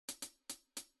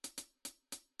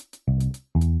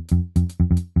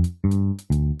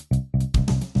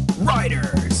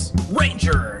Riders,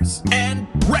 Rangers, and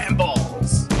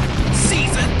Rambles.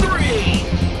 Season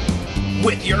 3.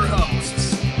 With your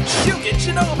hosts, Shugen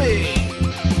Shinobi,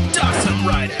 Dawson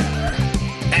Rider,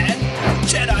 and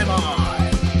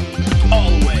Jedimon.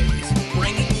 Always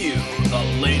bringing you the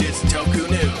latest Toku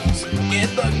news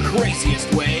in the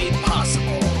craziest way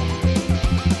possible.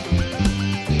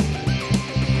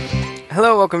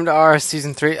 Hello, welcome to our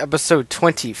Season 3, Episode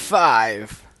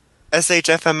 25.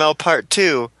 SHFML Part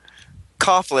 2.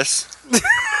 Coughless. Does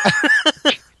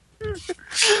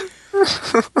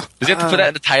he have to put that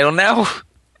in the title now?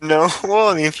 No, well,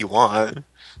 I mean, if you want. I'm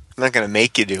not gonna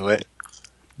make you do it.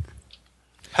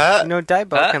 Huh? You know, Dai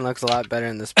Boken looks a lot better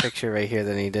in this picture right here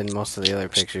than he did in most of the other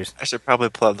pictures. I should probably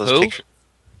pull up those Who? pictures.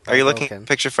 Are you looking at Boken. a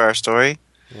picture for our story?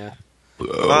 Yeah.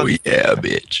 Oh, yeah,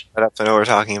 bitch. I'd have to know what we're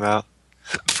talking about.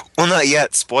 Well, not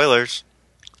yet. Spoilers.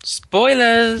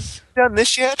 Spoilers! Done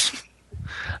this yet?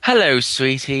 Hello,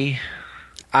 sweetie.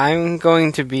 I'm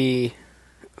going to be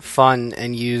fun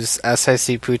and use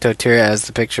SIC Puto Tira as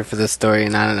the picture for this story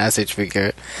and not an SH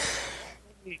figure.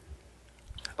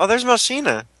 Oh, there's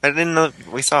Melshina. I didn't know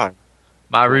we saw her.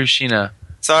 Marushina.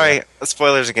 Sorry,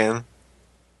 spoilers again.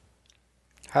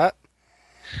 Huh?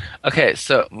 Okay,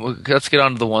 so let's get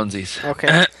on to the onesies.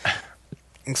 Okay.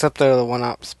 Except they're the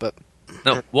one-ups, but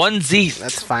No, onesies!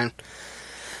 that's fine.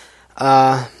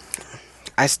 I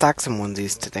stocked some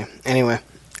onesies today. Anyway.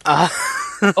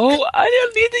 Oh, I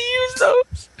don't need to use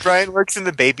those! Brian works in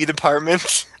the baby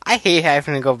department. I hate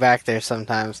having to go back there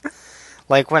sometimes.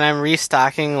 Like when I'm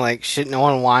restocking like shit no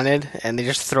one wanted and they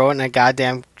just throw it in a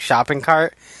goddamn shopping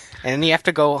cart and then you have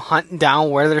to go hunt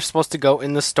down where they're supposed to go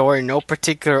in the store in no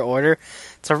particular order.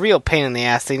 It's a real pain in the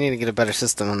ass. They need to get a better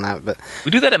system on that, but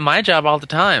We do that at my job all the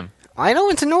time. I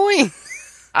know it's annoying.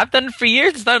 I've done it for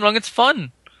years. It's not long. It's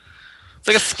fun. It's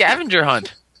like a scavenger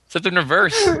hunt, except in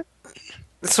reverse.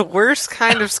 It's the worst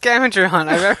kind of scavenger hunt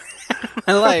I've ever had in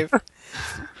my life.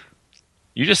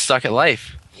 You just suck at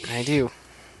life. I do.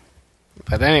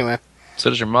 But anyway, So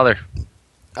does your mother.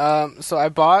 so I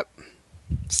bought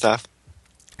Stuff.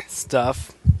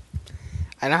 stuff.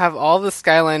 I now have all the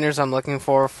Skylanders I'm looking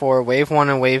for Wave 1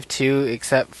 and Wave 2,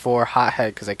 except for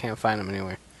Hothead, because I can't find them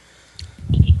anywhere.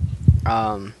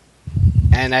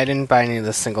 And I didn't buy any of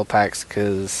the single packs,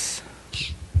 because,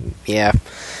 yeah.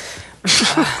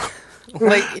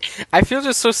 Like, I feel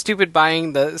just so stupid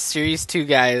buying the Series 2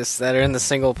 guys that are in the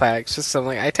single packs, just so I'm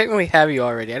like, I technically have you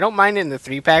already. I don't mind it in the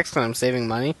 3 packs, because I'm saving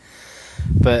money,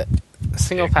 but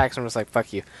single packs, I'm just like,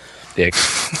 fuck you. Dick.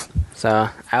 So,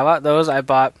 I bought those. I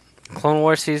bought Clone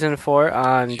Wars Season 4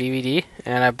 on DVD,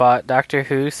 and I bought Doctor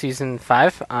Who Season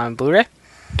 5 on Blu-ray.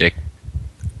 Dick.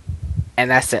 And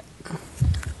that's it.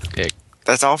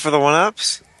 That's all for the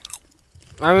one-ups?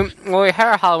 I mean, well, we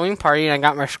had a Halloween party, and I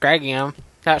got my Scraggy on.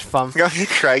 That's fun. Got me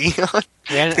Craggy on?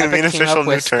 We had It's gonna be an Epic team official up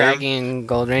new with term. Scraggy and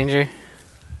Gold Ranger.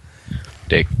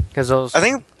 Dick. Because those, I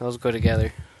think go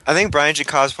together. Brian should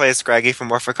cosplay as Scraggy from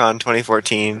Morphicon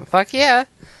 2014. Fuck yeah.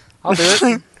 I'll do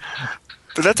it.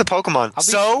 But that's a Pokemon. I'll be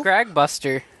So,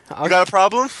 Scragbuster. you got a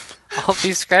problem? I'll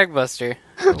be Scragbuster.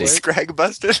 Be Scrag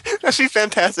busted? That'd be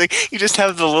fantastic. You just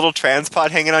have the little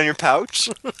transpod hanging on your pouch.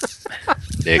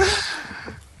 Dick.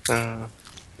 Yeah,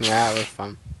 that was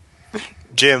fun.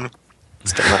 Jim.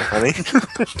 Still not funny.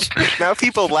 Now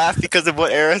people laugh because of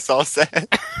what Aerosol said.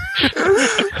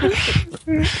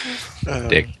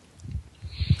 Dick.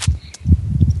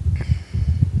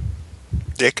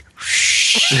 Dick.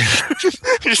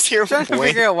 Just hear him Trying to wink.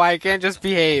 figure out why I can't just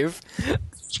behave.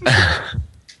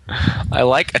 I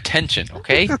like attention,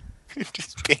 okay?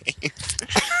 Just behave.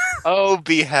 Oh,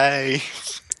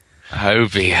 behave. Oh,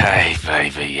 behave,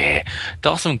 baby, yeah.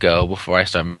 Dawson, go before I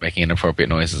start making inappropriate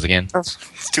noises again.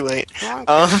 It's too late.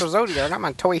 So Zodiac, I'm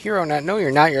on Toy Hero now. No,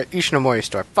 you're not. You're at Ishinomori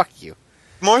store. Fuck you.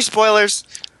 More spoilers.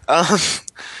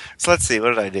 So let's see.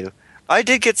 What did I do? I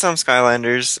did get some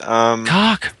Skylanders.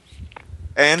 Cock!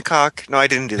 And cock. No, I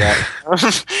didn't do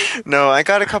that. No, I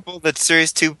got a couple of the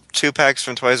Series 2 packs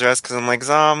from Toys R Us because I'm like,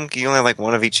 Zom, you only have like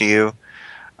one of each of you.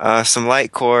 Some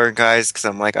Light Core guys because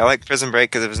I'm like, I like Prison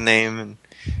Break because of his name,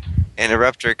 and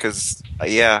Eruptor because,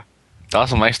 yeah.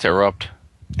 Dawson likes to erupt.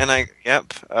 And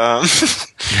yep. And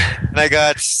I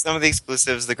got some of the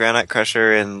exclusives, the Granite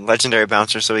Crusher and Legendary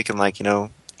Bouncer, so we can, like, you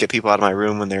know, get people out of my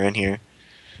room when they're in here.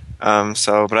 But I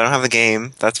don't have the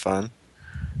game. That's fun.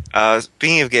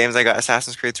 Speaking of games, I got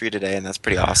Assassin's Creed 3 today, and that's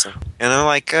pretty awesome. And I'm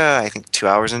like, I think 2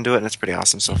 hours into it, and it's pretty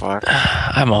awesome so far.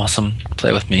 I'm awesome.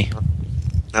 Play with me.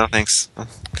 No, thanks. What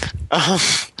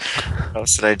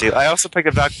else did I do? I also picked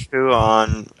up Doctor Who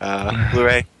on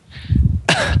Blu-ray.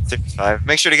 65.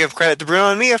 Make sure to give credit to Bruno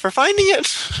and Mia for finding it.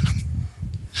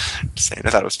 Just saying, I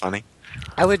thought it was funny.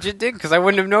 I legit did because I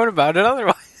wouldn't have known about it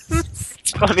otherwise.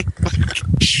 It's funny.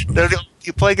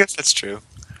 Well, I guess that's true.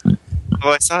 Oh,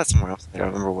 I saw it somewhere else. I don't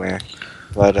remember where.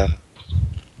 But, let's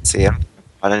see, I haven't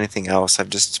bought anything else.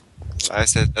 I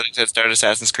said start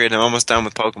Assassin's Creed, and I'm almost done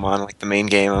with Pokemon, like the main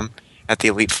game. I'm at the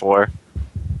Elite Four.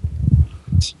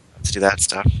 To do that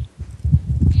stuff.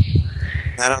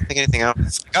 I don't think anything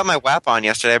else. I got my WAP on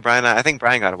yesterday, Brian. I think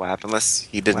Brian got a WAP, unless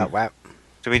he didn't. Wap.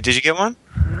 Did you get one?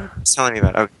 He's telling me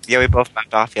about it. Oh, yeah, we both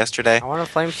backed off yesterday. I want a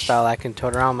flame style I can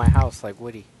tote around my house like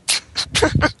Woody.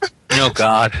 Oh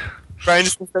God. Brian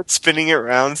just starts spinning it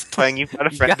around, playing you got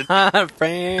a friend. God,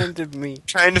 friend of me.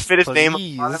 Trying to fit his name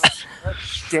on it.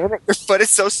 Damn it, your foot is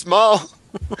so small.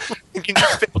 You can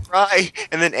just fit Fry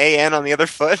and then AN on the other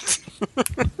foot.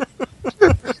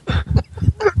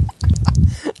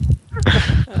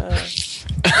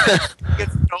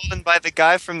 Gets stolen by the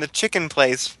guy from the chicken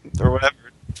place or whatever.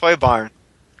 Toy barn.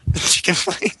 The chicken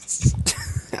place.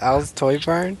 Al's Toy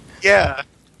Barn? Yeah.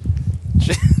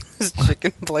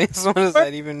 Chicken place? What does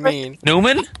that even mean?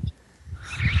 Newman?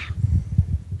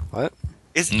 What?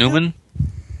 Is it Newman?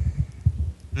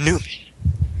 Newman.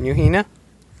 Nuhina?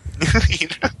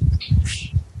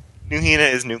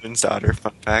 Nuhina is Newman's daughter.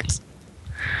 Fun facts.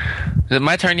 Is it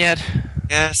my turn yet?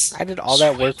 Yes. I did all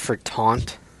that work for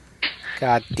Taunt.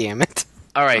 God damn it.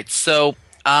 All right, so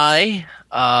I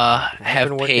I've have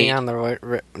been working paid on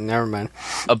the never mind.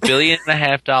 $1.5 billion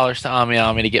to Ami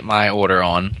Ami to get my order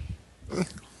on.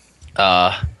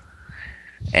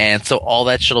 And so all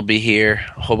that shit'll be here.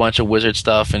 A whole bunch of wizard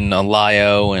stuff and a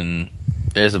Lio, and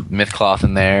there's a myth cloth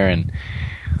in there, and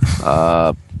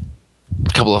a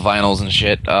couple of vinyls and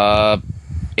shit.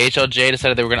 HLJ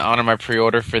decided they were going to honor my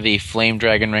pre-order for the Flame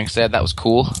Dragon ring set. That was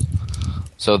cool.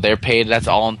 So they're paid. That's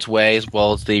all on its way, as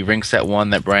well as the ring set one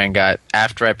that Brian got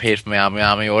after I paid for my Ami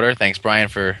Ami order. Thanks, Brian,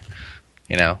 for,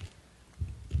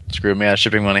 screwing me out of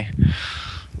shipping money.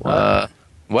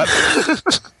 What?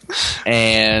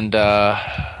 And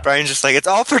Brian's just like, it's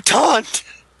all for Taunt.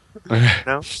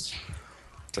 No?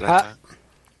 Did I talk?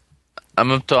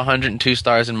 I'm up to 102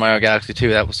 stars in Mario Galaxy 2.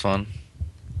 That was fun.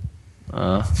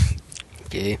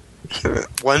 Okay.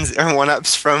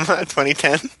 One-ups from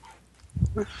 2010.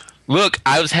 Look,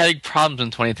 I was having problems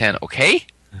in 2010. Okay.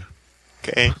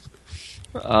 Okay.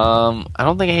 I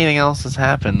don't think anything else has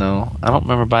happened though. I don't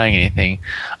remember buying anything.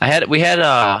 We had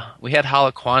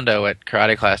Holoquando at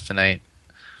karate class tonight,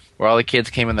 where all the kids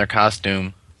came in their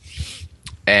costume,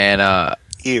 and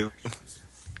Ew.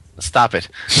 stop it.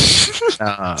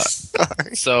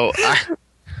 Sorry. So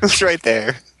It's right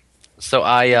there. So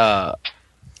I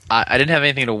didn't have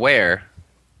anything to wear,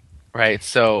 right?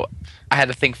 So I had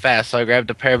to think fast. So I grabbed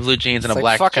a pair of blue jeans and It's a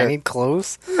like, black fuck, I shirt. need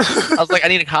clothes. I was like, I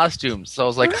need a costume. So I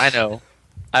was like, I know.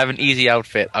 I have an easy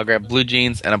outfit. I'll grab blue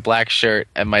jeans and a black shirt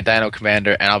and my Dino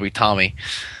Commander, and I'll be Tommy.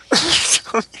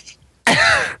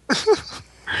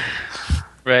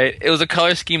 Right? It was a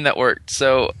color scheme that worked.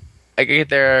 So I get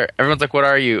there. Everyone's like, what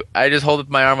are you? I just hold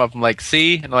my arm up. I'm like,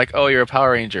 see? And they're like, oh, you're a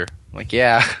Power Ranger. I'm like,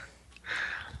 yeah.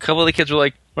 A couple of the kids were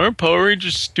like, aren't Power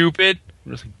Rangers stupid?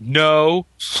 I'm just like, no.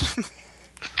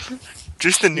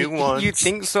 Just the new ones. You'd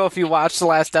think so if you watched the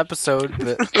last episode,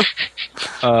 but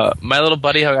My little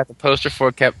buddy who I got the poster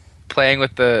for kept playing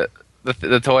with the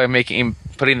toy,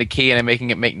 putting the key in and making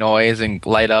it make noise and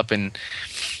light up, and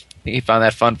he found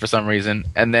that fun for some reason.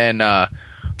 And then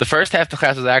the first half of the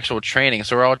class was actual training,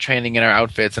 so we're all training in our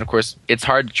outfits, and of course it's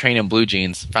hard to train in blue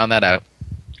jeans. Found that out.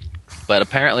 But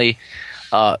apparently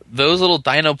those little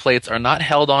dino plates are not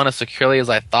held on as securely as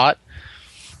I thought,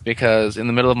 because in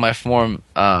the middle of my form,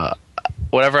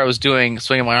 whatever I was doing,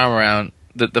 swinging my arm around,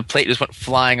 the plate just went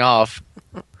flying off.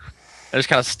 I just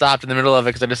kind of stopped in the middle of it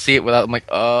because I just see it without. I'm like,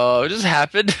 oh, it just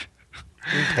happened.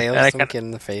 impale And I some kinda- kid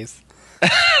in the face.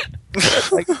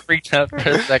 Like freaked out for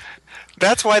a second.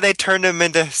 That's why they turned them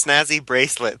into snazzy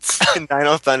bracelets in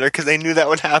Dino Thunder, because they knew that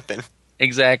would happen.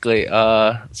 Exactly.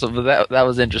 So that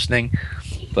was interesting,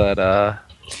 but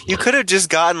You could have just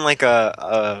gotten like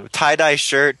a tie-dye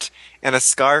shirt and a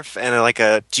scarf and like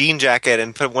a jean jacket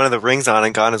and put one of the rings on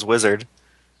and gone as Wizard.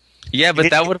 yeah, but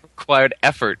that would have required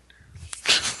effort.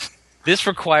 This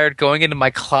required going into my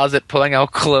closet, pulling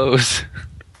out clothes,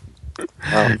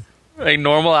 like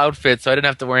normal outfits, so I didn't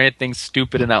have to wear anything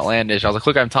stupid and outlandish. I was like,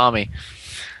 "Look, I'm Tommy."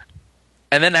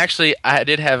 And then actually, I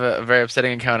did have a very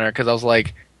upsetting encounter because I was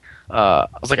like,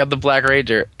 "I'm the Black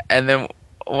Ranger," and then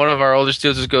one of our older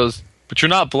students just goes, "But you're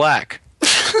not black."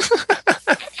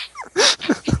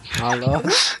 Hello?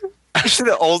 Actually,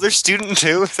 the older student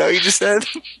too. Is that what you just said?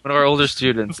 One of our older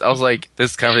students. I was like,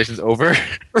 "This conversation's over.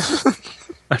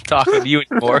 I'm talking to you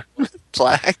anymore."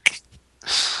 Black.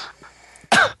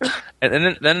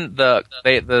 And then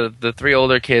the three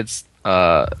older kids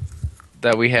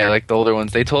that we had, like the older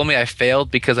ones, they told me I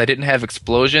failed because I didn't have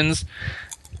explosions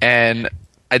and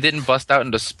I didn't bust out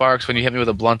into sparks when you hit me with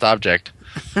a blunt object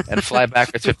and fly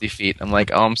backwards 50 feet. I'm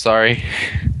like, oh, I'm sorry.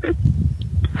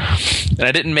 And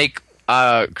I didn't make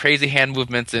crazy hand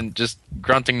movements and just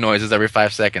grunting noises every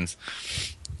 5 seconds.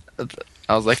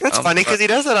 I was like, That's funny because he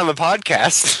does that on the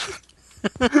podcast.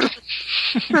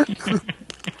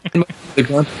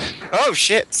 Oh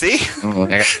shit! See?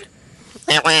 The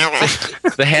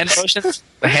hand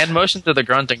motions are the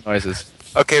grunting noises.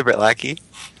 Okay, Britt Lackey.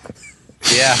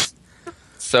 Yeah.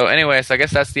 So anyway, I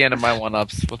guess that's the end of my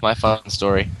one-ups with my fun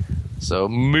story. So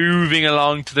moving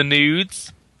along to the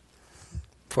nudes.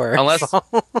 Unless I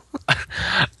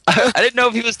didn't know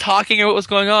if he was talking or what was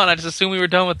going on. I just assumed we were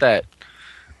done with that.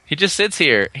 He just sits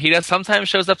here. He sometimes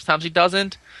shows up, sometimes he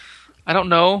doesn't. I don't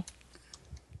know.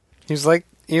 He's like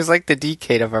the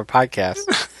decade of our podcast.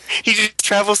 He just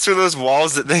travels through those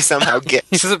walls that they somehow get.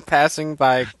 He's a passing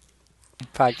by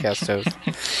podcast host.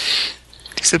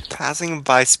 He's a passing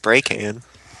by spray can.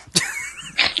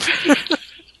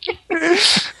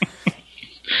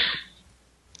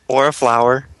 Or a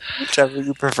flower, whichever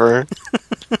you prefer.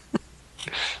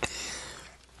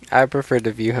 I prefer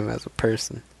to view him as a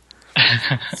person.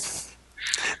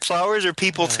 Flowers are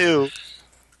people too.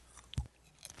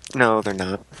 No, they're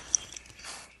not.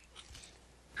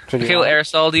 Okay, well,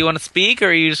 Aerosol, do you want to speak, or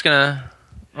are you just gonna,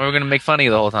 or we're gonna make fun of you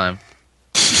the whole time?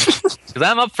 Because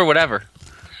I'm up for whatever.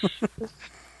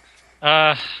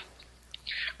 I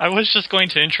was just going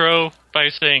to intro by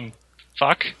saying,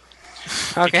 fuck.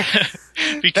 Okay.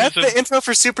 That's the intro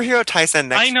for Superhero Tyson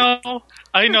next week.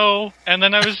 I know. And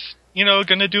then I was,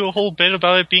 gonna do a whole bit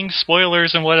about it being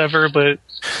spoilers and whatever, but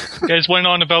you guys went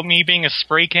on about me being a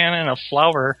spray can and a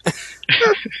flower.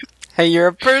 Hey, you're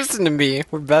a person to me.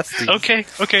 We're besties.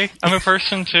 Okay. I'm a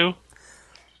person too.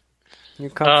 You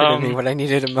comforted me when I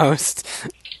needed it most.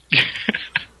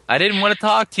 I didn't want to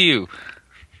talk to you.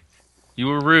 You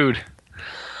were rude.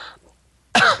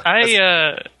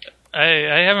 I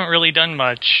haven't really done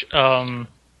much. I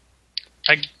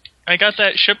got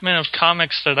that shipment of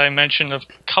comics that I mentioned a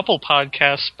couple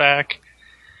podcasts back.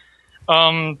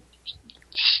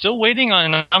 Still waiting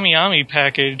on an Ami Ami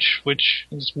package, which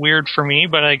is weird for me,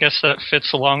 but I guess that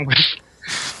fits along with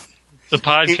the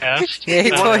podcast. Yeah,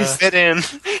 he Always fit in.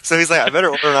 So he's like, I better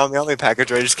order an Ami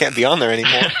package or I just can't be on there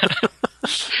anymore.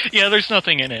 Yeah, there's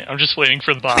nothing in it. I'm just waiting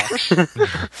for the box.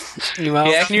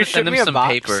 Yeah, can you ship send them me a some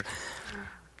box? paper?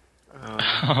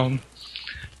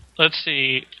 Let's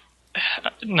see.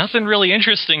 Nothing really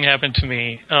interesting happened to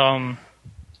me. I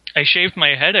shaved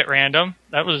my head at random.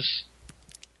 That was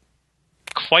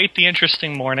quite the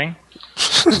interesting morning.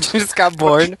 You just got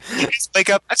bored. You just wake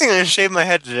up, I think I'm going to shave my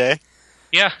head today.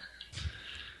 Yeah,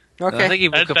 Okay. I think he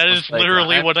woke up that and is was like,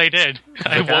 literally what I did.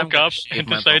 I like, I'm woke gonna up shave and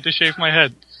my decided to shave my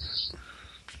head.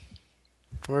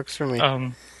 Works for me.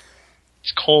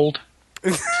 It's cold.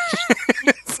 It's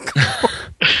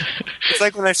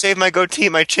like when I shaved my goatee,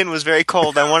 my chin was very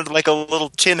cold. I wanted like a little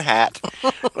chin hat.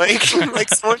 Like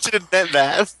someone should have done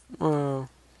that. Oh.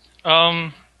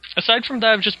 Aside from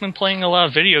that, I've just been playing a lot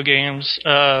of video games.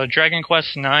 Dragon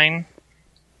Quest IX,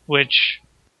 which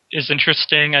is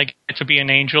interesting. I get to be an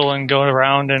angel and go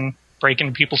around and break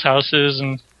into people's houses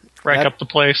and wreck up the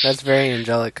place. That's very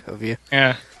angelic of you.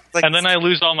 Yeah. Like, And then I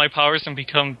lose all my powers and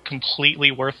become completely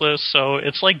worthless, so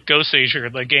it's like Ghost Asia,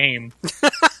 the game.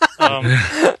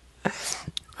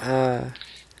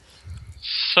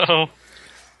 So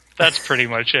that's pretty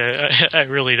much it. I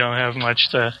really don't have much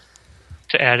to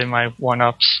add in my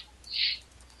one-ups.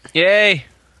 Yay!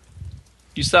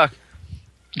 You suck.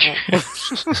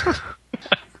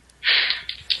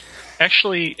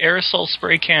 Actually, aerosol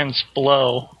spray cans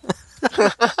blow.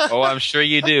 Oh, I'm sure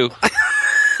you do.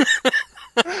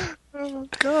 oh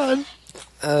God.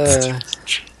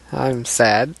 I'm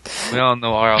sad. We all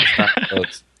know our own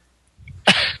folks.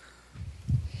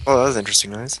 Oh, that was an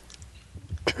interesting noise.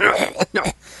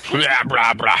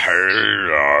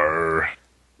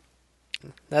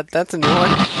 That's a new one.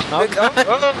 Oh,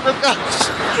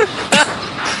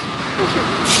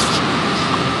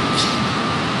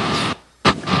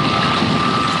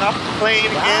 Stop playing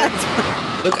again.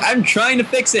 Look, I'm trying to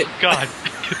fix it. God.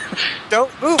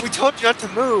 Don't move. We told you not to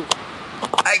move.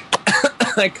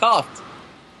 I coughed.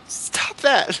 Stop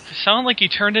that. You sound like you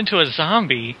turned into a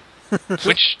zombie,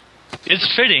 which is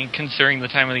fitting considering the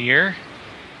time of the year.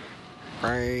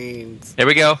 brains. Here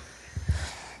we go.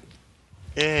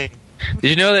 Yay. Did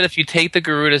you know that if you take the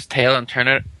Garuda's tail and turn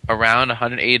it around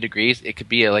 180 degrees, it could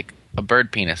be like a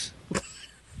bird penis?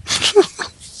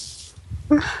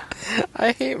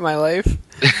 I hate my life.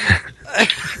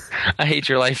 I hate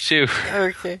your life too.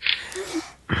 Okay.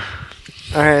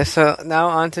 Alright, so now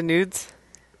on to nudes.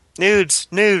 Nudes.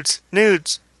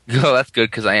 Oh, that's good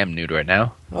because I am nude right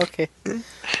now. Okay. We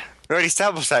already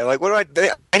established that. Like, what do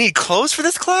I need clothes for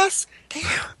this class?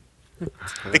 Damn.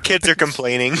 The kids are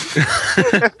complaining.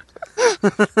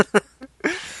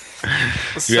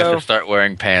 You have to start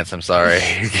wearing pants. I'm sorry.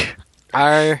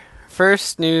 Our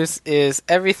first news is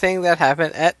everything that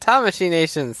happened at Tamashii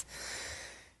Nations.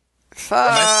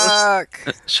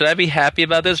 Fuck. Should I be happy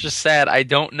about this or sad? I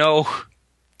don't know.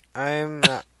 I'm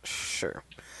not sure.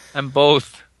 I'm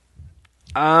both.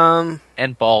 Um.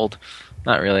 And bald.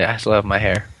 Not really. I still have my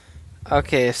hair.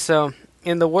 Okay, so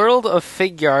in the world of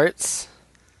Figuarts,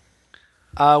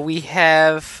 we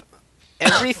have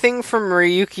everything from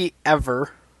Ryuki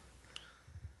ever.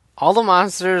 All the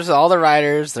monsters, all the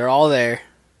riders, they're all there.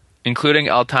 Including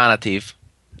Alternative.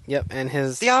 Yep, and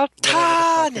his The whatever the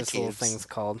fuck this little alternatives. thing's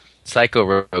called. Psycho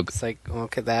Rogue. It's like,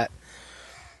 look at that.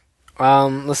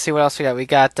 Let's see what else we got. We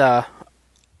got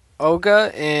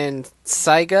Oga and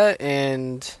Saiga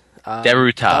and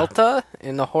Deruta. Delta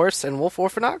and the horse and Wolf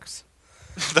Orphanox.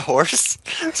 The horse?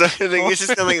 So I think it's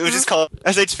just something, it was just called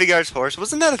SH Figuarts Horse.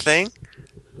 Wasn't that a thing?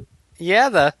 Yeah,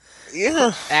 the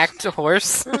Yeah. act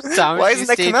horse. Why hasn't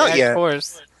that come out yet?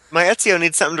 Horse. My Ezio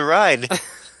needs something to ride.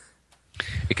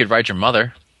 It could ride your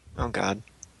mother. Oh, God.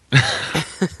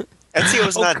 Ezio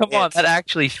was Oh, not come on. it. That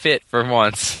actually fit for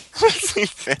once.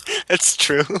 That's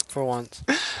true. For once.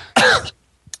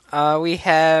 We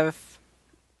have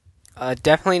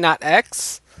definitely not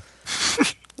X.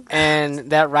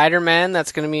 And that Rider Man,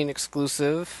 that's going to be an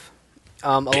exclusive.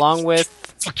 Along with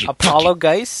Fuck you. Apollo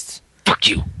Geist, Fuck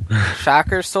you.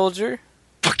 Shocker Soldier,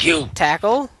 Fuck you.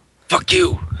 Tackle, Fuck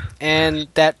you. and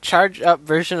that charged up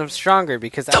version of Stronger,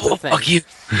 because that's Double the thing. fuck you.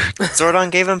 Zordon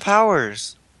gave him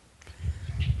powers.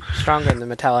 Stronger in the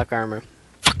metallic armor.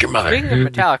 Fuck your mother. Speaking of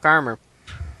metallic armor,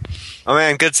 Oh,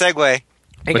 man, good segue.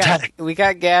 we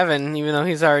got Gavin, even though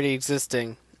he's already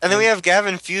existing. And then we have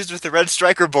Gavin fused with the Red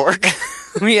Striker Borg.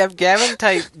 We have Gavin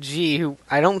Type G, who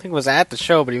I don't think was at the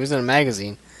show, but he was in a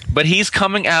magazine. But he's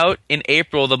coming out in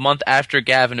April, the month after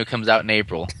Gavin, who comes out in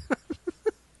April.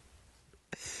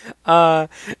 And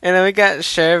then we got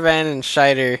Sherivan and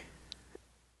Scheider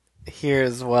here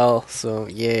as well, so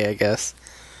yay, I guess.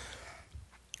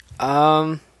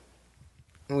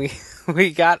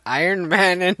 We got Iron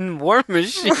Man and War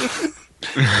Machine.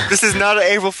 This is not an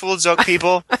April Fool's joke,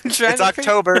 people. I'm trying It's to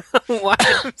figure October. out why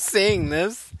I'm saying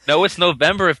this. No, it's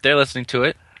November if they're listening to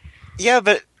it. Yeah,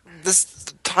 but this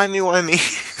timey-wimey.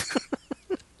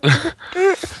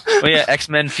 Oh yeah,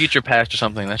 X-Men Future Past or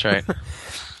something, that's right.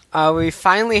 We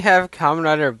finally have Kamen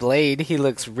Rider Blade. He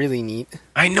looks really neat.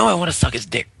 I know I want to suck his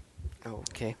dick. Oh,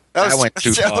 okay. That I went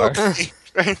too far.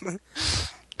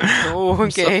 Oh,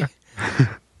 okay.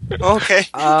 Okay.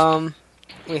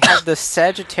 We have the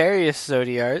Sagittarius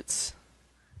Zodiarts.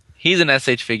 He's an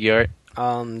SH figure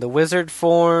art. The Wizard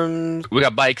forms, We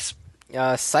got bikes.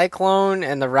 Cyclone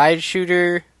and the Ride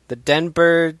Shooter, the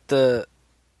Denbird, the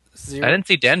Zero. I didn't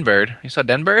see Denbird. You saw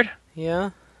Denbird?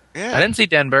 Yeah, I Yeah. didn't see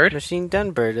Denbird. Machine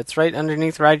Denbird. It's right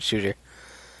underneath Ride Shooter.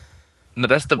 No,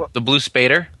 that's the blue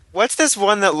Spader. What's this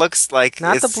one that looks like...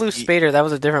 Not the it's- Blue Spader. That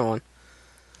was a different one.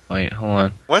 Wait, hold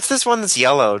on. What's this one that's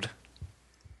yellowed?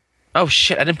 Oh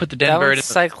shit, I didn't put the That Denbird one's in.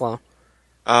 Cyclone.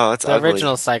 Oh, it's The ugly.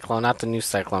 original Cyclone, not the new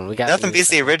Cyclone. We got Nothing the new beats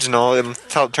the original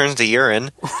until it turns to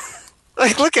urine.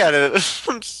 Like, look at it.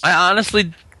 I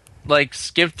honestly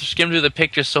skimmed through the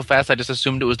pictures so fast I just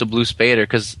assumed it was the blue Spader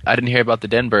because I didn't hear about the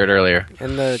Denbird earlier.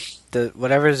 And the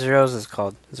whatever Zero's is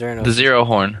called. Zero. The Zero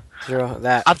Horn. Zero.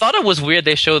 That. I thought it was weird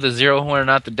they showed the Zero Horn and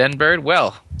not the Denbird.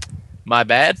 Well, my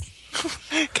bad.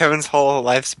 Kevin's whole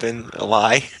life's been a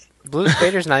lie. Blue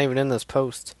Spader's not even in this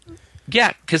post.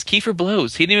 Yeah, because Kiefer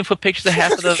blows. He didn't even put pictures of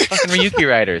half of the fucking Ryuki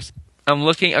riders. I'm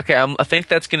looking. Okay, I think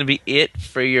that's going to be it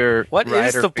for your. What is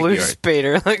rider the Blue figure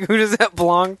art. Spader? Like, who does that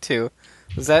belong to?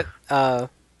 Is that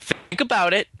Think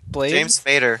about it. Blade? James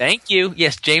Spader. Thank you.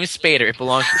 Yes, James Spader. It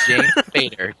belongs to James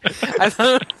Spader. I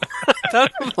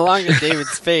thought it belonged to David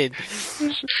Spade.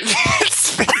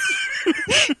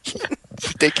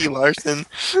 Dickie Larson.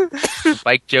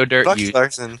 Like Joe Dirt Buck used.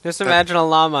 Larson. Just imagine a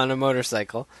llama on a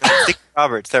motorcycle. Dickie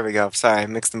Roberts. There we go. Sorry, I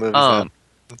mixed the movies up.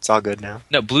 It's all good now.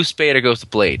 No, Blue Spader goes to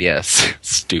Blade. Yes,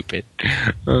 stupid.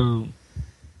 But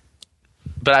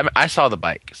I saw the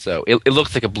bike, so it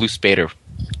looks like a Blue Spader,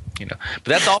 you know. But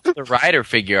that's all for the rider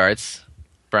figure arts,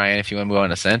 Brian. If you want to go on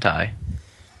to Sentai,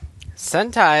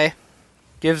 Sentai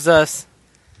gives us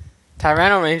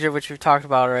Tyranno Ranger, which we've talked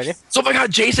about already. oh my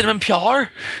God, Jason MPR.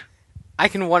 I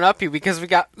can one up you because we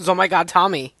got Oh my God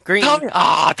Tommy Green. Tommy.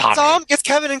 Tom gets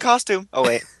Kevin in costume. Oh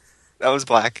wait. That was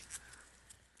black.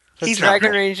 The He's not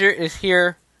Dragon black. Ranger is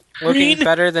here, looking Green.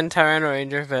 better than Tyranno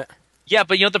Ranger, but Yeah,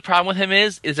 but you know what the problem with him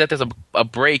is that there's a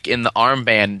break in the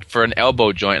armband for an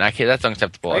elbow joint. I can't. That's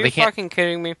unacceptable. are you They can't. fucking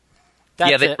kidding me?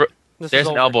 That's Yeah, it. This there's is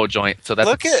an over. elbow joint, so that's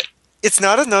Look at. It's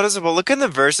not as noticeable. Look in the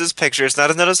versus picture. It's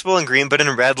not as noticeable in green, but in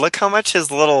red, look how much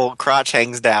his little crotch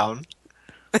hangs down.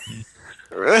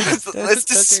 it's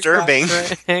disturbing.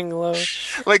 Hang low.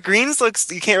 Like green's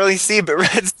looks, you can't really see, but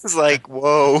red's is like,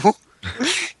 whoa. You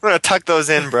want to tuck those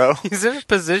in, bro? He's in a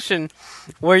position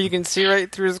where you can see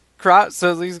right through his crotch,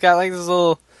 so he's got like this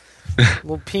little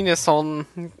penis holding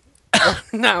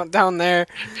down there.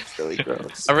 Really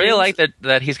gross. I really like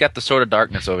that he's got the Sword of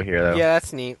Darkness over here, though. Yeah,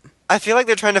 that's neat. I feel like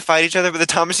they're trying to fight each other, but the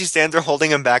Tamashii stands are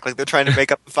holding him back, like they're trying to make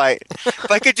up the fight.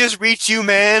 If I could just reach you,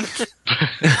 man.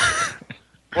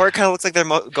 Or it kind of looks like they're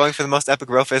going for the most epic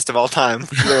row fist of all time.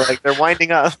 They're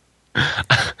winding up.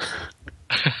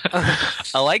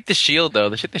 I like the shield, though.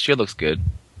 The shield looks good.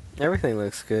 Everything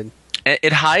looks good.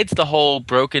 It hides the whole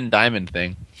broken diamond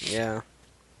thing. Yeah,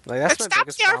 like that's my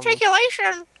biggest problem.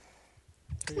 articulation.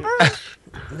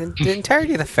 The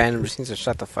entirety of the fandom just needs to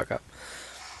shut the fuck up.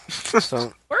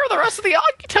 So Where are the rest of the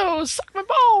Agitos? Suck my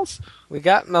balls. we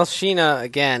got Melshina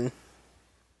again.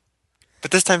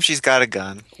 But this time she's got a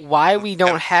gun. Why we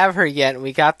don't have her yet?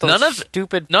 We got those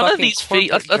stupid none of fucking these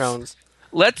corporate drones.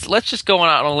 Let's just go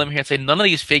on a limb here and say none of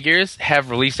these figures have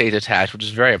release dates attached, which is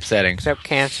very upsetting. Except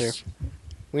cancer.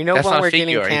 We know That's when not we're a figure.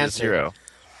 getting He's a cancer. zero.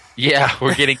 Yeah,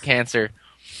 we're getting cancer.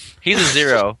 He's a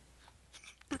zero.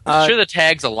 Sure, the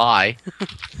tag's a lie.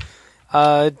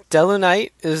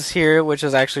 Delunite is here, which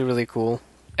is actually really cool.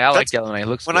 I like That's- Yellow Knight.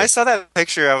 Looks When good. I saw that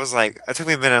picture, I was like, it took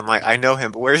me a minute. I'm like, I know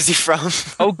him, but where is he from?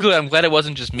 Oh, good. I'm glad it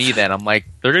wasn't just me then. I'm like,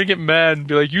 they're going to get mad and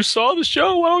be like, you saw the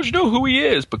show. Why don't you know who he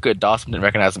is? But good. Dawson didn't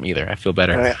recognize him either. I feel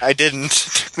better. I didn't. It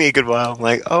took me a good while. I'm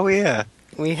like, oh yeah.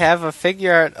 We have a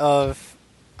figure art of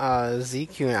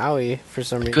ZQ and Aoi for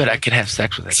some reason. Good. I can have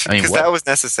sex with it. I mean, Because what? that was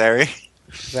necessary.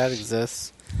 That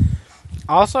exists.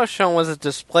 Also shown was a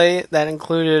display that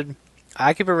included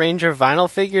Akiba Ranger vinyl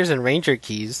figures and Ranger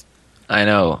keys. I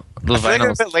know. The I feel like I'm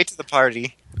a vinyls. bit late to the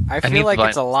party. I need feel like the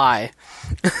it's a lie.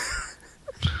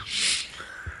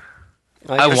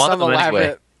 Like I there's want some them anyway. elaborate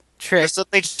We're trick.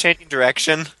 suddenly changing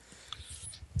direction.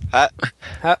 Huh?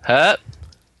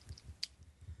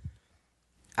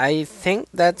 I think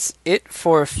that's it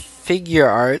for figure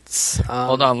arts.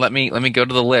 Hold on. Let me go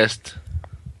to the list.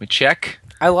 We check.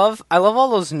 I love all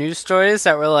those news stories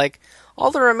that were like, all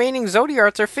the remaining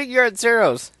Zodiarts are figure art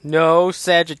zeros. No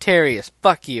Sagittarius.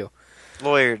 Fuck you.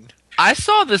 Lawyered. I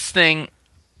saw this thing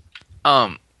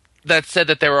that said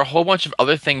that there were a whole bunch of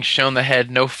other things shown that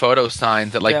had no photo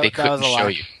signs that Yeah, they that couldn't was a show lie.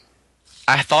 you.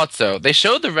 I thought so. They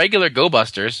showed the regular Go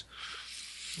Busters.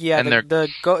 Yeah, And there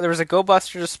was a Go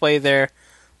Buster display there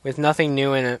with nothing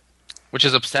new in it. Which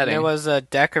is upsetting. There was a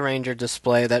Deca Ranger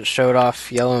display that showed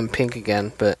off yellow and pink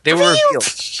again, but They were revealed.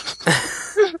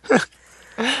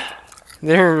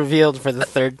 they were revealed for the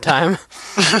third time.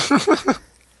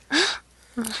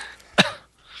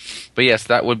 But yes,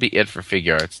 that would be it for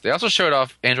figure arts. They also showed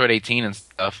off Android 18 and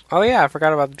stuff. Oh yeah, I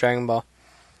forgot about the Dragon Ball.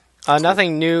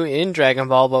 Nothing new in Dragon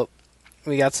Ball, but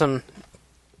we got some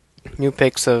new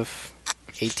pics of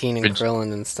 18 and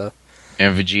Krillin and stuff.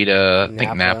 And Vegeta, I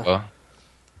think Nappa. Nappa.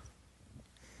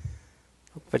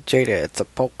 Vegeta, it's a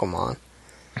Pokemon.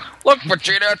 Look,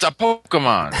 Vegeta, it's a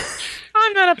Pokemon.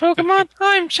 I'm not a Pokemon.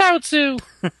 I'm Chaozu.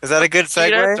 Is that a good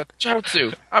Vegeta, segue? it's a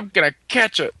Chaozu. I'm gonna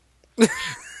catch it.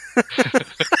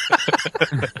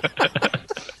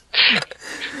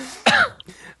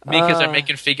 Because they're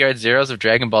making figure art zeros of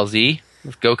Dragon Ball Z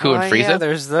with Goku and Frieza. Yeah,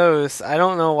 there's those. I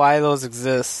don't know why those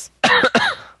exist. I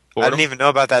didn't even know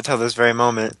about that till this very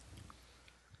moment.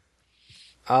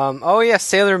 Oh yeah,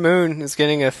 Sailor Moon is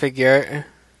getting a figure art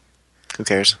Who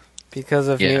cares? because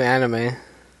of Yeah. new anime.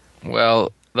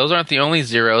 Well, those aren't the only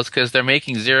zeros because they're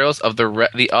making zeros of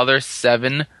the other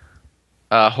 7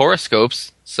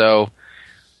 horoscopes. So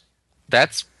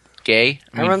that's gay.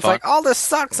 I mean, Everyone's fun. like, "Oh, this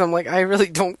sucks." I'm like, I really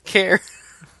don't care.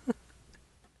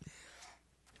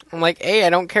 I'm like, A, I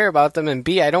don't care about them, and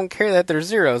B, I don't care that they're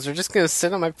zeros. They're just gonna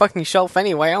sit on my fucking shelf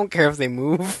anyway. I don't care if they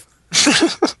move.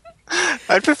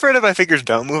 I'd prefer that my figures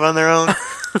don't move on their own.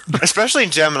 Especially in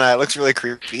Gemini, it looks really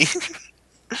creepy.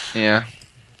 yeah.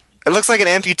 It looks like an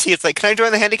amputee. It's like, can I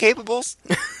join the handicapables?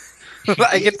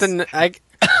 I get the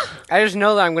I just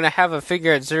know that I'm gonna have a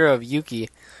figure at zero of Yuki,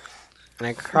 and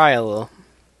I cry a little.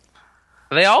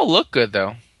 They all look good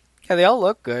though. Yeah, they all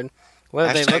look good.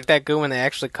 Whether they Hashtag- look that good when they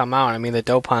actually come out, I mean, the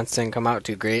Dopants didn't come out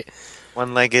too great.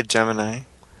 One-legged Gemini.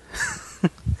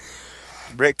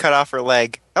 Brick cut off her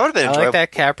leg. That would have been I enjoyable. like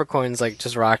that Capricorn's like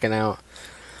just rocking out.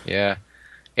 Yeah.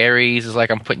 Aries is like,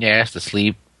 I'm putting your ass to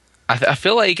sleep. I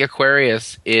feel like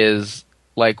Aquarius is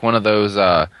like one of those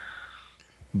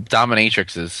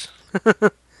dominatrixes.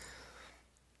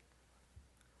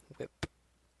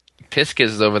 Piscus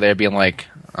is over there being like,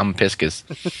 I'm Piscus.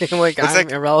 Like, Looks I'm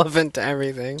like- irrelevant to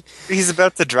everything. He's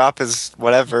about to drop his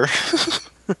whatever.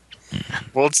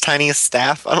 World's tiniest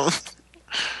staff. I don't.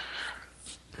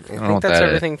 I know think what that's that is.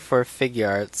 everything for figure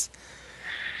arts.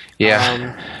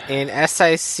 Yeah. In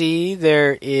SIC,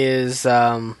 there is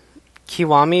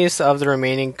Kiwamis of the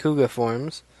remaining Kuga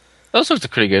forms. Those looks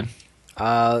pretty good.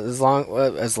 As long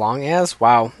as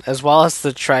wow, as well as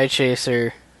the Tri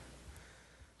Chaser.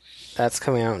 That's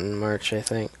coming out in March, I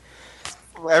think.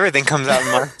 Everything comes out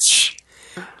in March.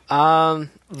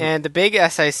 And the big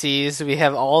SICs, we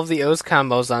have all of the O's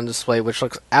combos on display, which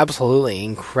looks absolutely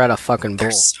incredible fucking bull.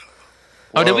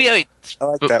 Oh, did Whoa. we? I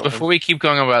like that Before one. we keep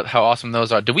going about how awesome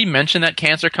those are, did we mention that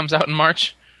Cancer comes out in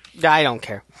March? I don't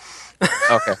care.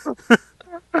 Okay.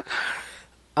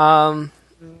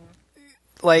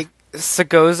 Like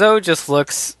Sagozo just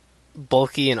looks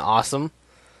bulky and awesome.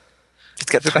 He's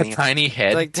got With a tiny. tiny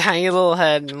head. Like tiny little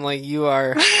head, and like you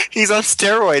are. He's on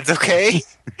steroids, okay?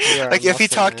 You are Like if he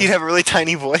muscle talked, man. he'd have a really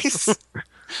tiny voice.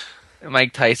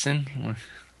 Mike Tyson.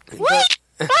 What?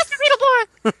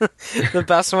 The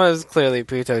best one is clearly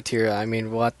Puto Tira. I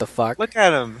mean, what the fuck? Look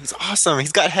at him. He's awesome.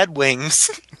 He's got head wings.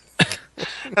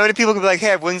 How many people could be like, "Hey,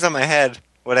 I have wings on my head"?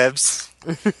 Whatevs.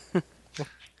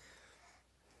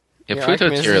 Yeah, Your Pluto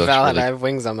argument is Tier looks valid. really I have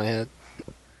wings on my head.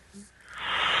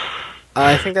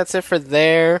 I think that's it for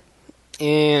there.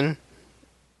 In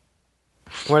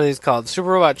what are these called? Super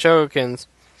Robot Chokokins.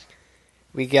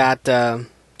 We got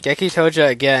Geki Toja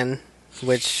again,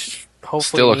 which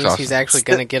hopefully Still looks means awesome. he's actually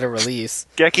going to get a release.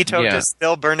 Geki Toad Yeah. is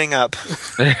still burning up.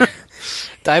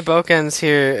 Daiboken's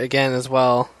here again as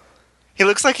well. He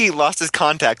looks like he lost his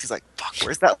contact. He's like, "Fuck,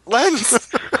 where's that lens?"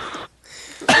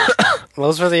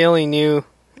 Those were the only new.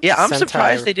 Yeah, I'm Sentai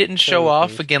surprised they didn't show thing.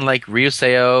 off again like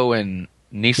Ryuseo and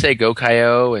Nisei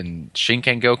Gokaio and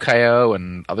Shinken Gokaio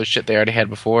and other shit they already had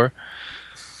before.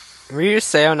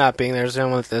 Ryuseo not being there is the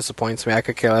only one that disappoints me. I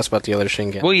could care less about the other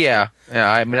Shingen. Well, yeah,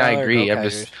 I mean, I Other agree.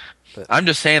 Gokaigers, but- I'm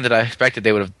just saying that I expected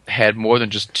they would have had more than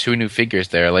just 2 new figures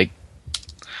there. Like,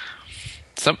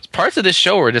 some parts of this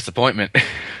show were a disappointment.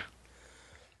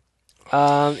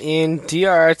 In DR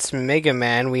Arts Mega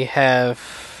Man, we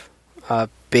have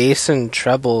bass and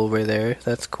treble over there.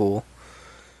 That's cool.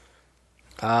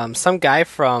 Some guy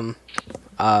from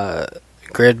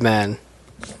Gridman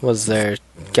was there.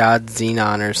 God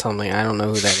Xenon or something. I don't know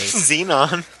who that is.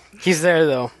 Xenon. He's there,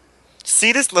 though.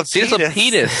 Cetus See, Lapidus. it's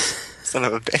Lapidus. Son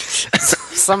of a bitch.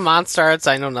 Some monster arts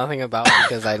I know nothing about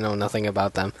because I know nothing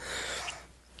about them.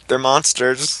 They're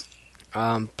monsters.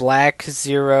 Black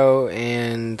Zero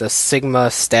and the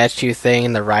Sigma statue thing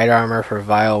and the ride armor for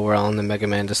Vile were all on the Mega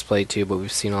Man display too, but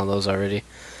we've seen all those already.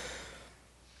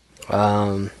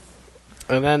 And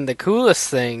then the coolest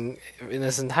thing in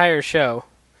this entire show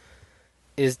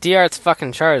is D-Art's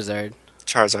fucking Charizard.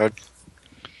 Charizard.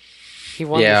 He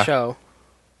won Yeah. the show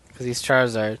because he's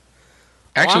Charizard.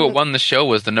 Actually, Why- what won the show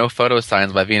was the no photo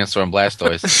signs by Venusaur and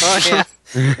Blastoise. Oh yeah,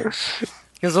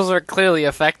 because those were clearly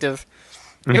effective.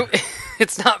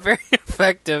 It's not very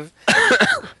effective.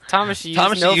 Thomas used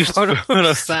Thomas no used photo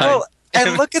photo sign. Well,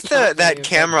 and look at It's not that very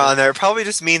camera on there. It probably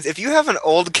just means if you have an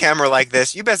old camera like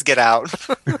this, you best get out.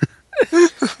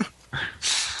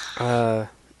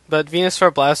 But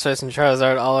Venusaur, Blastoise, and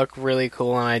Charizard all look really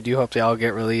cool, and I do hope they all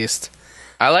get released.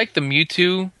 I like the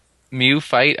Mew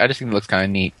fight. I just think it looks kind of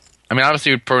neat. I mean,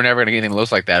 obviously, we're probably never going to get anything that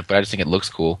looks like that, but I just think it looks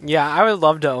cool. Yeah, I would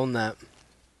love to own that.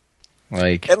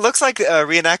 Like, It looks like a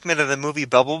reenactment of the movie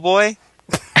Bubble Boy.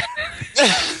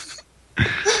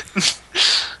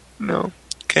 No.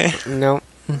 Okay. No.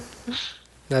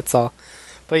 That's all.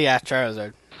 But yeah,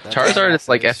 Charizard. That's Charizard is,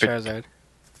 like, Blastoise, epic. Charizard.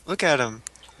 Look at him.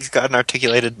 He's got an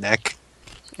articulated neck.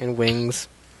 And wings.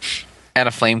 and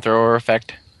a flamethrower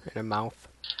effect. And a mouth.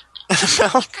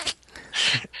 And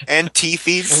And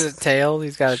teethies. a tail.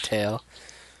 He's got a tail.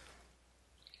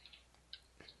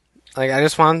 Like, I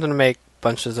just wanted them to make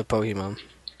bunches of Pokemon.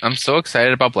 I'm so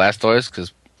excited about Blastoise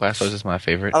because Blastoise is my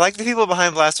favorite. I like the people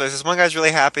behind Blastoise. This one guy's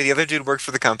really happy. The other dude worked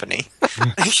for the company.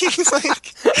 He's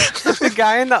like, The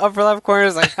guy in the upper left corner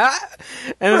is like, ha!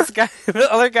 And this guy,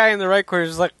 the other guy in the right corner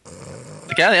is like,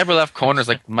 The guy in the upper left corner is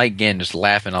like Mike Ginn, just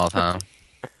laughing all the time.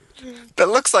 that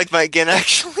looks like Mike Ginn,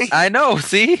 actually. I know,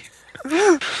 see?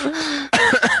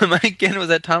 Mike Ginn was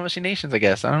at Tamashii Nations, I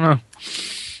guess. I don't know.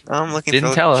 I'm looking Didn't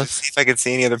for tell to us. see if I could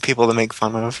see any other people to make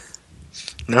fun of.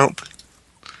 Nope.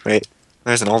 Wait,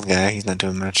 there's an old guy. He's not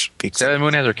doing much. Peeks. Sailor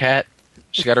Moon has her cat.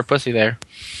 She got her pussy there.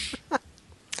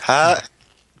 Huh?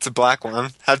 It's a black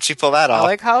one. How'd she pull that I off?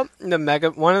 like how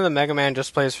one of the Mega Man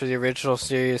displays for the original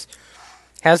series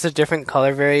has the different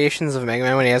color variations of Mega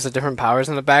Man when he has the different powers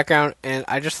in the background, and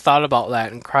I just thought about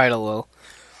that and cried a little.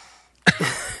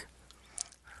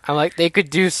 I'm like, they could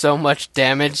do so much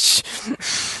damage.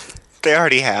 They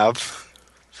already have.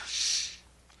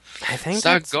 I think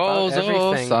Sun that's about goes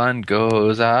everything. sun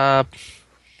goes up.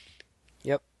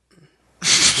 Yep. Your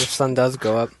sun does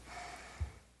go up.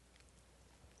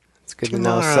 It's good to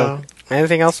know. So, Tomorrow.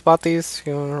 anything else about these?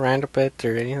 You want to rant a bit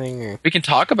or anything? Or We can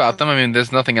talk about them. I mean,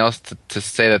 there's nothing else to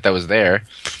say that was there.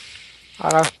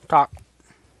 Talk.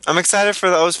 I'm excited for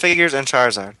those figures and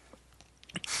Charizard.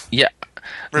 Yeah.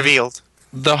 Revealed.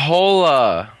 The whole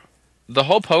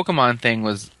Pokemon thing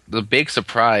was the big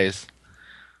surprise.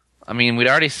 I mean, we'd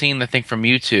already seen the thing from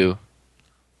Mewtwo,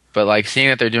 but like seeing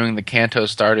that they're doing the Kanto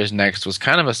starters next was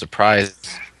kind of a surprise.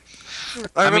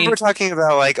 I remember mean- talking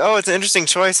about like, oh, it's an interesting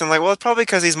choice. I'm like, well, it's probably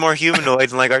because he's more humanoid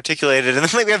and like articulated. And then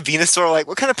like we have Venusaur. Like,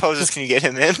 what kind of poses can you get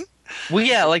him in? Well,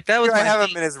 yeah, like that was Here I my have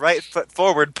him in his right foot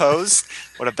forward pose.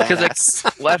 What a because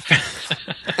badass! left.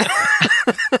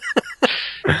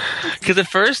 Because at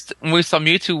first when we saw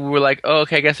Mewtwo, we were like, oh,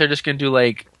 okay, I guess they're just gonna do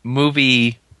like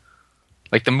movie,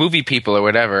 like the movie people or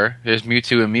whatever. There's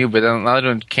Mewtwo and Mew, but then now they're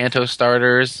doing Kanto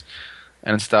starters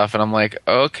and stuff, and I'm like,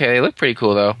 okay, they look pretty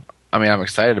cool though. I mean, I'm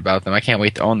excited about them. I can't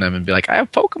wait to own them and be like, I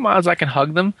have Pokemons, I can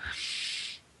hug them.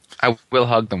 I will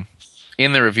hug them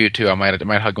in the review too. I might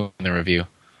hug them in the review.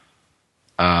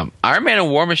 Iron Man and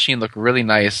War Machine look really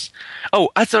nice. Oh,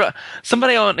 that's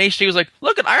somebody on HD was like,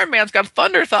 "Look at Iron Man's got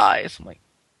thunder thighs." I'm like,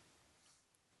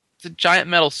 "It's a giant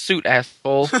metal suit,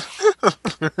 asshole."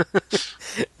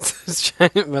 It's this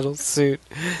giant metal suit.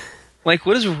 Like,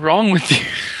 what is wrong with you?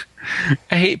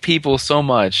 I hate people so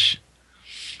much.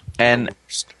 And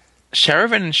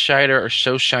Sherivan and Shider are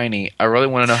so shiny. I really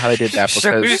want to know how they did that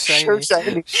So because shiny.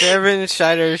 Shervin and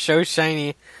Shider are so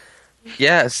shiny.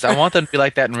 yes, I want them to be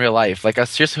like that in real life. Like, I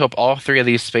seriously hope all three of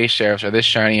these space sheriffs are this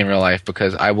shiny in real life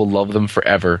because I will love them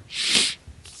forever.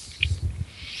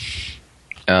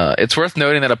 It's worth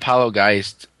noting that Apollo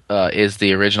Geist is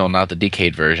the original, not the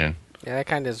Decade version. Yeah, that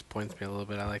kind of disappoints me a little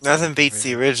bit. I like Nothing beats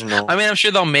the original. I mean, I'm sure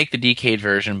they'll make the Decade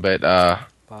version, but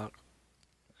But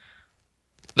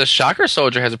the Shocker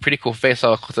Soldier has a pretty cool face.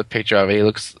 I'll click a picture of it. He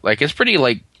looks like it's pretty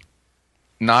like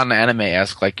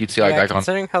non-anime-esque, like you'd see like, yeah, like on.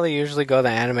 considering how they usually go the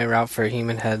anime route for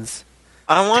human heads.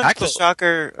 I want Tackle. the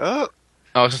Shocker. Oh,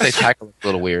 I was gonna say Tackle looks a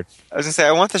little weird. I was gonna say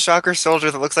I want the Shocker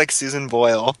Soldier that looks like Susan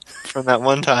Boyle from that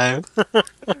one time.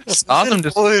 Awesome,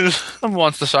 just Boyle. someone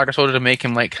wants the Shocker Soldier to make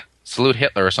him like salute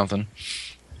Hitler or something.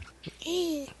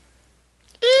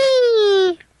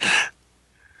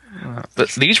 But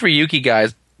these Ryuki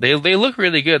guys, they look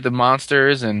really good. The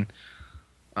monsters and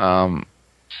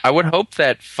I would hope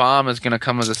that FOM is going to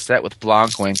come as a set with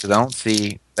Blankwing because I don't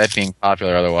see that being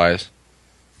popular otherwise.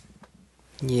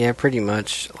 Yeah, pretty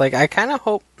much. Like, I kind of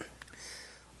hope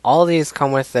all these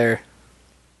come with their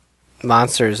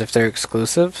monsters if they're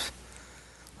exclusive.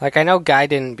 Like, I know Guy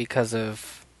didn't because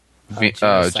of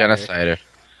Genocider.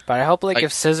 but I hope, like, Like-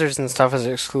 if Scissors and stuff is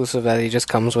exclusive, that he just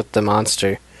comes with the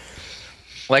monster.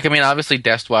 Like, I mean, obviously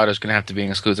Death Wilder's going to have to be an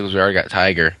exclusive because we already got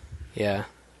Tiger. Yeah.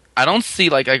 I don't see,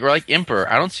 like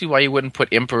Emperor. I don't see why you wouldn't put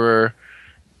Emperor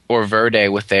or Verde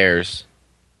with theirs.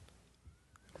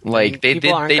 Like, they People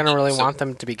did. aren't They going to did really so- want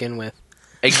them to begin with.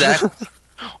 Exactly.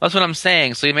 That's what I'm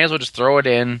saying. So you may as well just throw it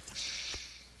in,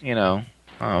 you know.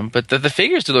 But the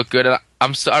figures do look good. And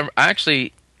I'm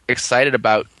actually excited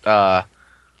about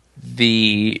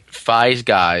the Fies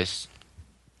guys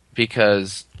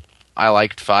because I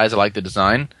liked Fies. I like the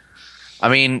design. I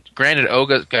mean, granted,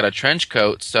 Oga's got a trench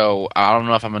coat, so I don't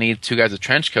know if I'm gonna need two guys with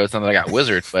trench coats now that I got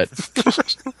Wizard. But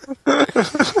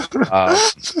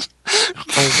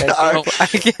I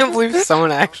can't believe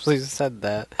someone actually said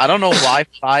that. I don't know why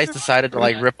Fies decided to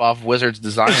like rip off Wizard's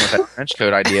design with that trench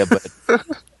coat idea, but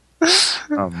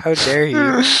How dare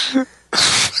you?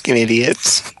 Fucking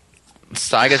idiots.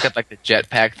 Saiga's got like the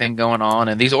jetpack thing going on,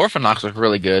 and these Orphanox look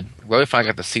really good. Really fun. I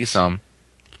got to see some.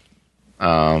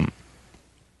 I'm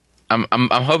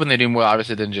hoping they do more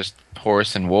obviously than just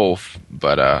Horse and Wolf,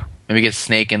 but maybe get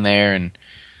Snake in there and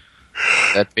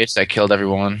that bitch that killed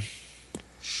everyone,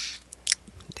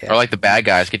 Yeah. or like the bad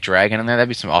guys get Dragon in there. That'd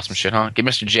be some awesome shit, huh? Get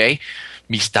Mr. J,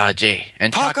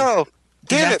 and Paco!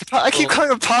 Damn it! I keep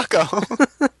calling him Paco.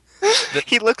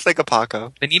 He looks like a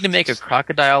Paco. They need to make a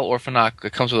crocodile Orphanox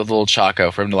that comes with a little Choco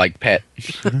for him to like pet.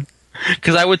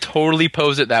 Because I would totally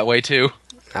pose it that way too.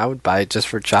 I would buy it just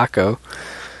for Choco.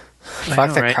 Fuck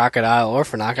know, the right? crocodile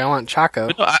Orphanoch. I want Choco.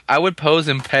 But no, I would pose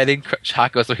him petting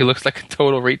Choco so he looks like a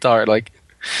total retard. Like,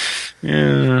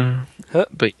 Yeah. Huh.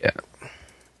 But yeah.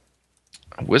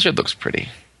 Wizard looks pretty.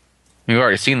 We've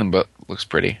already seen them, but looks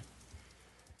pretty.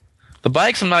 The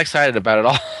bikes I'm not excited about at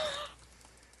all.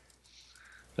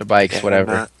 The bikes, Yeah,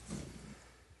 whatever. I'm not.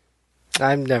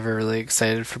 I'm never really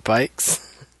excited for bikes.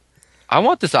 I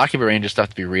want this Akiba Ranger stuff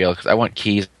to be real, because I want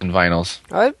keys and vinyls.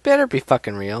 Oh, it better be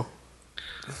fucking real.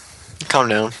 Calm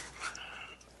down.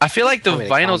 I feel like the Tell me to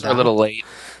calm vinyls are a down. little late.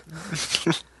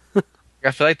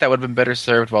 I feel like that would have been better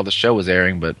served while the show was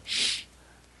airing, but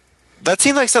That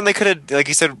seemed like something they could have, like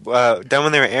you said, done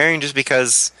when they were airing, just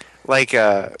because, like, you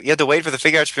had to wait for the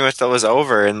figure outs pretty much till it was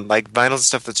over, and, like, vinyls and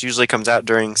stuff that usually comes out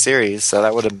during series, so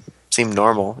that would have seemed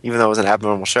normal, even though it was an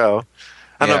abnormal show.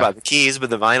 I don't know Yeah. about the keys, but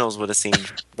the vinyls would have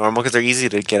seemed normal, because they're easy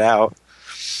to get out.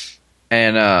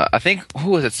 and I think who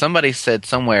was it? Somebody said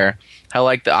somewhere how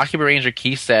like the Akiba Ranger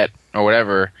key set or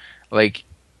whatever, like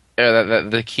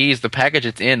the keys, the package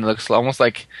it's in looks almost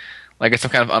like it's some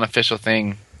kind of unofficial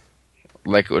thing,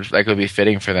 like it would be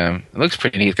fitting for them. It looks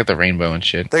pretty neat. It's got the rainbow and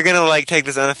shit. They're gonna, like, take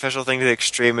this unofficial thing to the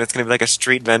extreme, and it's gonna be like a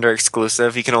street vendor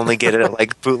exclusive. You can only get it at,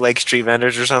 like, bootleg street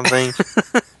vendors or something.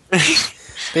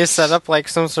 They set up like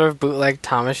some sort of bootleg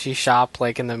Tamashi shop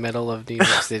like in the middle of New York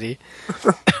City.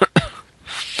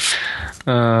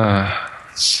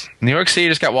 New York City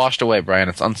just got washed away, Brian.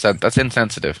 That's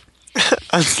insensitive.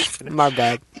 My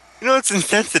bad. You know what's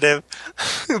insensitive?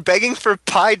 Begging for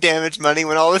pie damage money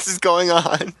when all this is going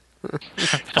on.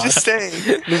 Just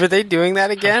saying. Were they doing that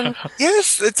again?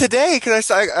 Yes, today, because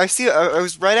I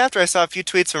was right after I saw a few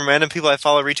tweets from random people I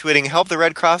follow retweeting, help the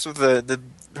Red Cross with the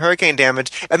hurricane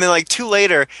damage, and then like 2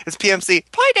 later, it's PMC,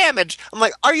 pie damage! I'm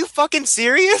like, are you fucking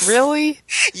serious? Really?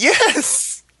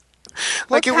 Yes!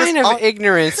 What Like, it was kind of all-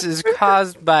 ignorance is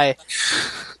caused by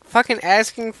fucking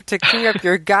asking to clean up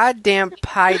your goddamn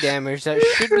pie damage that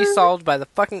should be solved by the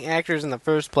fucking actors in the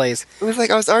first place? It was like,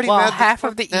 I was already While mad. half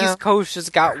of the East Coast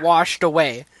just got washed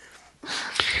away.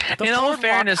 The In all boardwalk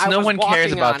fairness, I no was one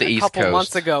cares walking about on the a East couple Coast.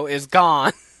 months ago is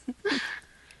gone.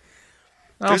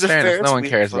 In all There's a fairness, Ferris no one wheel.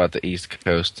 cares about the East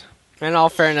Coast. In all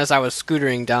fairness, I was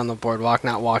scootering down the boardwalk,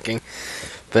 not walking.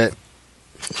 But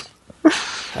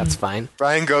that's fine.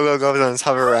 Brian Gogo goes on his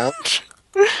hover around.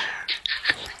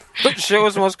 The shit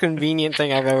was the most convenient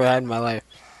thing I've ever had in my life.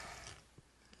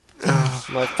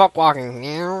 I'm like, fuck walking.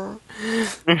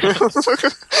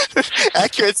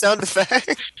 Accurate sound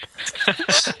effect.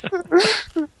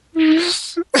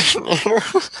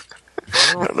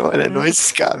 I don't know why that noise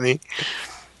just got me.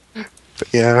 But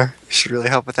yeah, you should really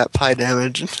help with that pie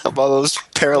damage and help all those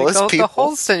perilous Like, the people.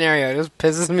 whole scenario just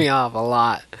pisses me off a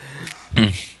lot.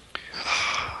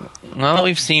 Now that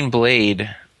we've seen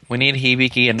Blade, we need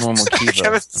Hibiki and normal Kevin's Kiva.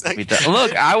 like- to be done.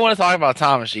 Look, I want to talk about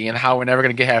Tamashi and how we're never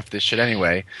going to get half this shit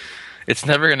anyway. It's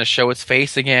never going to show its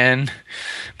face again.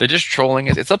 They're just trolling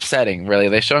it. It's upsetting, really.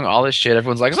 They're showing all this shit.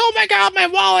 Everyone's like, oh my god, my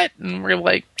wallet! And we're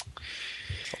like,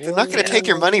 They're not going to take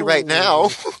your money right now.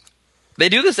 they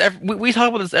do this. We talk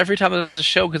about this every time there's a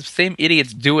show because the same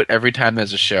idiots do it every time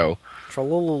there's a show. I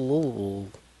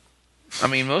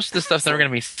mean, most of the stuff's never going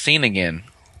to be seen again.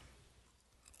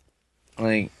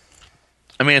 Like,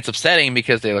 I mean, it's upsetting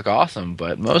because they look awesome,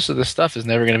 but most of the stuff is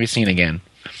never going to be seen again.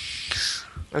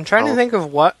 I'm trying to think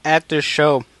of what at this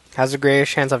show has the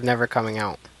greatest chance of never coming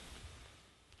out.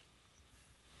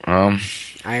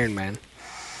 Iron Man.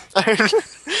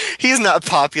 He's not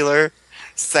popular.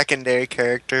 Secondary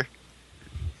character.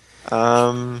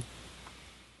 Because,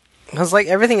 like,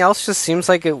 everything else just seems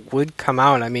like it would come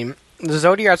out. I mean, the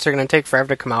Zodiacs are going to take forever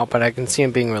to come out, but I can see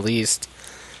them being released.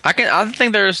 I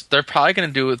think they're probably going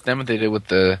to do with them what they did with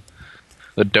the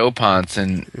Dopants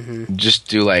and just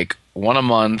do like one a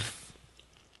month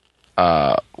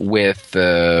with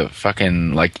the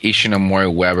fucking like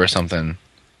Ishinomori Web or something,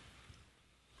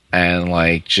 and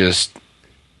like just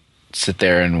sit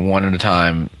there and one at a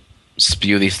time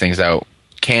spew these things out.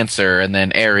 Cancer, and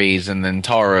then Aries, and then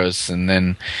Taurus, and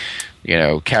then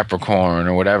Capricorn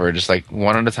or whatever. Just like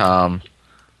one at a time.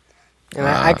 And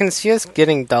I can see us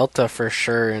getting Delta for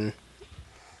sure, and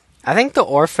I think the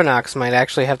Orphanox might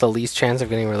actually have the least chance of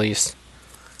getting released.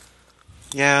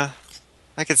 Yeah,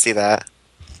 I could see that.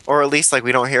 Or at least, like,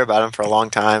 we don't hear about him for a long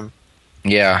time.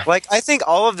 Yeah. Like, I think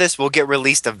all of this will get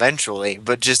released eventually,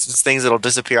 but just it's things that'll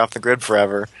disappear off the grid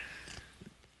forever.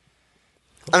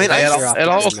 I mean, It'll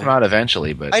all come out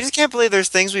eventually, but I just can't believe there's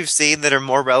things we've seen that are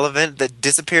more relevant that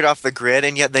disappeared off the grid,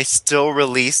 and yet they still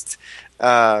released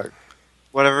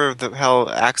whatever the hell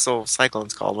Axel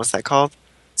Cyclone's called. What's that called?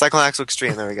 Cyclone Axel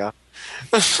Extreme. There we go.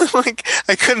 Like,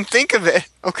 I couldn't think of it.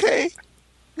 Okay.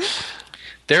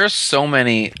 there are so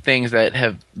many things that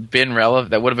have been relevant,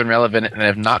 that would have been relevant, and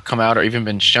have not come out or even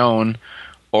been shown,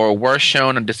 or were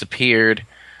shown and disappeared.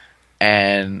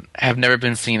 and have never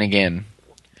been seen again.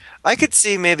 I could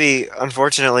see maybe,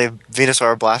 unfortunately, Venusaur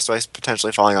or Blastoise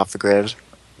potentially falling off the grid.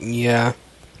 Yeah.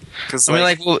 Because I mean,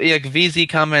 like VZ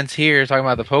comments here talking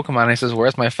about the Pokemon. And he says,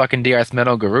 "Where's my fucking DRS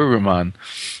Metal Garurumon?"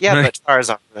 yeah, but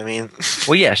Charizard. I mean,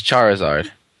 Well, yes, Charizard.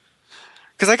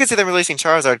 because I could see them releasing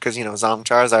Charizard because Zom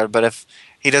Charizard. But if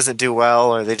he doesn't do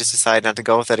well, or they just decide not to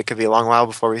go with it, it could be a long while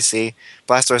before we see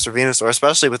Blastoise or Venusaur,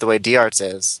 especially with the way D-Arts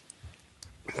is.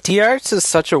 D-Arts is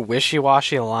such a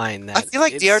wishy-washy line that I feel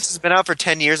like it's- D-Arts has been out for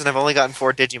 10 years, and I've only gotten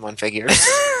 4 Digimon figures.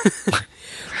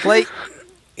 like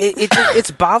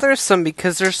it's bothersome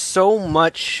because there's so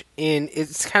much in.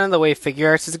 It's kind of the way Figure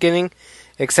Arts is getting,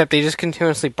 except they just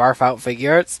continuously barf out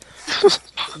Figure Arts.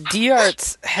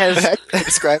 D-Arts has That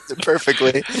describes it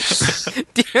perfectly.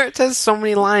 D-Arts has so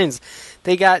many lines.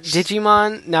 They got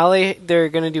Digimon. Now they're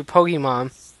gonna do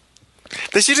Pokemon.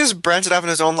 They should just branch it off in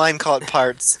his own line, call it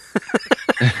Parts.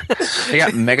 They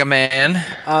got Mega Man.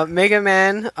 Mega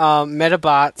Man,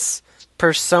 Metabots,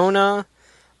 Persona.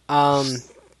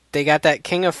 They got that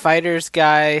King of Fighters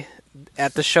guy.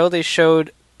 At the show, they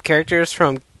showed characters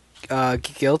from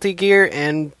Guilty Gear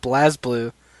and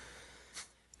BlazBlue.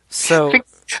 So I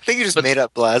think you just made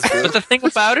up BlazBlue. But the thing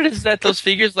about it is that those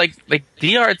figures, like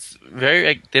D-Arts,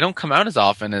 they don't come out as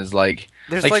often as like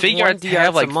there's like Figure one Arts D-Arts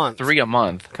have like a month 3 a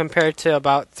month. compared to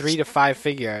about 3 to 5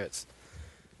 Figure Arts.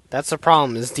 That's the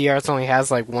problem. Is D-Arts only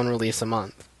has like one release a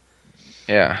month.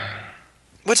 Yeah.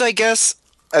 Which I guess,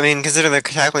 I mean, considering they're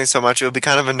tackling so much, it would be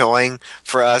kind of annoying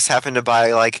for us having to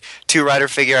buy like 2 Rider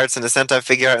Figure Arts and a Sentai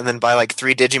Figure Art and then buy like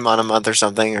 3 Digimon a month or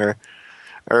something, or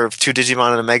 2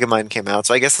 Digimon and a Megamind came out.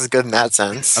 So I guess it's good in that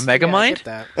sense. A Mega Yeah, I Mind? get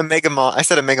that. A Megamon. I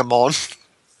said a Megamon.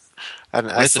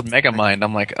 I said Mega Mind.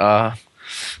 I'm like,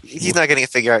 He's not getting a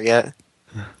Figure Art yet.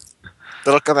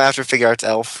 That'll come after Figure Arts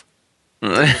Elf.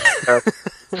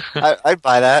 I'd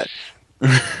buy that.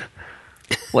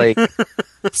 like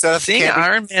So if seeing Candy-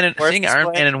 Iron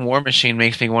Man and War Machine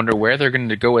makes me wonder where they're going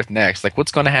to go with next. Like,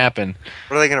 what's going to happen?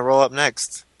 What are they going to roll up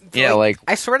next? Yeah, like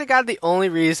I swear to God, the only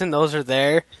reason those are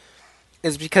there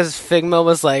is because Figma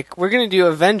was like, "We're gonna do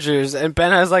Avengers," and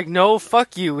Ben was like, "No,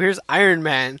 fuck you. Here's Iron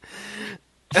Man."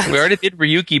 we already did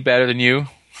Ryuki better than you.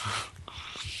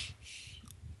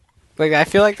 Like, I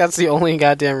feel like that's the only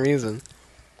goddamn reason.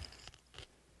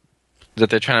 That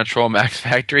they're trying to troll Max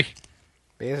Factory.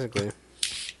 Basically,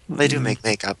 They do make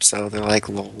makeup, so they're like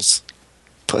lols.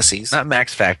 Pussies. Not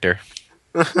Max Factor.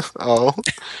 Oh.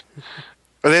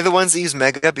 Are they the ones that use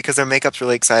Mega because their makeup's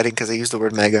really exciting because they use the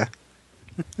word Mega?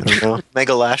 I don't know.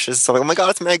 Mega lashes. So like, oh my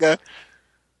god, it's Mega.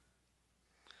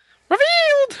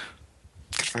 Revealed.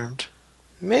 Confirmed.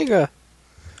 Mega.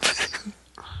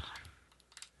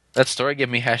 That story gave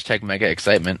me #mega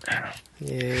excitement.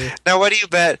 Yeah. Now, what do you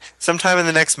bet? Sometime in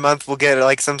the next month, we'll get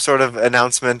like some sort of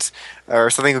announcement or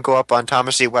something will go up on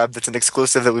Tamashii Web that's an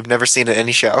exclusive that we've never seen at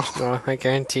any show. Oh, I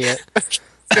guarantee it.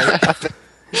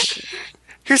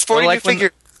 Here's 40 Or like new when-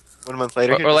 figures. 1 month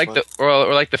later. Or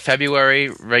like the February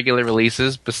regular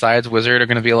releases besides Wizard are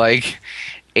going to be like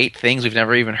 8 things we've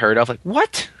never even heard of. Like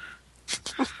what?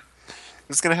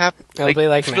 What's gonna happen? It'll Like- be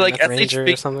like it'll be like Mammoth SH Ranger or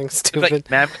Big- something It's stupid. like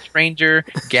Mammoth Ranger,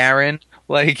 Garen,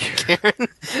 like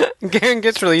Garen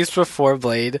gets released before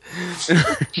Blade.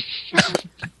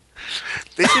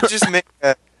 They should just make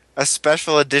a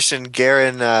special edition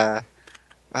Garen.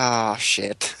 Oh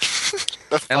shit.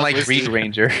 The fuck and like was Reed he?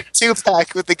 Ranger,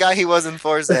 2-pack with the guy he was in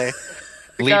Forze. The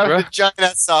guy with Libra. the giant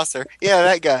ass saucer. Yeah,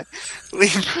 that guy.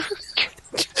 Libra.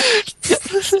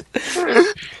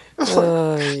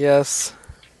 Yes.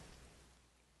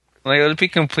 Like it would be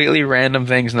completely random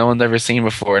things no one's ever seen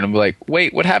before, and I'm like,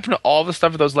 wait, what happened to all the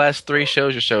stuff of those last 3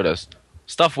 shows you showed us?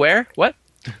 Stuff where? What?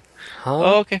 Huh?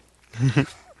 Oh, okay.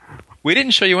 We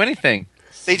didn't show you anything.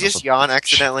 They just yawn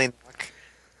accidentally and knock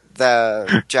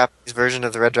the Japanese version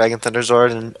of the Red Dragon Thunder Zord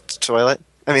in the toilet.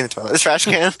 I mean the toilet. The trash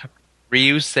can.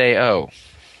 Ryu say, oh.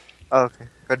 Oh, okay.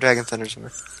 Red Dragon Thunder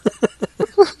Zord.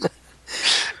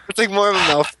 It's like more of a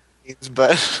mouth,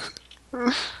 but.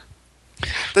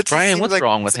 That just Brian, seems what's like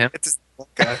wrong with him? It's a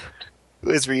guy.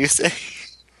 Who is Ryusei?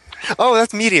 Oh,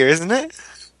 that's Meteor, isn't it?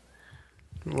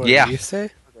 What Yeah. do you say?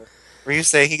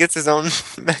 Ryusei, he gets his own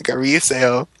Mega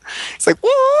Ryusei. It's like,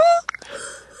 what?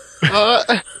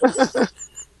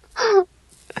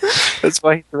 That's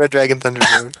why he's the Red Dragon Thunder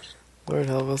Zord. Lord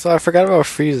help us. Oh, I forgot about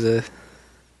Frieza.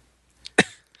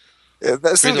 Yeah,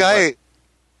 that's some Frieza guy.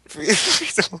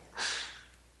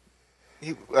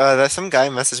 That some guy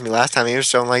messaged me last time. He was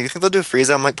showing like, you think they'll do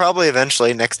Frieza? I'm like, probably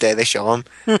eventually. Next day they show him.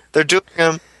 They're doing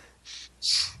him.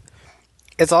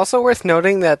 It's also worth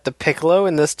noting that the Piccolo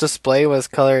in this display was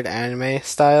colored anime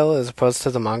style as opposed to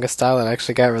the manga style that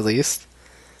actually got released.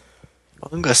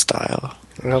 Manga style.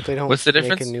 I hope they don't What's the make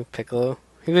difference? a new Piccolo.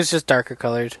 He was just darker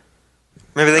colored.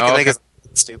 Maybe they can Oh, make okay.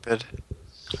 it stupid.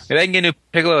 Maybe I can get a new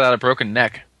Piccolo without a broken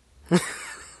neck.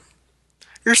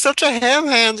 You're such a ham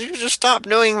hand. You just stop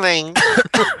doing things.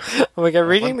 Oh my god,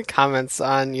 reading the comments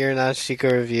on your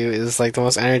Nashika review is like the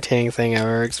most entertaining thing I've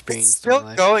ever It's experienced in my still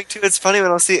life. going too. It's funny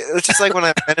when I'll see. It's just like when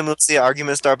I randomly see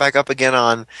arguments start back up again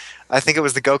on. I think it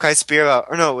was the Gokai Spear about,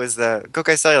 or no, it was the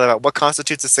Gokai Cellular about what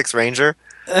constitutes a Sixth Ranger.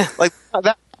 Like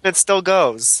that, it still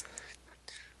goes.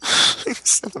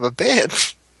 Son of a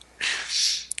bitch.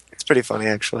 It's pretty funny,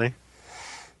 actually.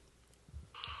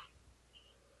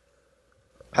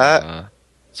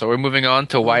 So we're moving on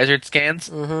to Wizard scans.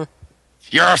 Mm-hmm.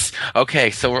 Yes.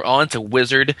 Okay, so we're on to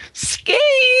Wizard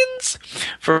scans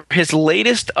for his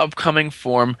latest upcoming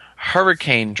form,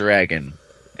 Hurricane Dragon.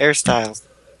 Air Styles.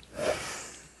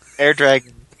 Air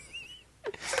Dragon.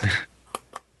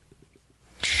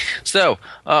 So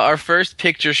our first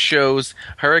picture shows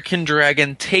Hurricane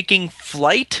Dragon taking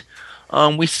flight.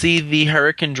 We see the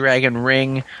Hurricane Dragon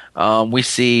ring. We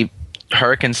see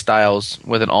Hurricane Styles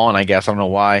with an on, I guess. I don't know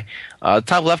why.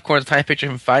 Top left corner is a tiny picture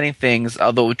of him fighting things.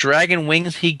 The dragon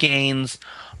wings he gains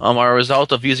are a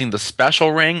result of using the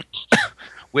special ring,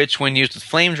 which, when used with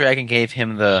Flame Dragon, gave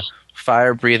him the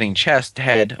fire-breathing chest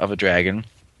head of a dragon.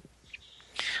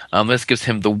 This gives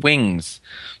him the wings.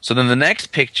 So then the next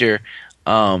picture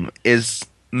is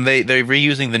they're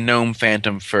reusing the Gnome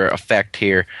Phantom for effect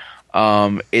here.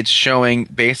 It's showing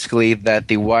basically that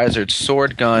the Wizard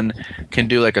sword gun can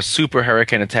do like a super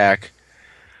hurricane attack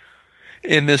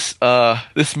in this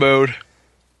mode.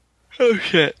 Oh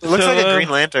shit! It looks like a Green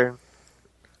Lantern.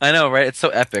 I know, right? It's so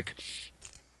epic.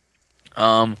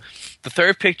 The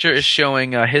third picture is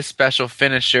showing his special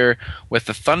finisher with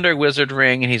the Thunder Wizard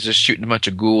ring, and he's just shooting a bunch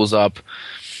of ghouls up.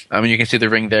 You can see the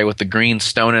ring there with the green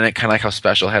stone in it, kind of like how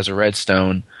Special has a red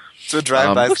stone. It's a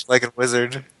drive-by like a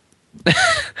wizard. It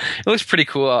looks pretty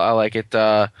cool. I like it.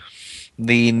 The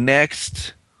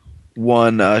next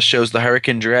one shows the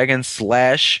Hurricane Dragon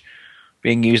slash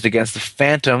being used against the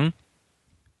Phantom.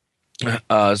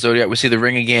 Zodiac, we see the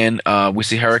ring again. We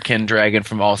see Hurricane Dragon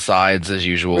from all sides as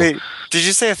usual. Wait, did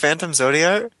you say a Phantom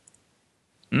Zodiac?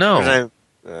 No.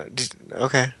 Or did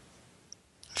okay.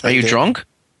 Are you drunk?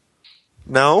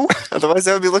 No. Otherwise,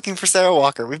 I would be looking for Sarah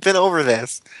Walker. We've been over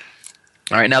this.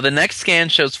 All right, now the next scan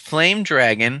shows Flame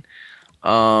Dragon,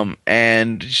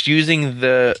 and just using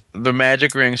the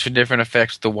magic rings for different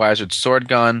effects. The Wizard sword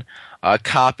gun,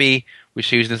 copy,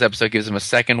 which used in this episode, gives him a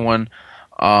second one.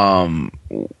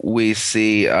 We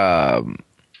see the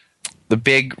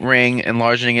big ring,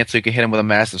 enlarging it so you can hit him with a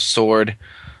massive sword.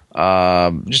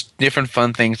 Just different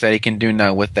fun things that he can do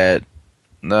now with that.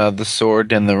 The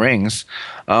sword and the rings.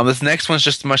 This next one's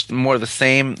just much more of the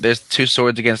same. There's two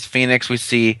swords against Phoenix. We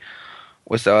see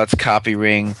that's copy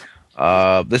ring.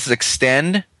 This is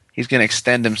extend. He's going to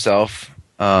extend himself.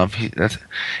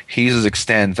 He uses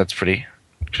extends. That's pretty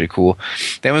cool.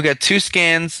 Then we've got two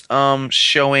scans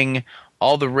showing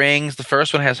all the rings. The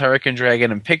first one has Hurricane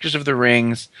Dragon and pictures of the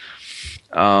rings.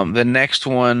 The next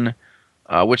one,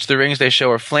 which the rings they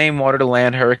show are Flame, Water to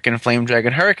Land, Hurricane, Flame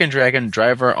Dragon,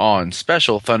 Driver on,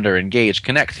 Special, Thunder, Engage,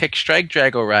 Connect, Kick, Strike,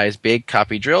 Drago, Rise, Big,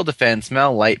 Copy, Drill, Defend,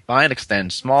 Smell, Light, Bind,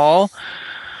 Extend, Small,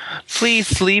 Flee,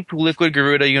 Sleep, Liquid,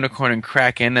 Garuda, Unicorn, and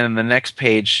Kraken. And the next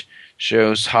page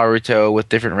shows Haruto with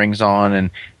different rings on and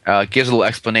gives a little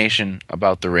explanation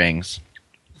about the rings.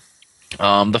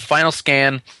 The final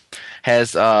scan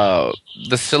has the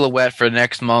silhouette for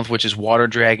next month, which is Water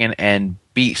Dragon and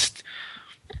Beast,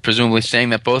 presumably saying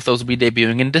that both those will be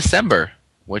debuting in December,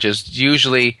 which is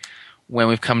usually when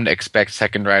we've come to expect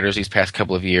second riders these past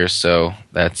couple of years. So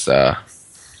that's, I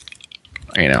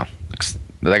guess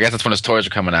that's when his toys are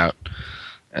coming out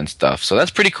and stuff. So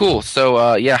that's pretty cool.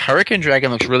 So, yeah, Hurricane Dragon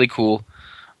looks really cool.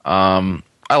 I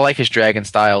like his dragon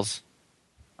styles,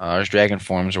 his dragon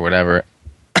forms or whatever.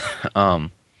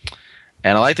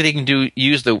 And I like that he can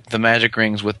use the magic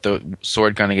rings with the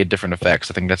sword gun to get different effects.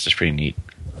 I think that's just pretty neat.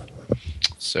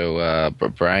 So,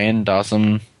 Brian,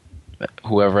 Dawson,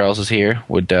 whoever else is here,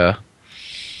 would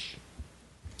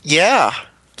Yeah.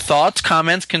 thoughts,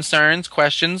 comments, concerns,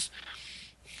 questions?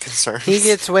 Concerns. He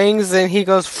gets wings and he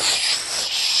goes.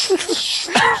 It's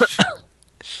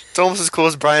almost as cool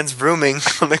as Brian's rooming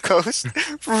on the coast.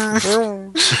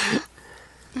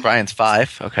 Brian's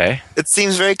 5. Okay. It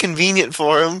seems very convenient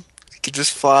for him. He could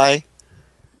just fly.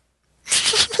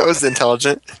 That was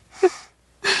intelligent.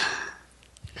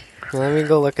 Let me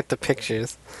go look at the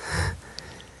pictures.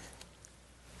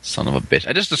 Son of a bitch!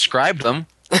 I just described them.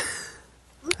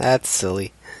 That's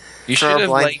silly. You For our should have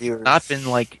blind viewers. not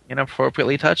been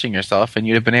inappropriately touching yourself, and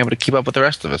you'd have been able to keep up with the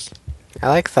rest of us. I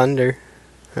like thunder.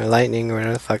 Or lightning, or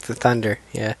whatever the fuck, the thunder.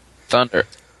 Yeah. Thunder.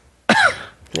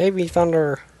 Maybe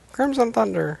thunder. Crimson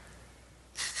Thunder.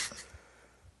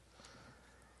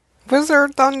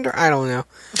 Wizard Thunder. I don't know.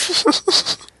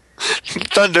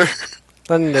 Thunder.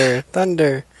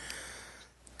 Thunder.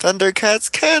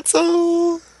 Thundercats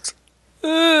cancel.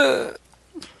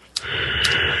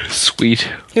 Sweet.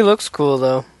 He looks cool,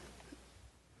 though.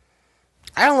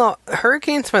 I don't know.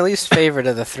 Hurricane's my least favorite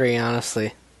of the three,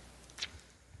 honestly.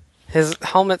 His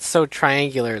helmet's so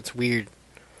triangular, it's weird.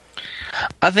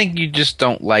 I think you just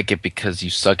don't like it because you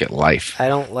suck at life. I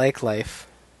don't like life.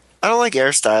 I don't like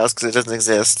Air Styles because it doesn't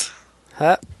exist.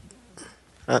 Huh?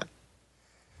 Huh?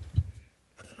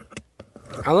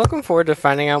 I'm looking forward to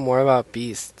finding out more about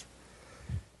Beast.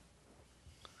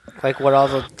 Like what all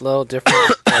the little different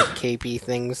like KP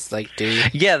things like do.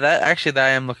 Yeah, that I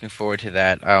am looking forward to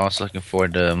that. I'm also looking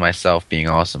forward to myself being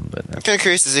awesome. But I'm kind of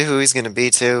curious to see who he's going to be,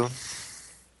 too.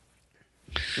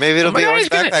 Maybe it'll Oh my be God, Orange he's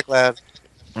gonna- Backpack Lad.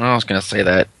 I was gonna say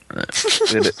that,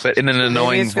 but in an Maybe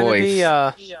annoying it's gonna voice. be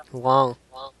Long.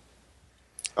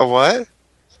 A what?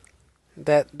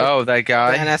 The that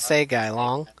guy. NSA guy,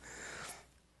 Long.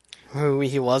 Who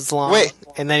he was Long. Wait.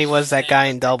 And then he was that guy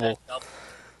in Double.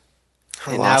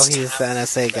 I And now lost. he's the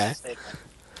NSA guy.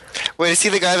 Wait, is he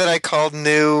the guy that I called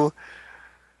new?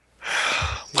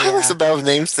 Why am I so bad with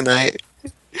names tonight?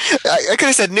 I could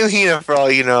have said New Hina for all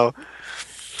you know.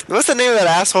 What's the name of that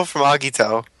asshole from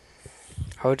Agito?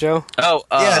 Hojo? Oh,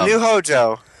 Yeah, New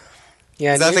Hojo.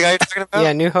 Yeah, Is that the guy you're talking about?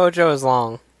 Yeah, New Hojo is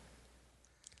Long.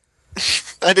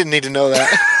 I didn't need to know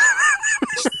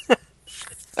that.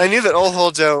 I knew that old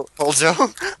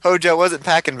Hojo wasn't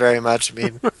packing very much. I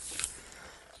mean,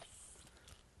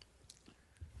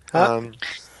 Huh?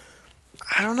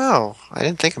 I don't know. I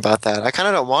didn't think about that. I kind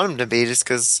of don't want him to be just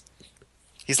because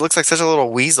he looks like such a little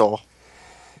weasel.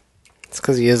 It's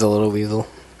because he is a little weasel.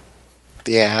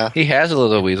 Yeah. he has a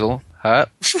little weasel. Huh?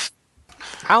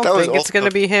 I don't That was think it's going to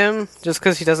also- be him, just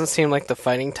because he doesn't seem like the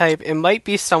fighting type. It might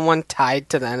be someone tied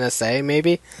to the NSA,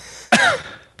 maybe.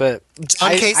 But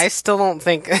John Casey? I still don't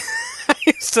think I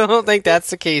still don't think that's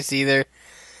the case either.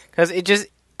 Because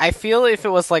I feel if it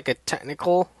was like a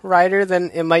technical writer,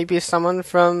 then it might be someone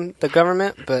from the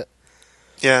government. But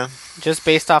Yeah. just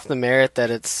based off the merit that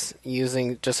it's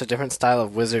using just a different style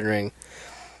of wizard ring,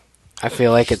 I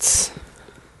feel like it's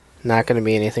not going to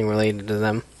be anything related to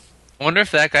them. I wonder if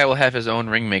that guy will have his own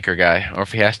ringmaker guy, or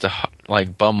if he has to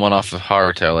like bum one off of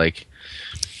Haruto. Like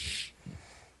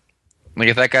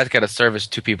if that guy's got to service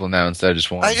two people now instead of just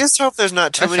one. I just hope there's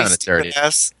not too That many sounded dirty. stupid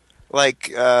ass,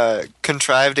 like,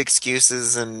 contrived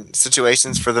excuses and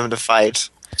situations for them to fight.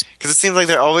 Because it seems like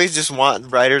they always just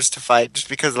want writers to fight just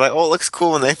because, like, oh, it looks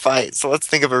cool when they fight, so let's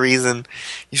think of a reason.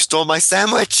 You stole my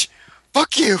sandwich!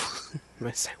 Fuck you!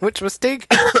 My sandwich mistake.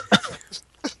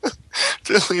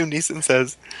 Liam Neeson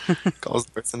says, calls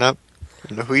the person up. I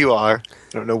don't know who you are.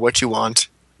 I don't know what you want.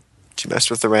 But you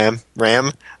messed with the ram.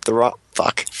 The raw.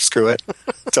 Fuck. Screw it.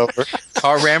 It's over.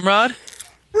 Car Ramrod?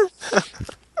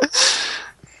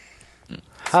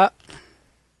 Huh?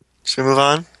 Should we move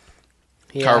on?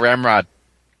 Yeah. Car Ramrod.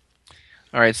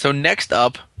 Alright, so next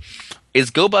up is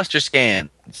Go Buster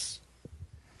Scans.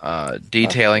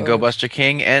 Detailing Go Buster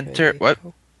King enter. What?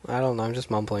 I don't know. I'm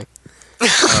just mumbling.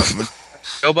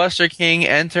 Go Buster King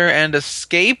enter and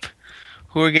escape,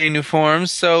 who are getting new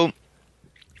forms. So,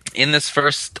 in this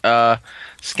first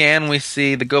scan, we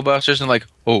see the Go Busters and like,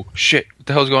 oh shit, what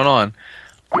the hell's going on?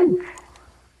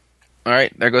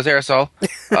 Alright, there goes Aerosol.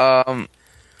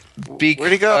 Because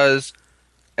Where'd he go?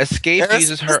 Escape Aerosol-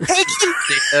 uses her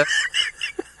data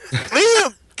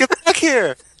Liam! Get back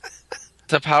here!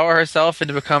 to power herself and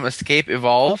to become Escape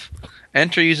Evolve.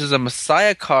 Enter uses a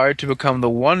Messiah card to become the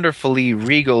wonderfully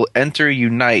regal Enter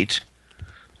Unite,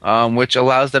 which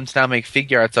allows them to now make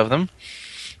figure arts of them.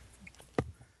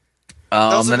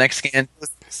 Those The are- next scan.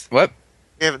 What?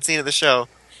 We haven't seen at the show.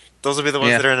 Those will be the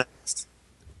ones Yeah. that are next.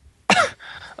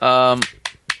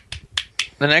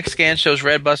 The next scan shows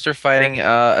Red Buster fighting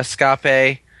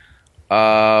Escape.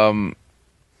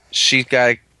 She's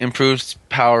got improved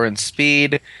power and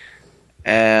speed.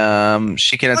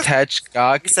 She can attach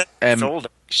cock. He said and shoulder.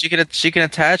 she can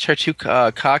attach her two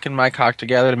cock and my cock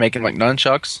together to make it like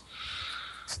nunchucks.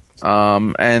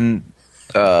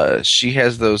 She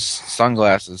has those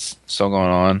sunglasses still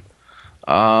going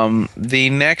on. The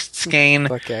next scan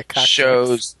Fuck yeah, cock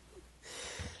shows.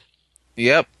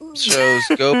 Yep, shows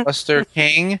Go Buster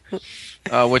King,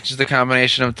 which is the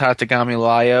combination of Tatagami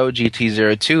Layo,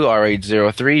 GT02,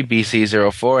 R803,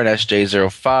 BC04, and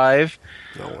SJ05.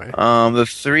 No way. The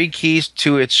three keys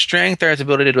to its strength are its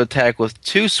ability to attack with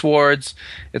two swords,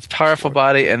 its powerful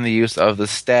body, and the use of the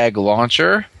Stag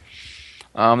Launcher.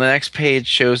 The next page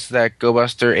shows that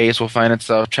GoBuster Ace will find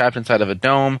itself trapped inside of a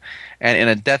dome and in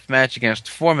a death match against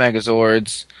 4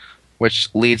 Megazords,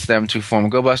 which leads them to form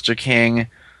GoBuster King.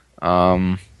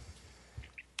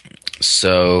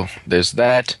 So there's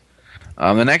that.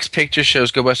 The next picture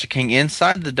shows GoBuster King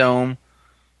inside the dome.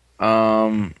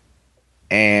 And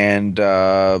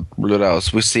what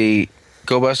else? We see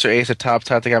GoBuster Ace atop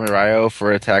Tatakami Ryo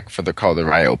for attack for the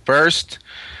Ryo Burst.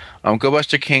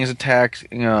 GoBuster King's attack.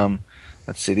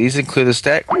 Let's see. These include the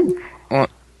stack.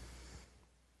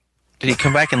 Did he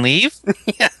come back and leave?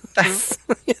 Yes.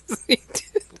 Yes, he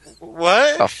did.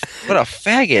 What? What a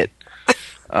faggot.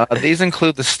 These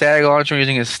include the Stag Launcher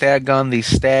using his Stag Gun, the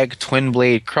Stag Twin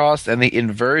Blade Cross, and the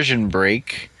Inversion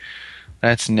Break.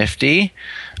 That's nifty.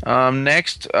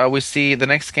 Next, we see the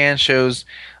next scan shows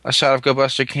a shot of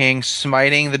GoBuster King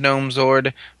smiting the Gnome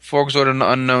Zord, Fork Zord, and the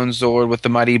Unknown Zord with the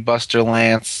Mighty Buster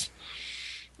Lance.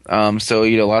 So,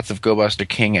 lots of GoBuster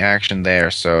King action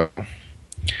there. So,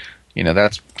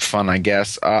 that's fun, I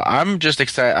guess. I'm just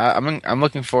excited. I'm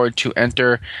looking forward to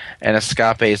Enter and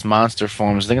Escape's monster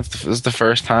forms. I think this is the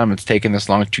first time it's taken this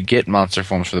long to get monster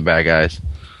forms for the bad guys.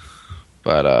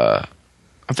 But I'm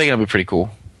thinking it'll be pretty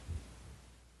cool.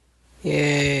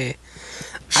 Yay.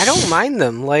 I don't mind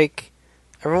them. Like,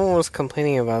 everyone was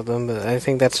complaining about them, but I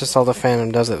think that's just all the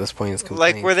fandom does at this point is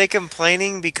complaining. Like, were they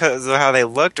complaining because of how they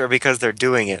looked or because they're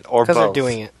doing it? Or both? Because they're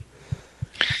doing it.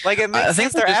 Like, it makes I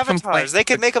think sense. They're they're just avatars. They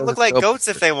could make them look like complaining goats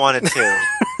if they wanted to.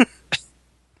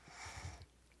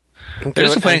 They're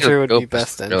just complaining Enter would because be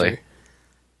best Enter. really.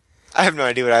 I have no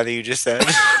idea what either you just said.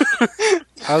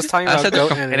 I was talking I about said they're Goat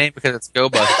complaining Enter. because it's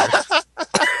GoBuster.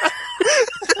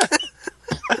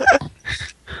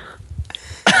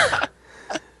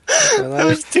 Well, that That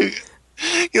was- was too.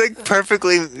 You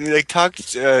perfectly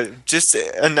talked just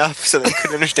enough so they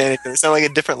couldn't understand it. It sounded like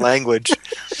a different language.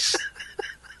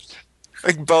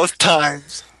 Like both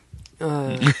times.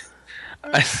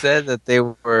 I said that they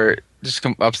were just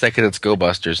upset because it's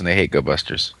GoBusters and they hate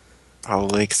GoBusters.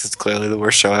 Probably because it's clearly the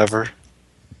worst show ever.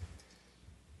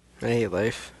 I hate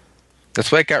life.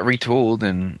 That's why it got retooled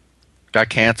and got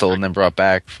canceled and then brought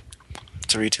back.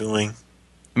 It's retooling.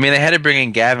 I mean, they had to bring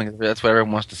in Gavin because that's what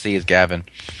everyone wants to see is Gavin.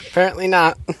 Apparently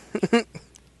not.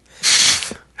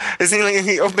 Isn't he like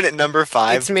he opened at number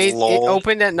 5? It's made. It Lol.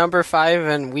 opened at number 5,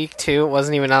 and week 2 it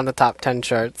wasn't even on the top 10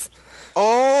 charts.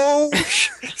 Oh,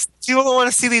 people don't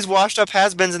want to see these washed up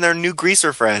has-beens and their new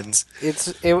greaser friends.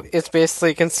 It's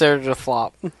basically considered a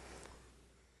flop. Well,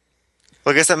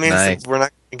 I guess that means Nice. that we're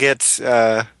not going to get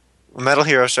a Metal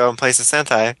Hero show in place of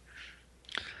Sentai.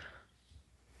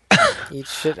 Eat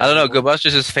shit. I don't know. everyone.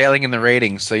 GoBusters is failing in the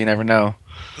ratings, so you never know.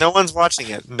 No one's watching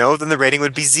it. No, then the rating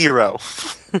would be 0.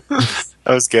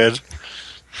 That was good.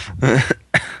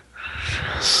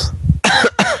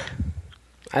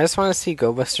 I just want to see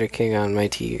Go Buster King on my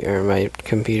TV or my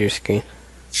computer screen.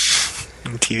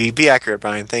 TV. Be accurate,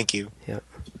 Brian. Thank you.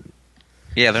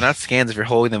 Yeah, they're not scans if you're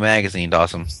holding the magazine,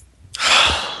 Dawson.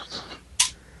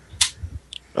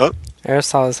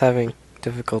 Aerosol is having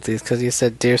difficulties because you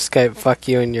said, "Dear Skype, fuck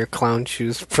you and your clown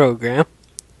shoes program."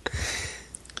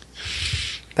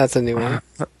 That's a new one.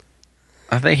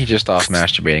 I think he's just off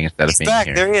masturbating instead of He's being back.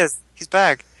 here. There he is. He's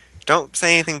back. Don't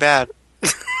say anything bad.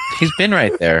 He's been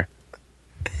right there.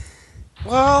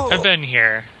 Well, I've been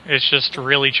here. It's just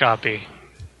really choppy.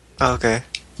 okay.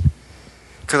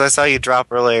 Because I saw you drop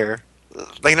earlier.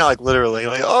 Like, not like literally.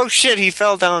 Like, oh shit, he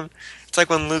fell down. It's like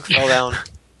when Luke fell down.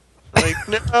 Like,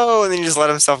 no, and then he just let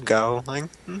himself go. Like,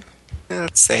 yeah,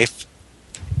 that's safe.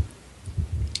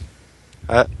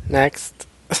 Next,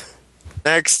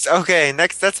 Next, okay,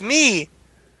 that's me.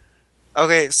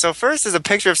 Okay, so first is a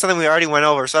picture of something we already went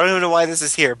over, so I don't even know why this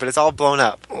is here, but it's all blown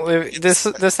up.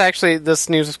 this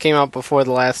news came out before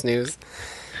the last news.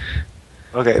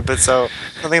 Okay, but so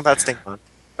something about Stinkmon.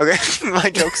 Okay, my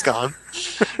joke's gone.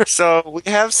 So we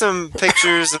have some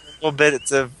pictures and little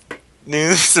bits of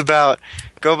news about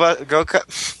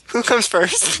Who comes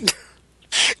first?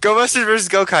 GoBusters versus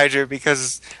Gokaiger,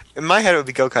 because in my head it would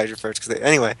be Gokaiger first.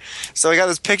 Anyway, so I got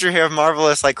this picture here of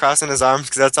Marvelous like crossing his arms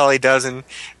because that's all he does, and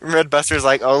Red Buster's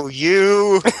like, "Oh,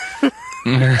 you."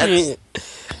 And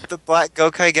the Black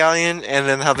Gokai Galleon, and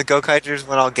then how the Gokaigers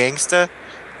went all gangsta.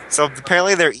 So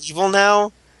apparently they're evil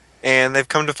now, and they've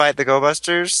come to fight the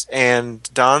GoBusters. And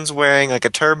Don's wearing like a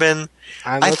turban.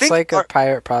 I I looks think like a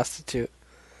pirate prostitute.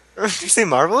 Did you say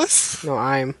Marvelous? No,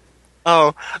 I'm.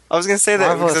 Oh, I was gonna say that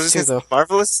Marvelous because I was too,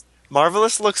 gonna say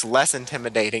Marvelous looks less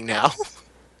intimidating now.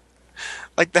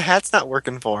 Like the hat's not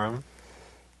working for him.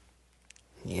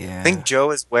 Yeah. I think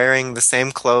Joe is wearing the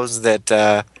same clothes that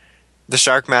the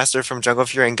Shark Master from Jungle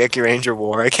Fury and Geki Ranger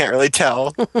wore. I can't really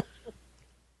tell.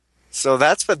 So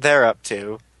that's what they're up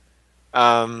to.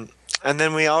 And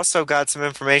then we also got some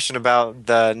information about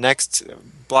the next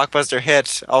blockbuster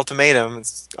hit, Ultimatum.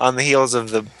 It's on the heels of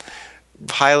the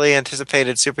highly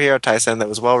anticipated superhero Tyson that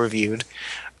was well reviewed.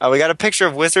 We got a picture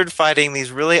of Wizard fighting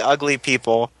these really ugly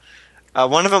people.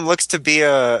 One of them looks to be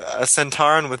a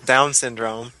Centauran with Down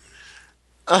syndrome.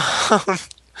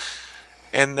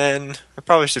 And then I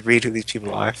probably should read who these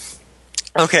people are.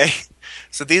 Okay,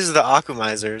 so these are the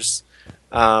Akumizers.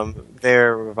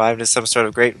 They're revived as some sort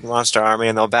of great monster army,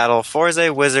 and they'll battle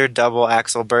Forze, Wizard, Double,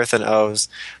 Axel, Berth, and Oz,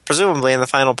 presumably in the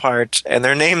final part. And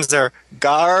their names are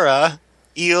Gara,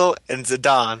 Eel, and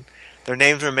Zidane. Their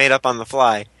names were made up on the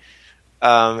fly.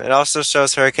 It also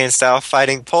shows Hurricane Style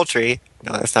fighting Poultry.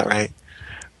 No, that's not right.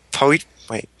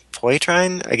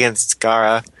 Poitrine against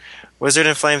Gara. Wizard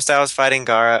and Flame Style is fighting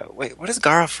Gara. Wait, what is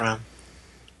Gara from?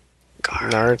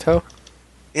 Gara. Naruto?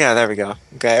 Yeah, there we go.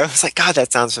 Okay, I was like, God,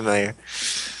 that sounds familiar.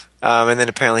 And then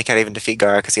apparently he can't even defeat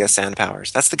Gara because he has sand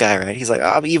powers. That's the guy, right? He's like,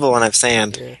 I'm evil and I have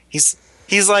sand. Yeah.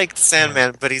 He's like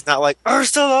Sandman, but he's not like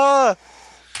Ursula.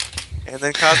 And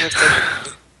then Cosmic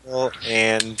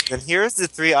and then here's the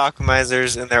three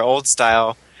Akumizers in their old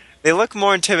style. They look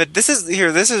more intimidating. This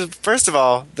is first of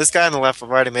all, this guy on the left. I've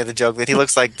already made the joke that he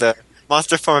looks like the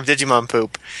monster form of Digimon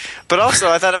poop. But also,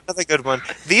 I thought of another good one.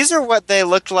 These are what they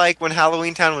looked like when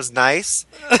Halloween Town was nice,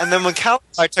 and then when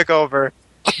Calamar took over,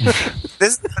 this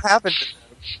is what happened to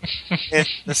them. And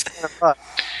this kind of fun.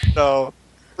 So,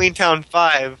 Halloween Town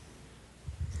 5,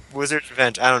 Wizard's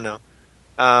Revenge, I don't know.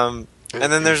 And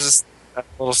then there's this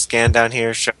little scan down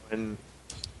here showing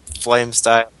Flame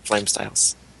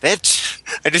Styles. Bitch!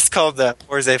 I just called the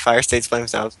Forze Fire States Flame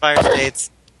Styles. Fire States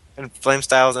and Flame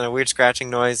Styles and a weird scratching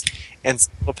noise and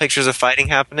little pictures of fighting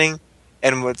happening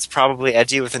and what's probably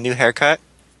edgy with a new haircut.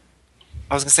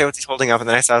 I was going to say what's he holding up and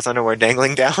then I saw his underwear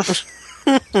dangling down.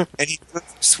 And he's doing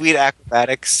sweet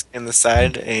acrobatics in the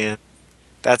side and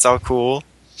that's all cool.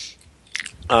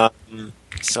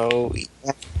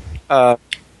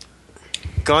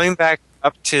 Going back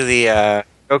up to the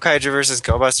Gokaiger versus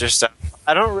GoBuster stuff,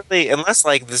 I don't really, unless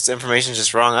like this information is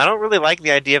just wrong, I don't really like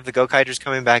the idea of the Gokaigers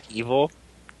coming back evil.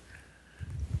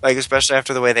 Like, especially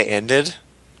after the way they ended.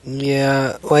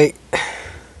 Yeah, like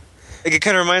it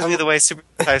kind of reminds me of the way Super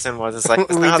Tyson was. It's like,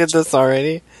 we did this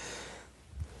already.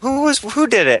 Who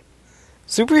did it?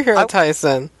 Superhero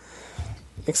Tyson.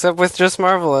 Except with just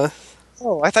Marvelous.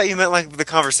 Oh, I thought you meant like the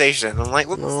conversation. I'm like,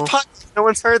 No. No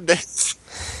one's heard this.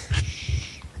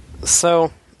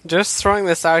 So, just throwing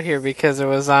this out here because it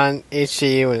was on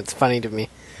HGU and it's funny to me.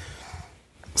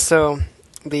 So,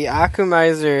 the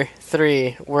Akumizer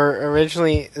 3 were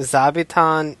originally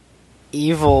Zabuton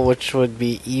Evil, which would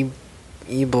be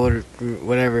Evil or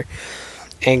whatever,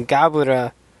 and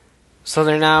Gabura. So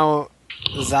they're now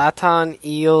Zatan,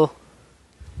 Eel,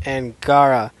 and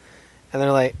Gara.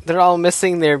 And they're all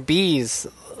missing their B's.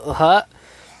 Huh?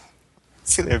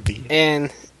 See their beat.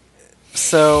 And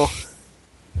so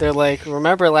they're like,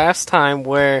 remember last time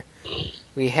where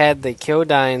we had the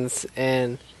Kyodines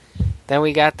and then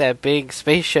we got that big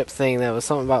spaceship thing that was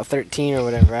something about 13 or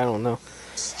whatever, I don't know.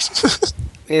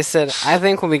 They said, I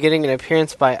think we'll be getting an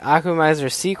appearance by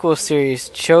Akumizer sequel series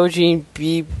Chojin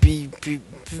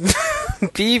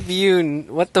Biyun.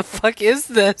 What the fuck is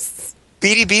this?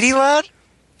 Beady lad?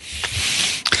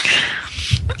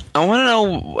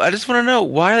 I just want to know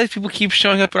why these people keep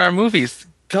showing up in our movies.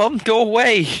 Tell them to go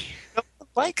away. No one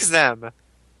likes them.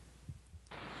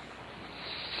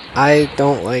 I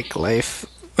don't like life.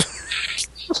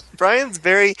 Brian's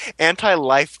very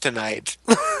anti-life tonight.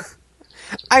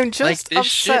 I'm just Like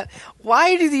this upset.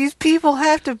 Why do these people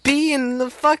have to be in the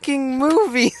fucking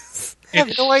movies? I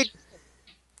have no idea.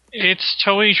 It's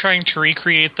Toei trying to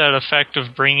recreate that effect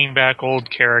of bringing back old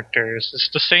characters. It's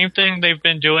the same thing they've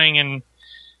been doing in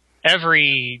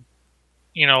every,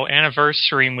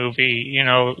 anniversary movie.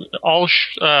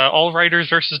 All Writers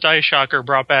versus Daishocker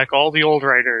brought back all the old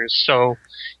writers. So,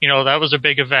 that was a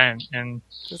big event. And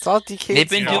It's all DK. They've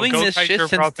been doing this Gokaiger shit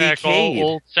since brought back all Decade.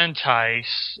 old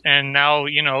Sentais, and now,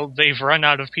 they've run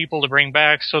out of people to bring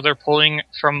back, so they're pulling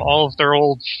from all of their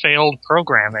old failed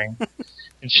programming.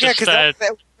 It's Yeah, just because that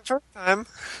that was the first time.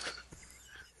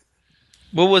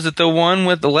 What was it? The one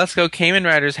with the Let's Go Kamen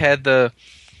Riders had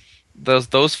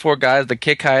those four guys, the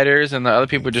Kick Hiders, and the other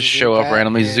people just show up Zubat,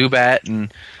 randomly. yeah. Zubat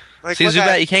and Like, see what Zubat.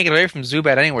 guy- You can't get away from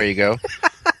Zubat anywhere you go.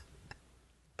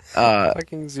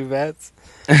 Fucking Zubats.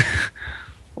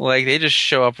 Like they just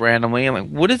show up randomly. I'm like,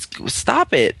 what is?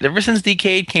 Stop it! Ever since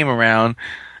Decade came around,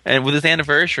 and with his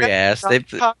anniversary ass, they've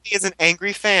Tommy is an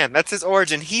angry fan. That's his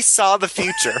origin. He saw the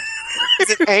future.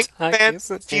 He's an angry fan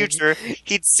Tyson of the future.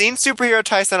 He'd seen Superhero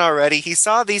Tyson already. He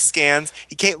saw these scans.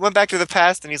 Went back to the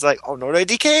past, and he's like, "Oh, no,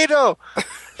 decado!"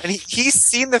 And he's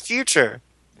seen the future.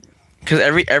 Because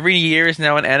every year is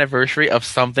now an anniversary of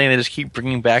something. They just keep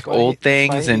bringing back old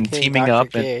things and teaming Dr. up.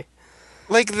 Gay.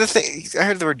 Like the thing, I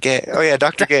heard the word gay. Oh yeah,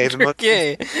 Dr. Gay. Dr.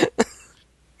 Gay.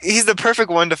 He's the perfect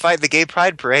one to fight the gay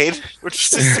pride parade, which is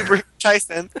just Super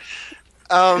Tyson.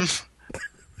 What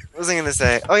was I going to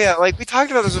say? Oh yeah, like we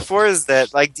talked about this before, is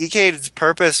that like DK's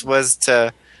purpose was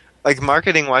to, like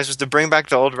marketing wise, was to bring back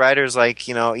the old writers like,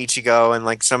 you know, Ichigo and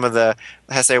like some of the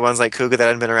Heisei ones like Kuga that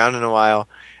hadn't been around in a while.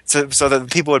 So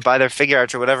that people would buy their figure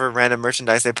arts or whatever random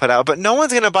merchandise they put out. But no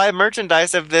one's going to buy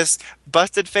merchandise of this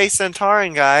busted face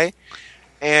Centauran guy.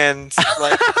 And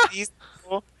like these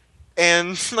people,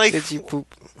 and like Did you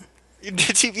poop?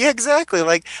 yeah, exactly.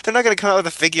 Like they're not going to come out with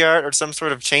a figure art or some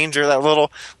sort of changer, that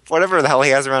little whatever the hell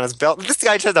he has around his belt. This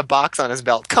guy just has a box on his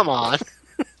belt. Come on,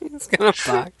 He's gonna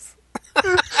box.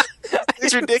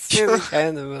 it's ridiculous. Guy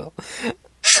in the middle.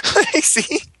 Like,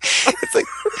 see, it's like,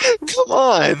 come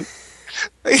on.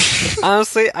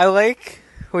 Honestly, I like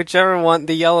whichever one,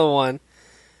 the yellow one.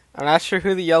 I'm not sure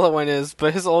who the yellow one is,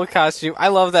 but his old costume. I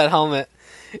love that helmet.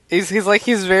 He's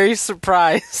very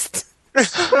surprised.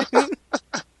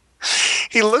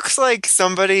 He looks like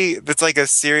somebody that's like a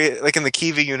serious, like in the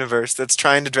Kiva universe, that's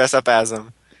trying to dress up as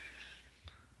him.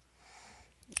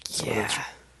 Yeah,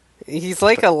 he's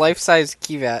like a life-size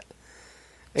Kivat,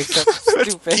 except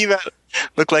stupid. Kiva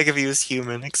looked like if he was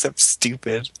human, except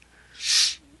stupid.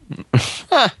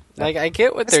 Like I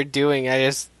get what they're doing, I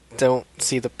just don't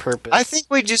see the purpose. I think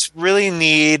we just really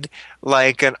need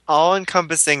like an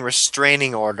all-encompassing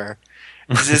restraining order.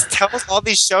 Just tell us all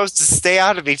these shows to stay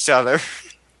out of each other.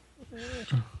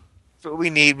 But we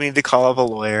need to call up a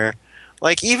lawyer.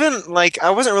 Like even like I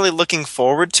wasn't really looking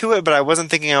forward to it, but I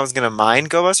wasn't thinking I was gonna mind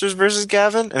Go Busters versus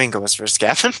Gavin. I mean Go Busters versus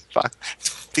Gavin. Fuck.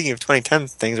 Speaking of 2010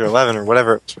 things or 11 or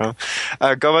whatever it was from,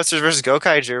 Go Busters versus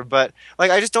Gokaiger. But like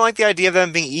I just don't like the idea of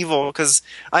them being evil, because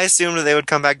I assumed that they would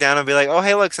come back down and be like, oh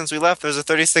hey look, since we left there's a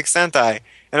 36 Sentai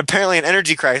and apparently an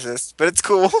energy crisis, but it's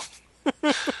cool.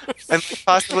 And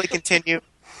possibly continue.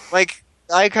 Like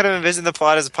I kind of envisioned the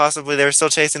plot as possibly they were still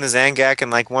chasing the Zangak, and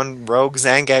like one rogue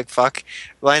Zangak fuck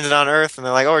landed on Earth, and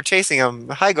they're like, "Oh, we're chasing him.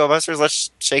 Hi, Go Busters.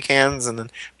 Let's shake hands and then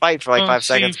fight for like 5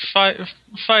 seconds."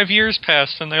 5 years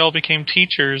passed, and they all became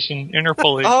teachers in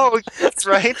Interpol. Oh, that's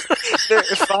right. There are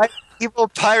 5 evil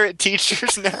pirate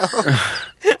teachers now.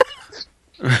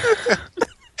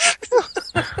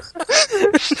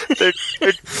 their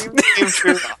dreams came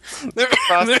true.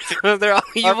 They're all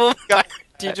evil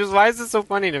teachers. Why is this so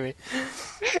funny to me?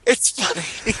 It's funny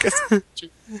because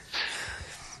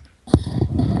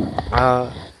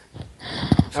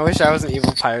I wish I was an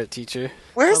evil pirate teacher.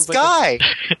 where's Sounds like Guy?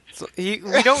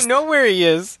 we don't know where he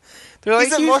is. They're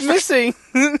like, he's missing.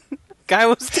 Guy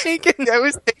was taken. I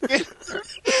was thinking.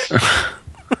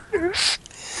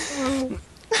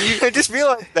 I just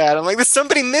realized that. I'm like, there's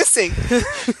somebody missing.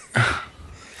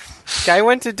 Guy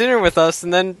went to dinner with us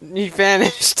and then he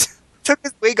vanished. Took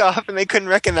his wig off and they couldn't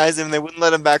recognize him. They wouldn't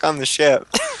let him back on the ship.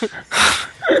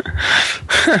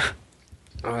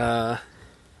 I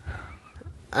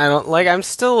don't like.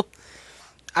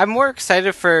 I'm more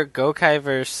excited for Gokai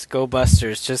vs. Go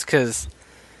Busters just because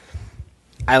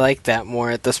I like that more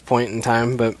at this point in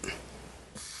time. But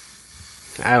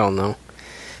I don't know.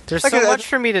 There's so much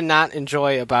for me to not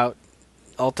enjoy about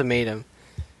Ultimatum.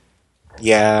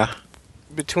 Yeah.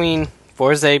 Between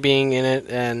Forze being in it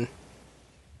and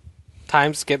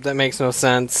time skip that makes no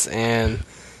sense, and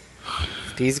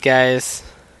these guys,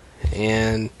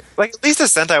 and like at least the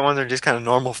Sentai ones are just kind of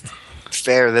normal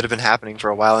fare that have been happening for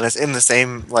a while, and it's in the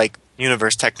same like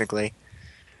universe technically,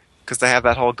 because they have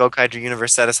that whole Gokaiger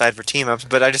universe set aside for team ups.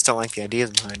 But I just don't like the ideas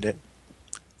behind it.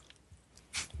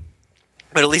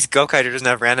 But at least Gokaiger doesn't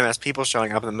have random ass people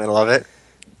showing up in the middle of it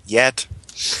yet.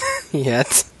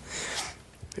 Yet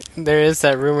there is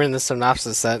that rumor in the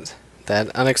synopsis that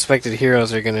unexpected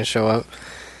heroes are going to show up.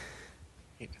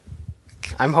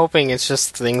 I'm hoping it's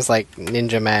just things like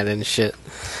Ninja Man and shit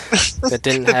that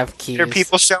didn't have keys.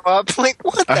 People show up. Like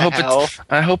what the hell?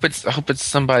 I hope it's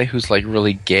somebody who's like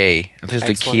really gay. If there's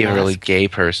the key of a really gay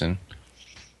person.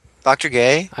 Dr.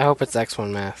 Gay? I hope it's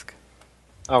X1 Mask.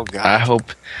 Oh god. I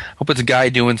hope it's a guy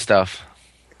doing stuff.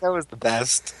 That was the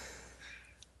best.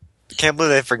 I can't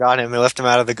believe they forgot him. They left him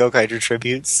out of the Gokaiger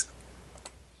tributes.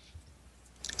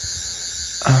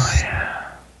 Oh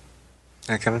yeah.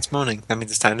 Here comes moaning. That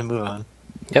means it's time to move on.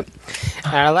 Yep.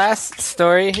 Our last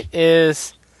story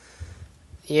is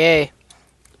yay.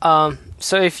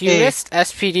 So if you missed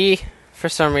SPD for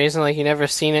some reason. Like, you never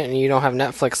seen it and you don't have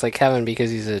Netflix like Kevin because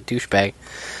he's a douchebag.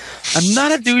 I'm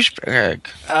not a douchebag.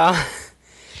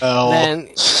 Then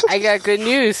I got good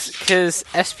news because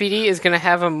SPD is going to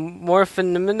have a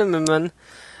Morphin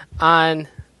on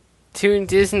Toon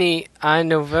Disney on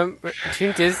November.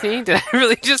 Toon Disney? Did I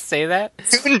really just say that?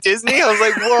 Toon Disney? I was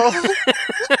like, whoa.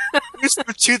 It's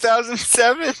from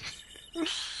 2007.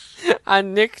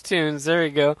 On Nicktoons. There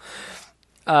we go.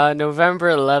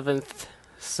 November 11th.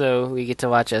 So we get to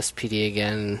watch SPD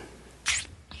again.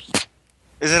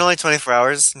 Is it only 24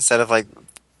 hours instead of like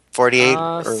 48?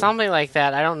 Something like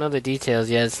that. I don't know the details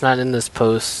yet. It's not in this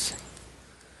post.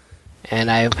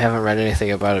 And I haven't read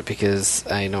anything about it because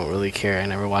I don't really care. I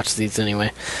never watch these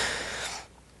anyway.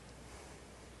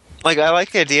 Like, I like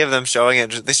the idea of them showing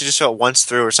it. They should just show it once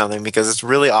through or something because it's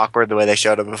really awkward the way they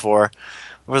showed it before.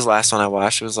 What was the last one I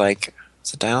watched? It was like,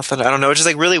 was it Dino Thunder? I don't know. It's just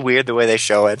like really weird the way they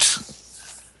show it.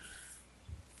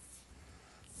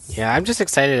 Yeah, I'm just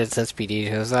excited it's SPD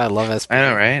because I love SPD. I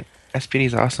know, right?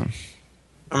 SPD's awesome.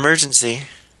 Emergency.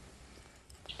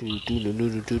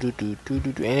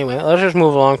 Anyway, let's just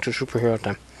move along to superhero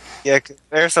time. Yeah,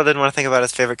 Marisol didn't want to think about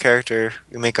his favorite character,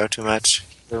 Umiko, too much.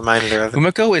 It reminded her of it.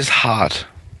 Umiko is hot.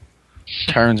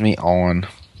 Turns me on.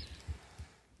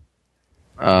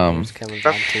 It's kind of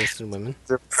bad taste in women.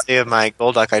 The state of my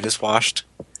Golduck I just washed.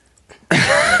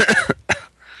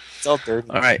 It's all dirty.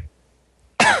 All right.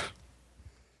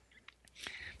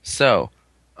 So,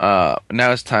 now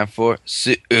it's time for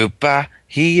Super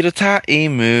Hero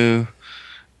Time.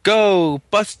 Go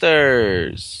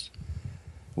Busters!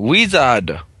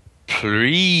 Wizard,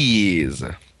 please.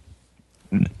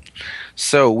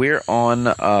 So we're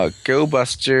on Go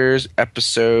Busters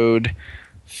episode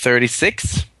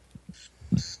 36,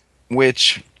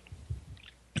 which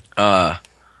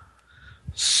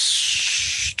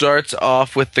starts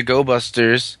off with the Go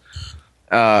Busters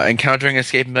encountering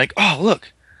Escape and be like, oh,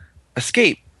 look,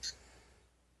 Escape.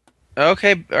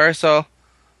 Okay, Arsal.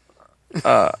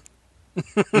 No,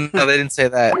 they didn't say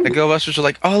that. The Go Busters were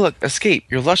like, oh, look,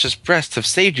 Escape. Your luscious breasts have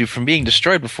saved you from being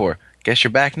destroyed before. Guess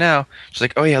you're back now. She's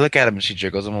like, oh, yeah, look at him. And she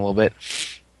jiggles him a little bit.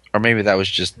 Or maybe that was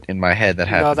just in my head that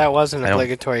happened. No, that was an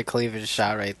obligatory cleavage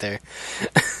shot right there.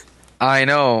 I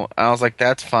know. I was like,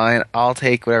 that's fine. I'll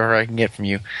take whatever I can get from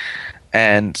you.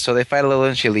 And so they fight a little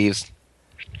and she leaves.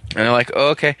 And they're like,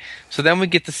 oh, okay. So then we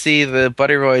get to see the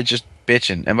Buddy Roy just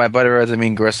bitching. And by Buddy Royds, I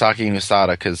mean Kurosaki and Usada,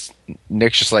 because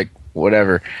Nick's just like,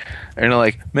 whatever. And they're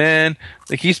like, man,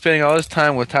 they keep spending all this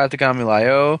time with Tatagami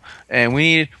Lyo, and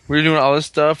we're doing all this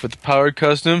stuff with the Powered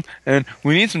Custom, and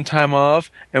we need some time off,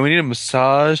 and we need a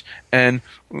massage, and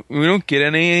we don't get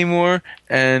any anymore,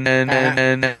 and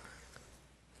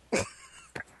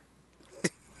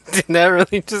Did that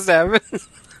really just happen?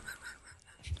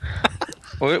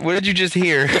 What did you just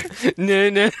hear?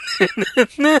 No.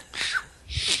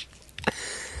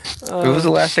 What was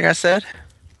the last thing I said?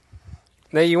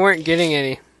 No, you weren't getting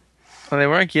any. Well, they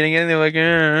weren't getting it. They were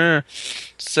like,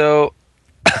 So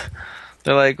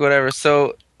they're like, whatever.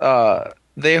 So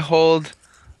they hold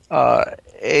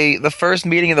the first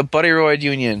meeting of the Buddy Roid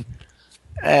Union,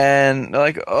 and they're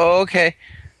like, oh, okay.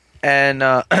 And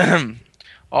all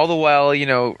the while, you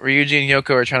know, Ryuji and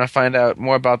Yoko are trying to find out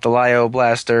more about the Lyo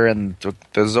Blaster and the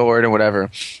Zord and whatever.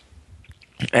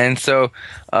 And so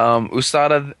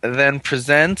Usada then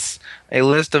presents a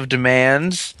list of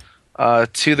demands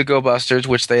to the Go Busters,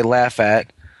 which they laugh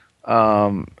at.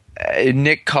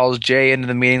 Nick calls Jay into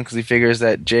the meeting because he figures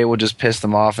that Jay will just piss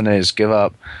them off and they just give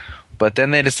up. But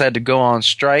then they decide to go on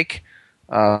strike.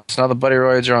 So now the Buddy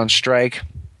Roids are on strike.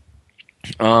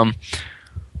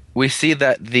 We see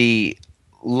that the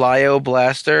Lyo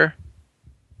Blaster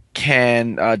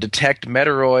can detect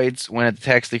Metoroids when it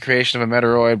detects the creation of a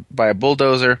Metoroid by a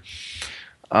bulldozer.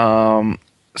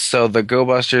 So the Go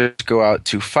Busters go out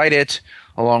to fight it,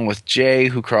 along with Jay,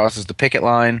 who crosses the picket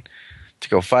line to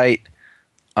go fight.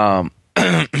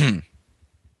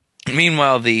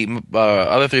 Meanwhile, the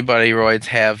other three Buddy Roids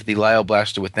have the Lyo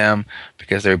Blaster with them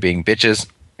because they're being bitches.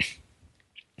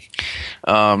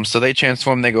 So they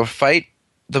transform, they go fight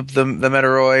the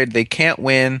Metoroid. They can't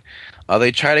win.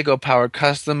 They try to go Powered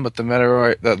Custom, but the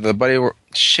Metoroid, the Buddy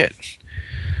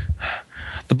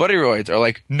Roids are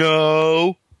like,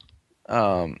 no.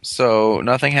 So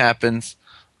nothing happens.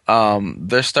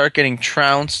 They start getting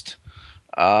trounced.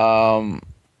 Yoko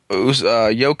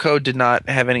did not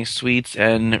have any sweets,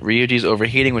 and Ryuji's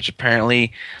overheating, which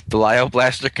apparently the Lyo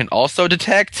Blaster can also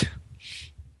detect.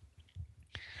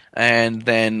 And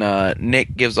then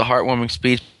Nick gives a heartwarming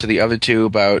speech to the other two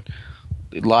about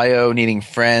Lyo needing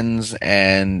friends,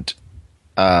 and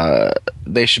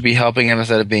they should be helping him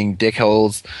instead of being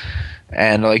dickholes.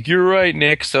 And they're like, you're right,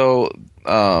 Nick. So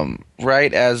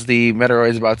right as the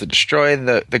Metaloid's about to destroy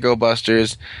the Go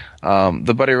Busters,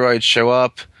 the Buddy Roids show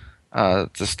up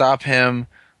to stop him.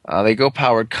 They go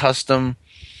powered custom.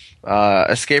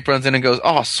 Escape runs in and goes,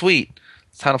 "Oh, sweet.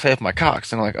 It's time to play with my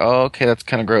cocks." And I'm like, "Oh, okay, that's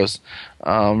kind of gross."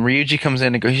 Ryuji comes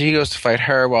in and he goes to fight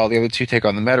her while the other two take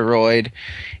on the Metaloid.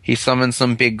 He summons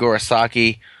some big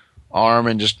Gorosaki arm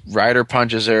and just rider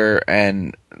punches her,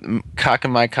 and cock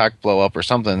and my cock blow up or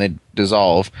something. They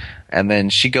dissolve, and then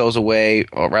she goes away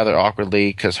rather awkwardly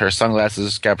because her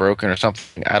sunglasses got broken or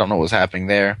something. I don't know what's happening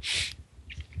there.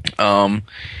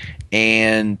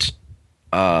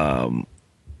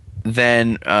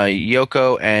 Then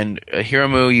Yoko and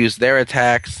Hiramu use their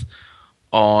attacks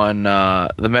on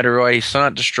the Metaloid. He's still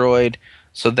not destroyed,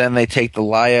 so then they take the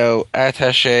Lyo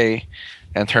attaché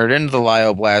and turn it into the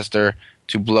Lyo blaster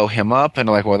to blow him up, and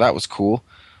they're like, well, that was cool.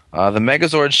 The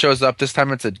Megazord shows up. This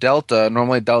time it's a Delta.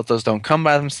 Normally Deltas don't come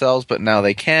by themselves, but now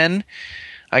they can,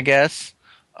 I guess.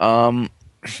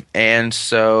 And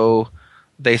so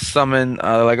they summon,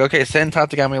 they're like, okay, send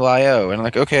Tatagami Lyo. And I'm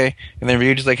like, okay. And then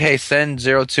Ryuji's like, hey, send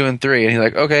 0, 2, and 3. And he's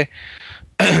like, okay.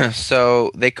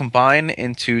 So they combine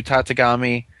into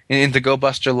Go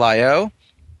Buster Lyo,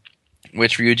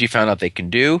 which Ryuji found out they can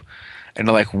do. And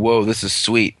they're like, whoa, this is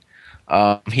sweet.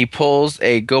 He pulls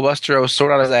a Go Buster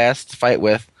sword out of his ass to fight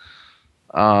with.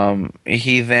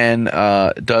 He then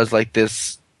does like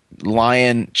this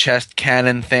lion chest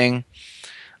cannon thing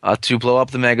to blow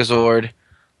up the Megazord.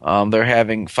 They're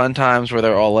having fun times where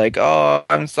they're all like, "Oh,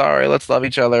 I'm sorry, let's love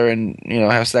each other and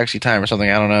have sexy time or something."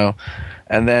 I don't know.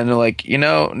 And then they're like,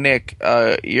 Nick,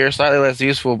 you're slightly less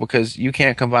useful because you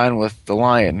can't combine with the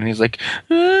lion. And he's like,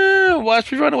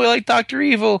 watch me run away like Dr.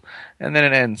 Evil. And then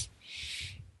it ends.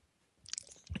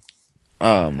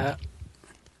 So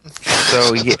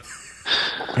yeah.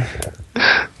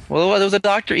 Well, it was a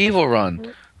Dr. Evil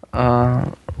run.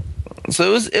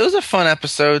 So it was a fun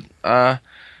episode.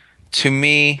 To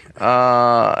me,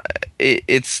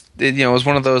 it was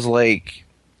one of those like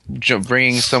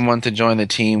bringing someone to join the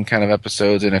team kind of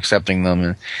episodes and accepting them.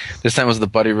 And this time it was the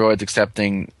Buddy Roids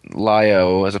accepting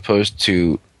Lyo as opposed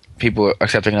to people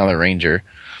accepting another Ranger.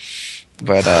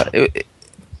 But it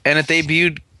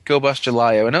debuted Go Buster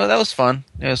Lyo, and that was fun.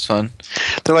 It was fun.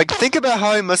 They're like, think about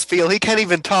how he must feel. He can't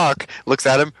even talk. Looks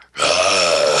at him.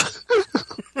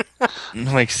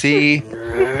 Like, see.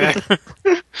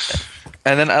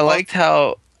 And then I liked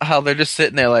how they're just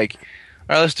sitting there like,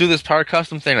 all right, let's do this power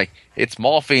custom thing. Like, it's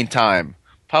morphine time.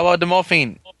 Power the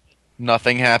morphine.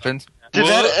 Nothing happens. Did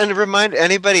that remind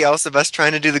anybody else of us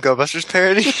trying to do the Go Busters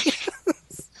parody?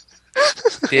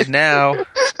 Did now.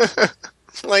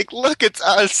 Like, look, it's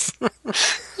us.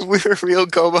 We're real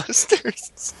Go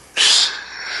Busters.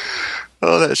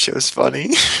 Oh, that show's funny.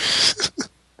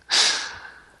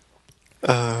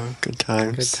 Oh, good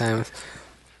times. Good times.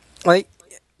 Like,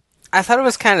 I thought it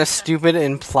was kind of stupid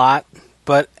in plot,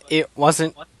 but it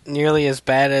wasn't nearly as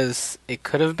bad as it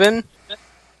could have been.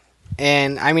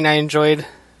 And, I mean, I enjoyed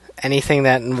anything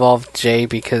that involved Jay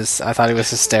because I thought he was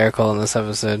hysterical in this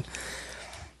episode.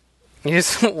 He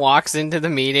just walks into the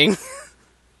meeting.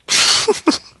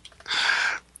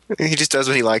 He just does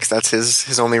what he likes. That's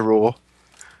his only rule.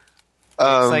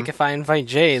 It's like if I invite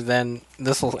Jay, then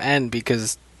this will end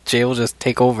because Jay will just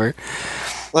take over.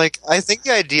 Like, I think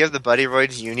the idea of the Buddy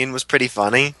Roids union was pretty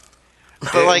funny.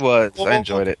 But like, it was. I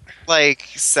enjoyed it. Like,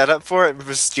 setup for it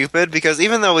was stupid because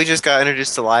even though we just got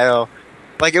introduced to Lyo,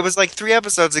 like, it was like 3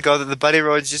 episodes ago that the Buddy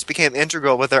Roids just became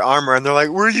integral with their armor, and they're like,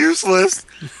 we're useless.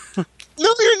 No,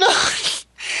 you're not.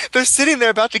 They're sitting there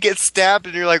about to get stabbed,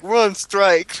 and you're like, we're on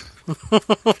strike.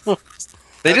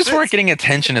 They just weren't getting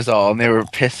attention is all, and they were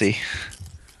pissy.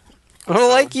 Well,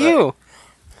 like you.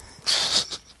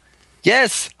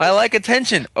 Yes, I like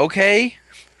attention, okay?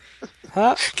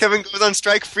 Huh? Kevin goes on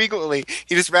strike frequently.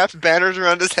 He just wraps banners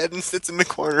around his head and sits in the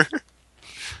corner.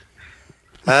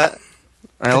 I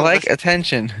like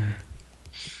attention.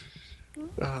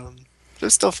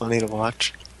 It's still funny to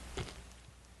watch.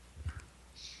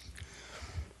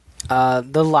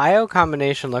 The Lyo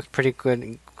combination looked pretty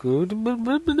good. Looks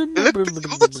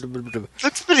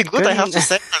pretty good, I have to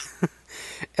say.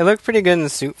 It looked pretty good in the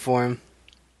suit form.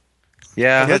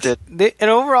 Yeah. It did.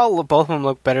 And overall, both of them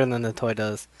look better than the toy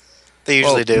does. They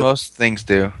usually do. Most things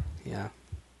do. Yeah.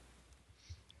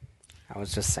 I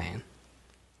was just saying.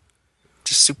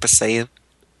 Just Super Saiyan.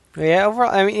 Yeah,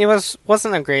 overall, I mean, it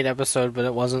wasn't a great episode, but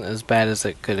it wasn't as bad as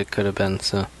it could have been.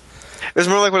 So it was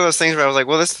more like one of those things where I was like,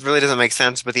 well, this really doesn't make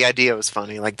sense, but the idea was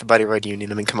funny, like the Buddy Roid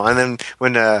Union. I mean, come on. And then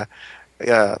when,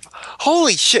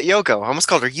 holy shit, Yoko, I almost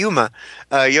called her Yuma.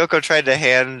 Yoko tried to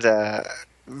hand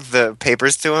the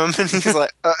papers to him, and he's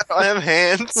like, I have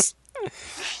hands.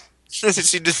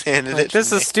 She just handed Like, it. this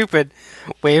to is stupid.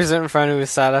 Waves it in front of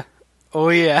Usada. Oh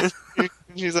yeah. me.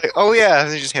 She's like, "Oh yeah,"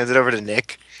 and he just hands it over to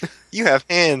Nick. You have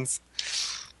hands.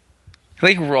 He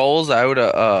like rolls out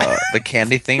the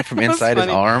candy thing from That was inside his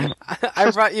funny. arm.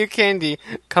 I brought you candy.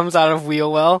 Comes out of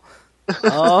wheel well.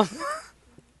 Oh,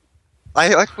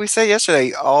 Like we said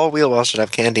yesterday, all wheel wells should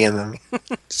have candy in them,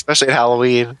 especially at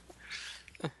Halloween.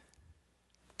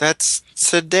 That's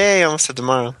today. I almost said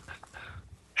tomorrow.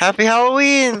 Happy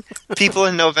Halloween, people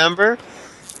in November.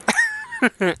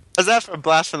 How's that for a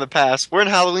blast from the past? We're in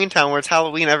Halloween Town where it's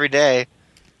Halloween every day.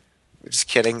 Just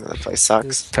kidding. That place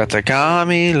sucks.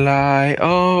 Tatakami Lai.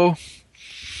 Oh.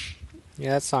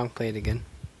 yeah, that song played again.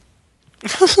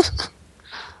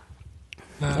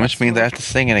 Which means I have to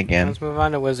sing it again. Let's move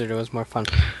on to Wizard. It was more fun.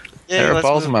 Yeah, There are let's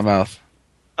balls move- in my mouth.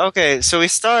 Okay, so we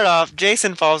start off.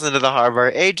 Jason falls into the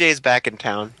harbor. AJ's back in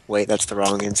town. Wait, that's the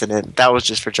wrong incident. That was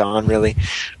just for John, really.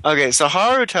 Okay, so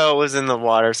Haruto was in the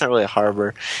water. It's not really a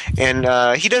harbor.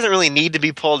 And he doesn't really need to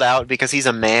be pulled out because he's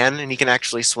a man and he can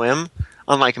actually swim.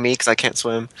 Unlike me, because I can't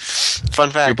swim.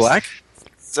 Fun fact. You're black?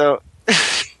 So,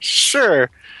 sure.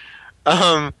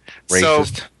 So,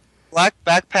 Racist. Black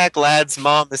Backpack Lad's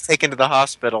mom is taken to the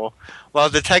hospital, while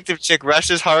Detective Chick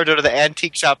rushes Haruto to the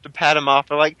antique shop to pat him off.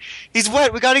 They're like, "He's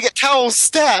wet. We got to get towels,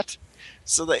 stat."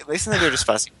 So they seem like they're just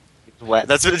fussing. He's wet.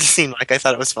 That's what it seemed like. I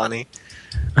thought it was funny.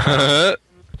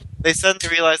 They suddenly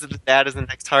realized that the dad is the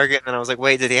next target, and then I was like,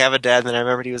 "Wait, did he have a dad?" And then I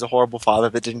remembered he was a horrible father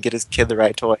that didn't get his kid the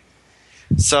right toy.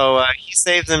 So he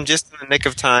saves him just in the nick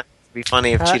of time. It'd be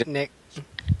funny if Cheetah. Nick.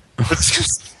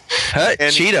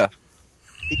 And- Cheetah.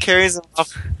 He carries him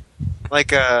off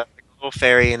like a little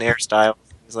fairy in Air Style.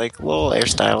 He's like, little Air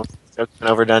Style. Joke's been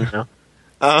overdone now.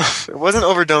 It wasn't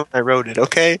overdone when I wrote it,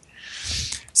 okay?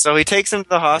 So he takes him to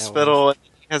the hospital, and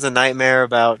he has a nightmare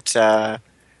about the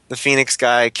Phoenix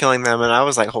guy killing them, and I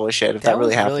was like, holy shit, if that, really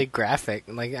was happened. really graphic.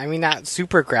 Like, I mean, not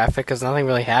super graphic because nothing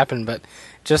really happened, but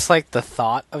just like the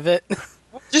thought of it.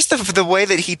 Just the way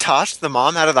that he tossed the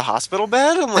mom out of the hospital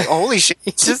bed, I'm like, holy shit.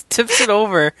 He just tips it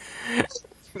over.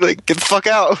 Like, get the fuck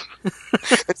out.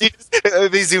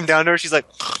 And they zoom down to her, she's like,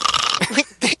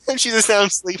 damn, she's a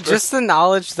sound sleeper. Just the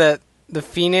knowledge that the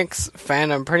Phoenix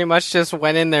Phantom pretty much just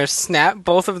went in there, snapped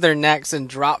both of their necks, and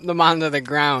dropped them onto the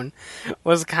ground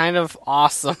was kind of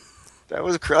awesome. That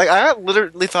was like, I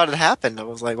literally thought it happened. I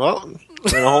was like, well,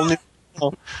 we're in a whole new.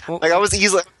 Like I was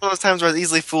easily one of those times where I was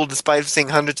easily fooled, despite seeing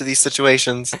hundreds of these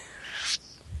situations.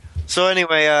 So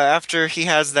anyway, after he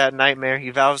has that nightmare, he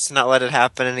vows to not let it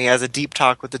happen, and he has a deep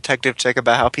talk with Detective Chick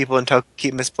about how people in Tokyo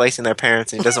keep misplacing their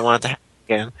parents, and he doesn't want it to happen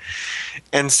again.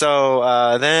 And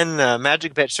so then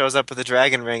Magic Bitch shows up with a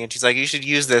dragon ring, and she's like, "You should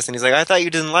use this." And he's like, "I thought you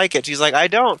didn't like it." She's like, "I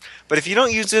don't. But if you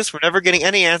don't use this, we're never getting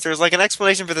any answers. Like an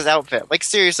explanation for this outfit. Like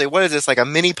seriously, what is this? Like a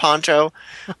mini poncho?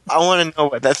 I want to know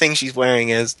what that thing she's wearing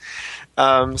is."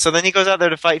 So then he goes out there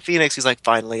to fight Phoenix. He's like,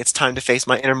 "Finally, it's time to face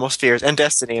my innermost fears and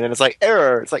destiny." And then it's like,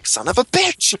 error. It's like, son of a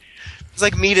bitch. It's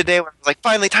like me today when I was like,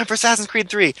 finally, time for Assassin's Creed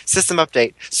 3. System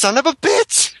update. Son of a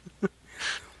bitch!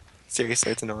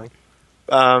 Seriously, it's annoying.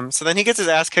 So then he gets his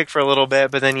ass kicked for a little bit,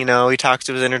 but then, you know, he talks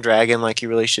to his inner dragon like he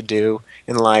really should do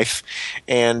in life.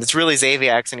 And it's really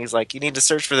Xaviax, and he's like, "You need to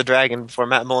search for the dragon before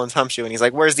Matt Mullins humps you." And he's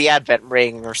like, "Where's the Advent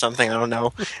ring?" or something, I don't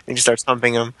know. And he starts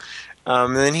humping him.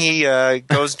 And then he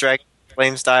goes dragon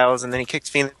flame styles, and then he kicks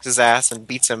Phoenix's ass and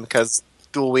beats him because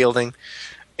dual wielding.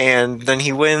 And then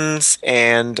he wins,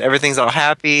 and everything's all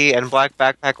happy, and Black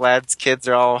Backpack Lad's kids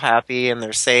are all happy, and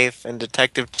they're safe, and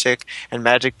Detective Chick and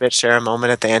Magic Bitch share a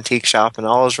moment at the antique shop, and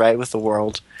all is right with the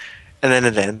world. And then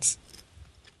it ends.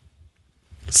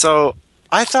 So,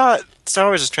 I thought Star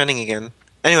Wars is trending again.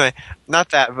 Anyway, not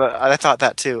that, but I thought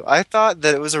that too. I thought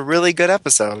that it was a really good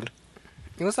episode.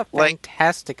 It was a Like-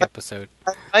 fantastic episode.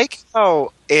 I like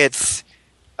how because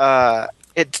I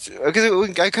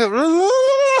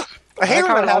I hate like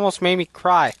how when it it almost made me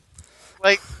cry.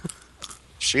 like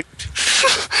shoot.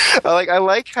 I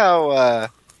like how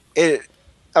it.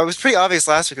 I was pretty obvious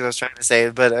last week as I was trying to say,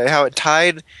 but how it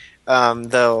tied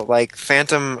the like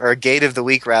Phantom or Gate of the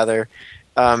Week rather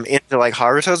into like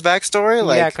Haruto's backstory.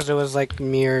 Like Yeah, because it was like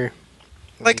mirror.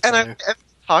 like each and other. I've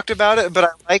talked about it, but I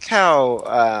like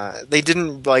how they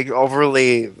didn't like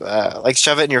overly like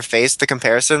shove it in your face, the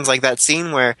comparisons. Like that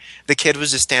scene where the kid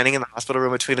was just standing in the hospital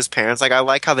room between his parents. Like I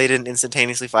like how they didn't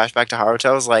instantaneously flash back to Haruto.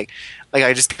 I was like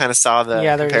I just kind of saw the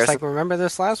Yeah, they're just comparison. like, remember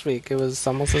this last week? It was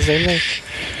almost the same thing.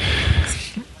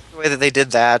 The way that they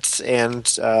did that, and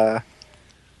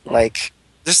like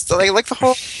just like the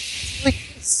whole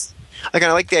like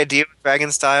I like the idea with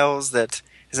Dragon Styles that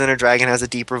his inner dragon has a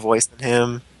deeper voice than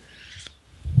him,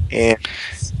 and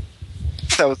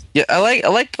that was Yeah, I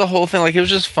liked the whole thing. Like, it was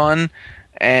just fun,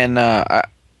 and I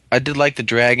did like the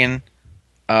dragon.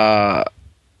 I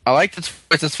liked its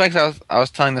voice. It's fact I was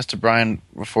telling this to Brian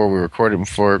before we recorded,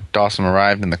 before Dawson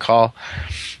arrived in the call,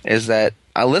 is that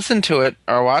I listened to it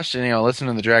or watched it, listened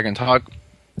to the dragon talk,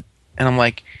 and I'm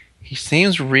like, he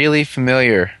seems really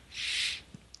familiar.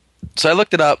 So I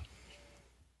looked it up,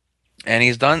 and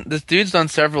this dude's done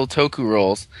several Toku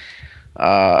roles.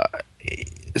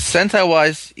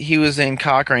 Sentai-wise, he was in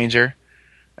Cock Ranger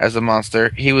as a monster.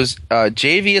 He was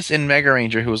Javius in Mega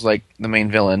Ranger, who was like the main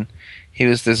villain. He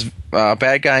was this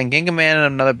bad guy in Ginga Man and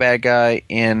another bad guy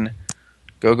in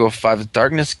Go-Go 5.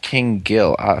 Darkness King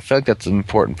Gil. I feel like that's an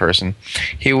important person.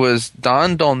 He was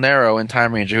Don Dolnero in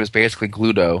Time Ranger, who was basically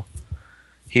Gluto.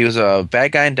 He was a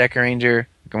bad guy in Deca Ranger,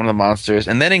 one of the monsters.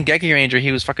 And then in Geki Ranger,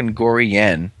 he was fucking Gory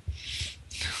Yen.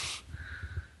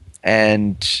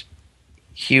 And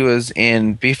he was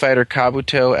in Beefighter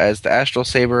Kabuto as the Astral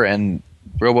Saber and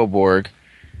Roboborg.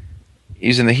 He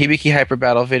was in the Hibiki Hyper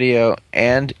Battle video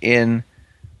and in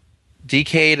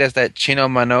Decade as that Chino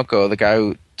Manoko, the guy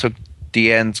who took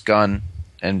Dien's gun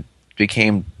and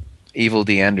became Evil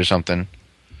Dien or something.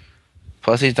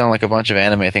 Plus he's done like a bunch of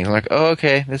anime things. I'm like, oh,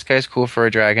 okay, this guy's cool for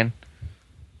a dragon.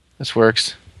 This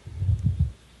works.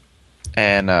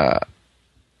 And,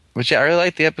 but yeah, I really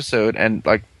liked the episode, and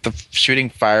like the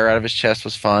shooting fire out of his chest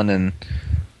was fun, and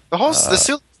the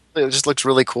suit just looks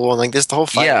really cool, and like the whole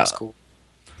fight was cool.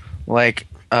 Like,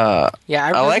 yeah,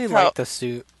 I really like like the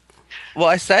suit. Well,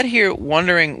 I sat here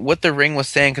wondering what the ring was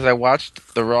saying because I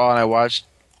watched the Raw and I watched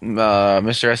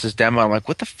Mr. S's demo. I'm like,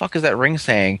 what the fuck is that ring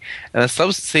saying? And the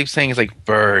sub saying is like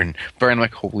burn, burn. I'm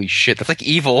like, holy shit, that's like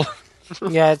evil.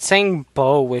 Yeah, it's saying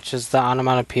bow, which is the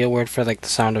onomatopoeia word for like the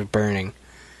sound of burning.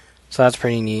 So that's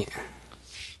pretty neat.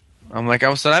 I'm like,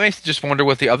 so that makes me just wonder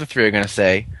what the other three are gonna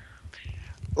say.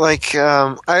 Like,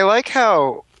 I like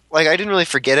how, like, I didn't really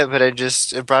forget it, but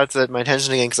it brought it to my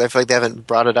attention again because I feel like they haven't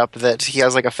brought it up that he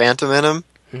has like a phantom in him.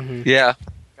 Mm-hmm. Yeah,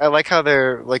 I like how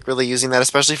they're like really using that,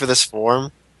 especially for this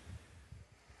form.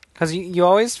 Because you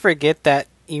always forget that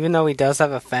even though he does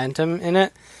have a phantom in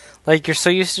it, like you're so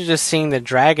used to just seeing the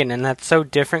dragon, and that's so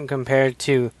different compared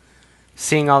to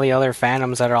seeing all the other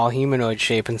phantoms that are all humanoid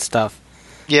shape and stuff.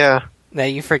 Yeah. That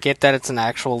you forget that it's an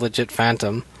actual legit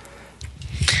phantom.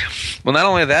 Well, not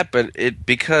only that, but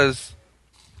because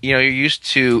you're used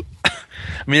to. I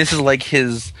mean, this is like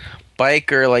his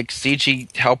biker, like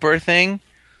CG helper thing.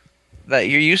 That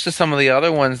you're used to some of the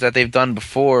other ones that they've done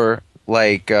before,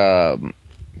 like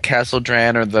Castle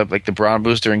Dran or the Brawn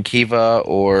Booster in Kiva,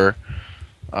 or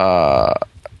some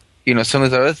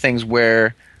of those other things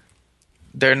where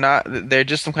they're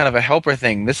just some kind of a helper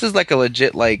thing. This is like a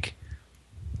legit, like,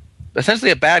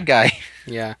 essentially a bad guy.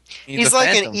 Yeah. He's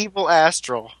like an evil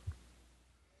astral.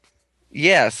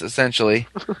 Yes, essentially.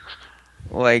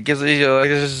 Like, one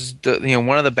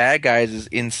of the bad guys is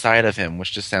inside of him,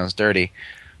 which just sounds dirty.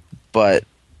 But,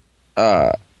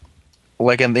 that's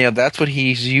what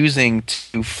he's using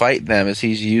to fight them, is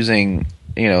he's using,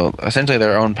 essentially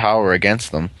their own power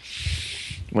against them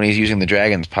when he's using the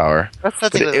dragon's power. That's the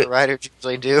thing that the writers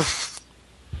usually do.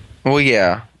 Well,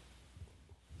 yeah.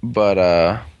 But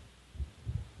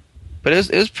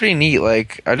it was pretty neat.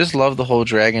 Like, I just love the whole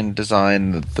dragon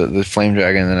design, the flame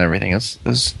dragon and everything. It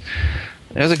was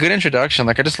a good introduction.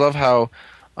 Like, I just love how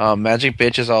Magic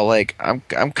Bitch is all like, I'm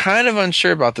kind of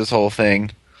unsure about this whole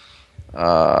thing.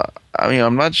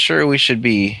 I'm not sure we should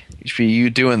be you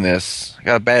doing this. I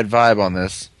got a bad vibe on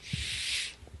this.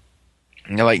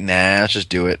 And you're like, nah, let's just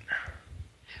do it.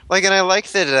 Like, and I like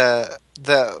that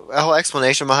the whole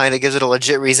explanation behind it gives it a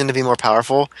legit reason to be more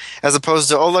powerful, as opposed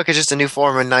to, oh look, it's just a new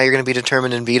form and now you're going to be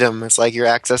determined and beat him. It's like you're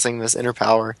accessing this inner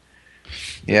power.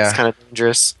 Yeah. It's kind of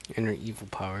dangerous. Inner evil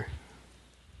power.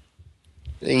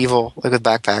 Evil, like with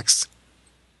backpacks.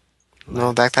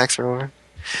 No, backpacks are over.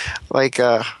 Like,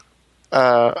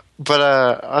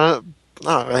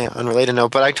 unrelated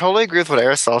note, but I totally agree with what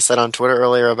Aerosol said on Twitter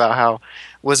earlier about how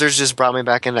Wizards just brought me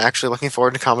back into actually looking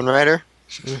forward to Kamen Rider.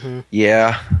 Mm-hmm.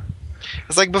 Yeah.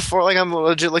 It's like before, like I'm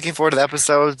legit looking forward to the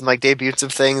episodes and like debuts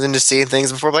of things and just seeing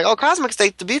things before, like, oh, Cosmic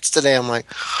State debuts today. I'm like,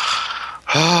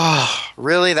 oh,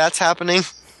 really? That's happening?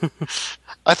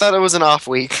 I thought it was an off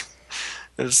week.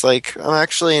 It's like, I'm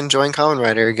actually enjoying Kamen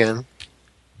Rider again.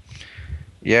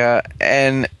 Yeah,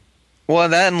 and well,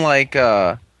 then like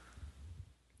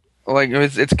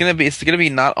it's gonna be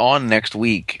not on next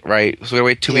week, right? So we gotta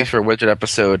wait 2 weeks for a Wizard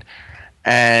episode,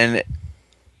 and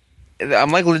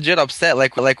I'm like legit upset.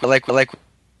 Like.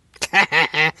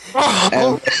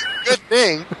 Oh, good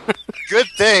thing. Good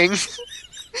thing.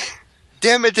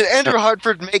 Damn it! Did Andrew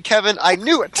Hartford make Kevin? I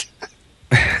knew it.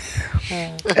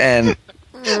 And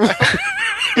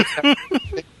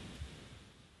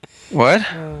What?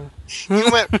 You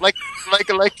went like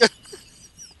Like.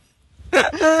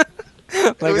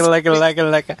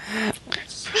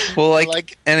 Well,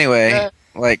 Like- anyway, Yeah.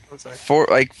 I'm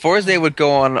sorry. Forza would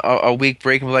go on a week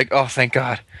break and be like, oh, thank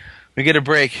God, we get a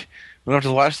break. We don't have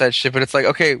to watch that shit. But it's like,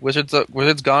 okay, Wizards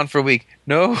gone for a week.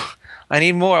 No, I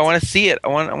need more. I want to see it. I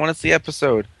want to see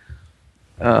episode.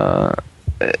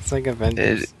 It's like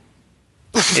Avengers.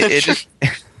 It just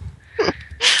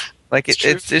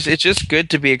it's just good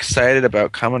to be excited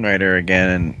about Kamen Rider again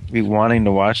and be wanting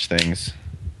to watch things.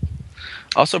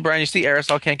 Also, Brian, you see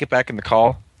Aerosol can't get back in the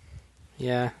call.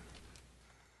 Yeah,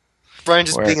 Brian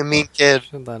just Where? being a mean kid.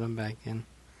 should let him back in.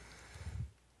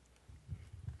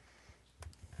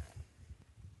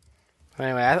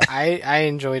 Anyway, I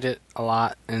enjoyed it a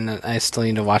lot, and I still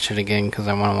need to watch it again because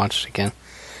I want to watch it again.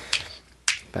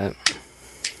 But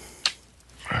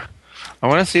I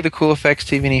want to see the cool effects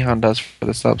TV Nihon does for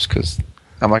the subs because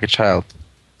I'm like a child.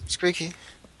 Squeaky. Is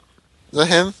that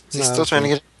him? Is he No, still that's trying me.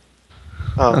 to get?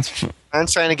 Oh, That's I'm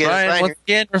trying to get Brian Brian. once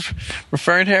again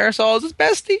referring to Aerosol as his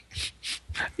bestie.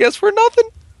 Yes, for nothing.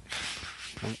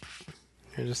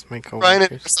 you're just my Brian and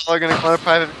coworkers. Marcel are going to go on a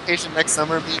private vacation next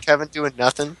summer. Me and Kevin doing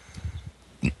nothing.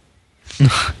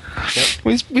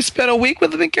 We spent a week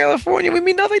with him in California. We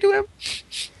mean nothing to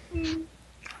him.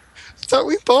 Thought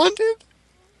we bonded.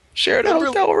 Shared a Never-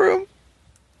 hotel room.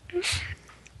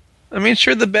 I mean,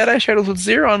 sure, the bed I shared was with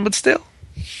Zeron, but still.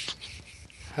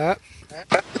 Huh?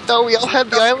 I thought we all had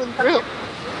the island grill.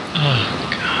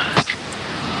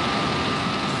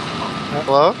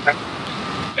 Hello?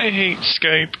 I hate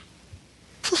Skype.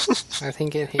 I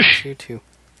think it hates you too.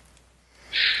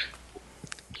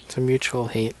 It's a mutual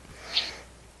hate.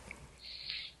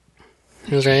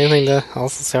 Is there anything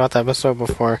else to say about the episode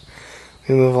before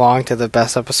we move along to the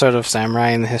best episode of Samurai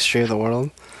in the history of the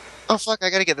world? Oh fuck! I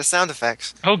gotta get the sound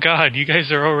effects. Oh god, you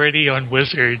guys are already on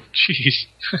Wizard. Jeez.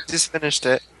 Just finished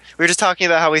it. We were just talking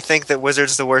about how we think that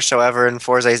Wizards is the worst show ever and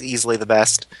Forza is easily the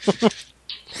best.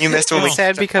 You missed when we It's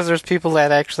sad because there's people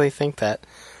that actually think that.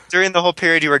 during the whole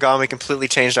period you were gone. We completely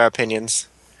changed our opinions.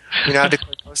 We now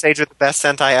declare Ghost Age with the best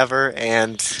Sentai ever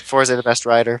and Forza the best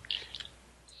rider.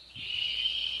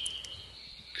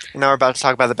 And now we're about to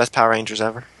talk about the best Power Rangers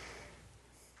ever.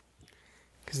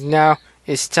 Because now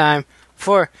it's time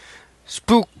for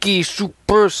Spooky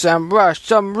Super Samurai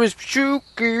Summer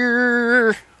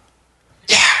Spooky.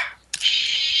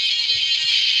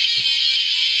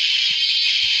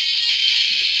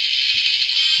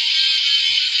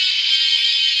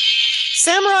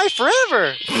 Samurai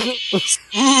Forever!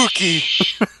 Spooky!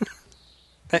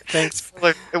 Thanks.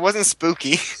 Look, it wasn't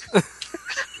spooky.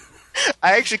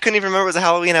 I actually couldn't even remember it was a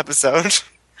Halloween episode.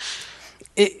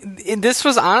 This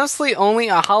was honestly only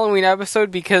a Halloween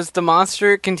episode because the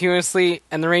monster continuously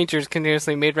and the Rangers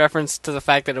continuously made reference to the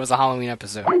fact that it was a Halloween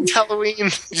episode. Halloween. You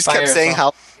just By kept saying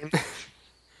Halloween.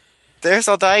 There's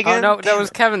I'll die again? Oh no, that Damn was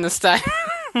it. Kevin this time.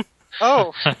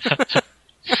 Oh,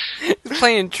 He's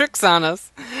playing tricks on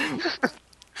us.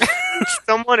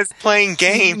 someone is playing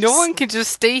games. No one can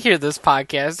just stay here this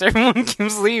podcast. Everyone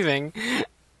keeps leaving.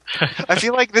 I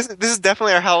feel like this is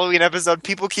definitely our Halloween episode.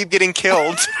 People keep getting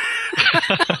killed.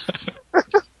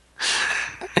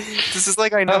 This is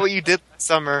like I know what you did last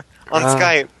summer on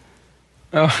Skype.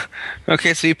 Oh,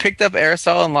 okay. So you picked up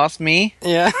Aerosol and lost me.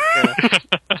 Yeah.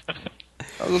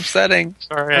 That was upsetting.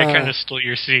 Sorry, I kind of stole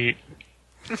your seat.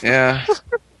 Yeah.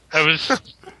 I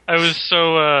was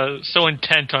so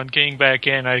intent on getting back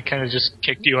in, I kind of just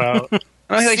kicked you out.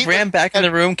 I See, ran back in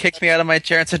the room, kicked me out of my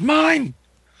chair, and said, "Mine."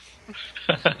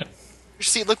 Your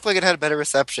seat looked like it had a better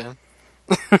reception.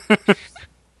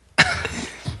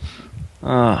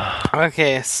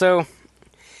 Okay, so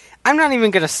I'm not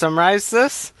even gonna summarize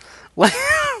this.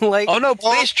 like, Oh no!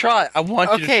 Please try. I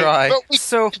want you to try. But we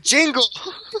so jingle.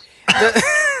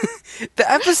 the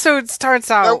episode starts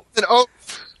That out was an oath.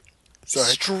 Sorry.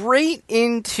 straight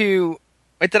into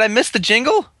Wait, did I miss the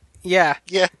jingle? yeah.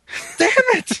 Yeah. Damn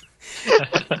it!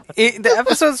 The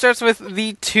episode starts with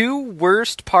the two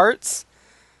worst parts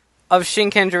of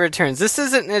Shinkenger Returns. This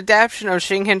is an adaptation of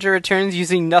Shinkenger Returns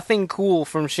using nothing cool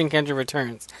from Shinkenger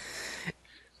Returns.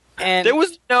 And There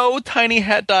was no tiny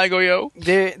hat Daigoyo.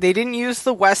 they didn't use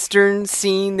the Western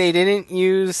scene. They didn't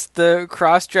use the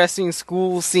cross-dressing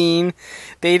school scene.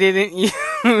 They didn't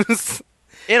use...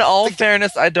 In all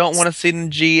fairness, I don't want to see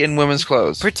G in women's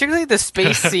clothes. Particularly the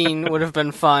space scene would have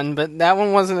been fun, but that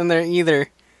one wasn't in there either.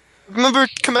 Remember,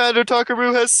 Commander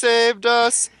Takaru has saved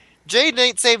us. Jade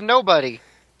ain't saved nobody.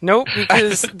 Nope,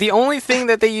 because the only thing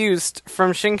that they used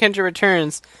from Shinkenger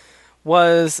Returns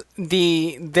was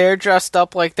they're dressed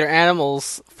up like they're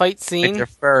animals fight Like scene, they're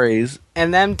furries.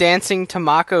 and them dancing to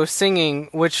Mako singing,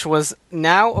 which was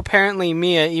now apparently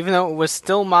Mia, even though it was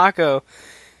still Mako.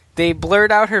 They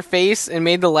blurred out her face and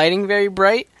made the lighting very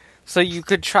bright, so you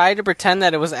could try to pretend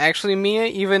that it was actually Mia,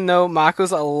 even though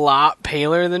Mako's a lot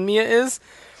paler than Mia is.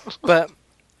 But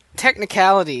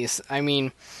technicalities, I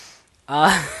mean,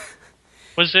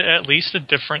 Was it at least a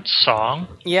different song?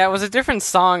 yeah, it was a different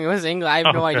song. It was English. I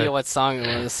have no Okay. idea what song it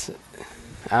was.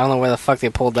 I don't know where the fuck they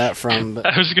pulled that from, but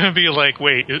I was gonna be like,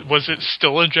 wait, was it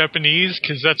still in Japanese?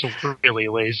 Because that's really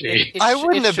lazy. I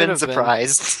wouldn't it have been should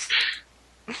surprised.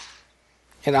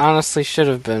 It honestly should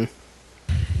have been.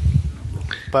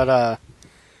 But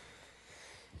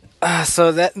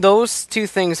so that those two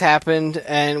things happened,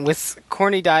 and with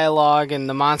corny dialogue and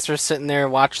the monster sitting there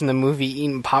watching the movie,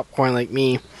 eating popcorn like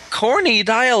me. Corny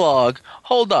dialogue.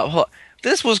 Hold up.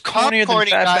 This was cornier than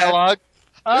Corny Fat dialogue.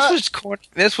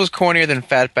 This was cornier than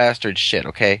Fat Bastard shit.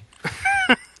 Okay.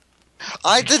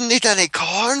 I didn't eat any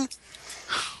corn.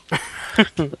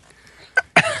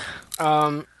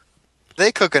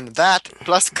 They cooking that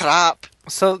plus crap.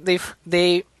 So they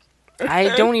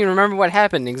I don't even remember what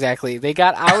happened exactly. They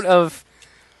got out of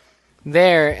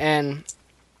there, and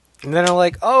then they're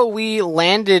like, "Oh, we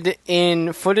landed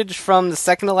in footage from the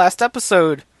second to last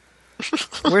episode.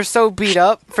 We're so beat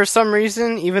up for some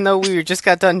reason, even though we just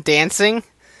got done dancing.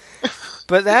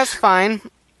 But that's fine.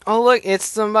 Oh, look,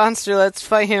 it's the monster. Let's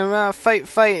fight him.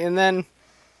 Fight. And then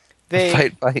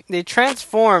Fight. they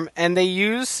transform, and they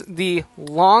use the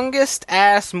longest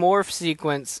ass morph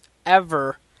sequence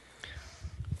ever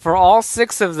for all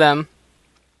 6 of them.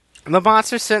 And the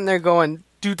monster's sitting there going,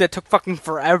 "Dude, that took fucking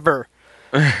forever."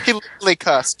 He literally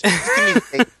cussed. He couldn't even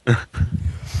take-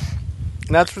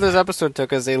 And that's what this episode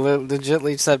took, as they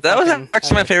legitly said. That was fucking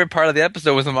actually my ever. favorite part of the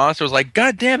episode. Was the monster was like,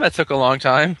 "God damn, that took a long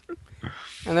time."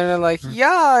 And then they're like,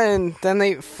 yeah, and then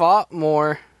they fought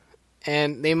more.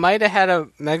 And they might have had a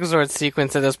Megazord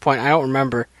sequence at this point. I don't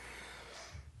remember.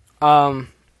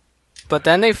 But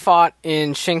then they fought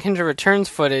in Shin Kendra Returns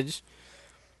footage.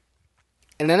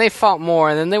 And then they fought more.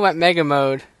 And then they went Mega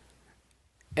Mode.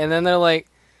 And then they're like,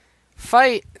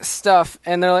 fight stuff.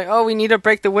 And they're like, oh, we need to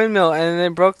break the windmill. And then they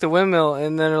broke the windmill.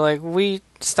 And then they're like, we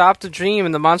stopped the dream.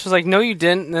 And the monster's like, no, you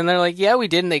didn't. And then they're like, yeah, we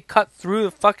did. And they cut through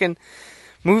the fucking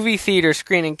movie theater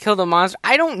screen and killed the monster.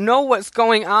 I don't know what's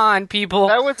going on, people.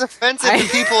 That was offensive to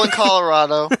people in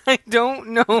Colorado. I don't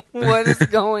know what is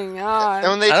going on. And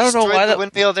when they I don't know destroyed why the that-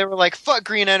 windmill, they were like, fuck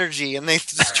green energy, and they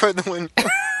destroyed the windmill.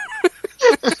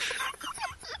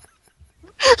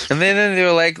 And then they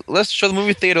were like, "Let's show the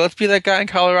movie theater. Let's be that guy in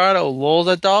Colorado. Lol,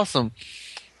 that's awesome.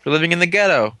 We're living in the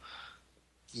ghetto."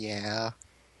 Yeah.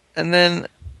 And then,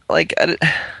 like,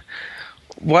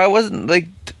 why wasn't like?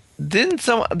 Did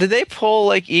they pull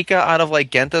like Ika out of like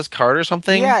Genta's cart or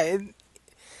something? Yeah,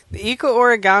 the Eco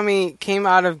Origami came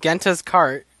out of Genta's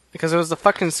cart because it was the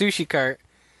fucking sushi cart.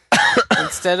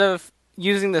 Instead of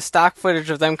using the stock footage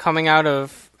of them coming out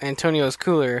of Antonio's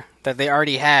cooler that they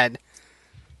already had,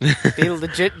 they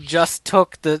legit just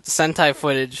took the Sentai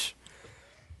footage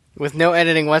with no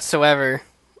editing whatsoever.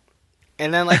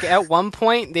 And then, like, at one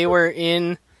point, they were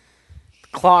in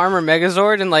Claw Armor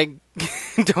Megazord, and, like,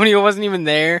 Antonio wasn't even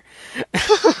there.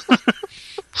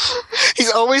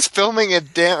 He's always filming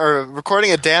or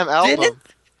recording a damn album.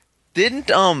 Didn't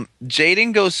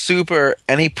Jaden go super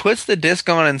and he puts the disc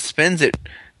on and spins it?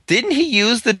 Didn't he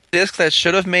use the disc that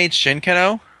should have made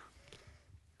Shinkano?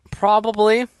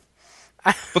 Probably.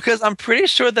 Because I'm pretty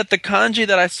sure that the kanji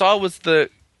that I saw was the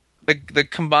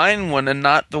combined one and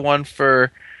not the one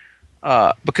for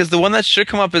because the one that should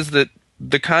come up is the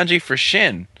kanji for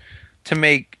Shin to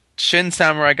make Shin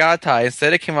Samurai Gatai.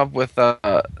 Instead it came up with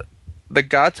the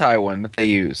Gatai one that they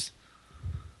use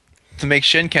to make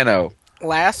Shinkano.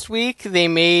 Last week, they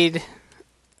made,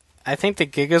 I think, the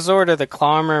Gigazord or the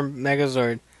Claw Armor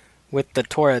Megazord with the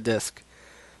Tora disc.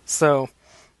 So,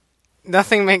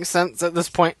 nothing makes sense at this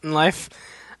point in life.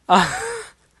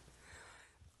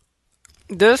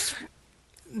 This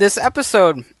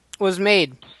episode was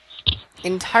made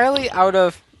entirely out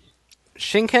of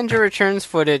Shinkenger Returns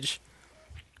footage,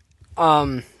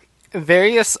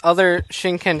 various other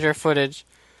Shinkenger footage,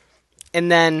 and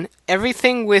then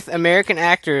everything with American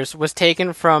actors was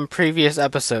taken from previous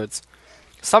episodes,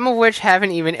 some of which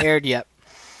haven't even aired yet.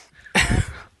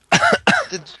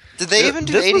 Did they even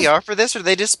do This was- ADR for this, or did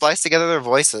they just splice together their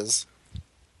voices?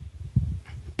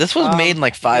 This was made in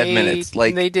like 5 They- minutes.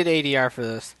 Like they did ADR for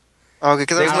this. Oh, okay,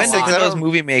 because they I was went to gonna say, 'cause I Windows don't-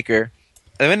 Movie Maker.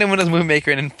 They went to Windows Movie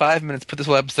Maker and in 5 minutes put this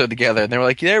whole episode together. And they were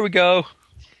like, "There we go."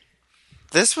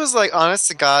 This was like, honest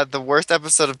to God, the worst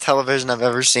episode of television I've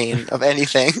ever seen of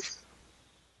anything.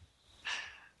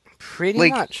 Pretty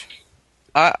Like, much.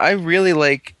 I really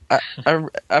like.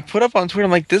 I put up on Twitter.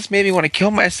 I'm like, this made me want to kill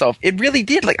myself. It really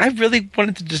did. Like, I really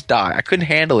wanted to just die. I couldn't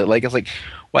handle it. Like, it's like,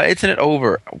 why isn't it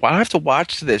over? Why do I have to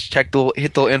watch this? Hit the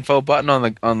little info button on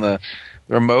the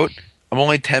remote. I'm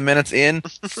only 10 minutes in. A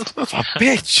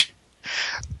bitch.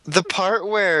 The part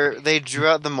where they drew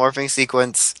out the morphing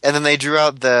sequence and then they drew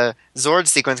out the Zord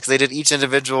sequence because they did each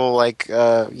individual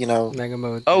Mega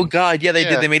mode. Oh god, yeah, they Yeah.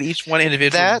 did. They made each one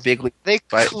individual That- bigly. They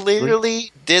Right.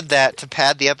 clearly did that to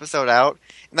pad the episode out.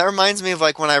 And that reminds me of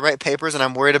like when I write papers and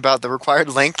I'm worried about the required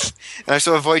length and I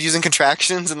so avoid using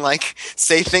contractions and like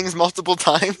say things multiple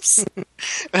times.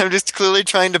 And I'm just clearly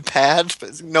trying to pad,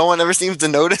 but no one ever seems to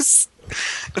notice.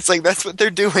 It's like that's what they're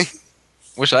doing.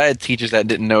 Wish I had teachers that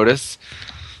didn't notice.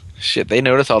 Shit, they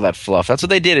noticed all that fluff. That's what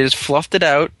they did. They just fluffed it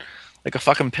out like a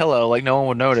fucking pillow, like no one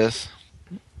would notice.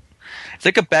 It's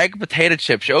like a bag of potato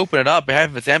chips. You open it up, half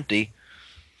of it's empty.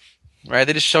 Right?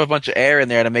 They just shove a bunch of air in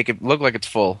there to make it look like it's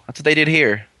full. That's what they did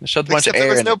here. They shoved a bunch Except of there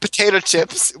air was in no it. potato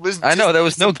chips. It was I know, just- there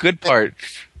was no good part.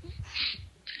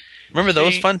 Remember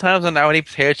those See- fun times when I would eat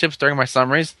potato chips during my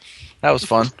summaries? That was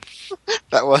fun.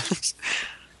 That was.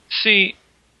 See,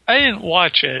 I didn't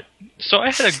watch it, so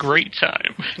I had a great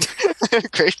time.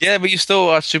 Great. Yeah, but you still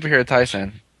watch Superhero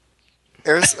Tyson.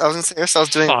 I was gonna say Aristotle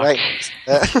doing Fuck. it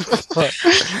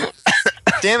right.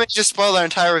 Damn it! You just spoiled our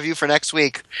entire review for next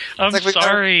week. I'm It's like we gotta-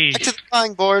 sorry. Back to the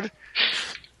drawing board.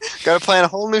 Got to plan a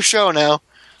whole new show now.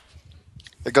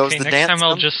 There goes Okay, the next dance. time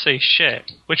I'll just say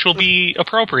shit, which will be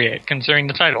appropriate considering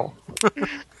the title.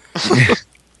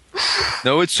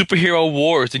 No, it's Superhero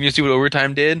Wars. Didn't you see what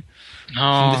Overtime did? No,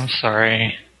 I'm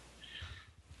sorry.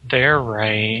 They're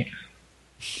right.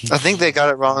 I think they got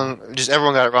it wrong. Just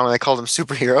everyone got it wrong when they called them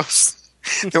superheroes.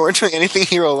 They weren't doing anything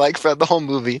hero-like throughout the whole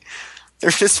movie.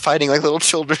 They're just fighting like little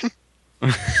children.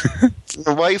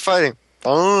 Why are you fighting? I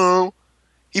don't know.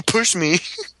 He pushed me.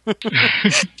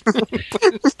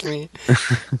 Me.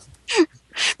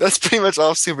 That's pretty much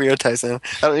all of Superhero Tyson.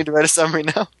 I don't need to write a summary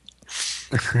now.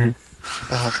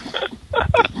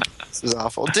 This is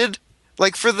awful.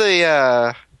 For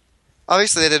the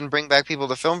obviously they didn't bring back people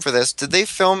to film for this. Did they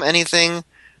film anything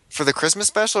for the Christmas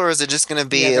special, or is it just going to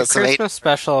be Yeah, the some Christmas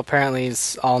special apparently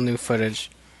is all new footage.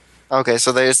 Okay,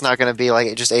 so it's not going to be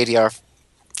like just ADR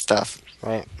stuff.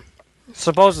 Right.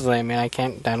 Supposedly, I mean, I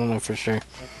don't know for sure.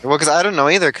 Well, because I don't know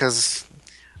either, because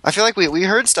I feel like we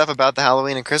heard stuff about the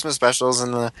Halloween and Christmas specials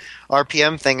and the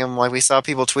RPM thing, and like we saw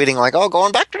people tweeting like, "Oh,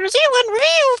 going back to New Zealand,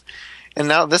 revealed!" And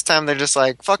now this time they're just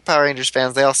like, "Fuck Power Rangers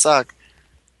fans, they all suck."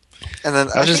 And then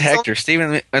That was just Hector.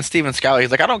 Steven Scally.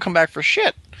 He's like, I don't come back for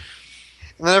shit.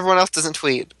 And then everyone else doesn't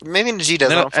tweet. Maybe Najee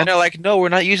does. And they're like, no, we're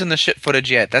not using the shit footage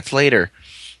yet. That's later.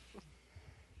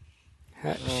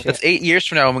 Shit. That's 8 years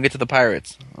from now when we get to the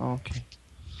Pirates. Okay.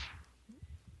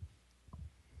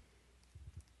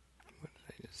 What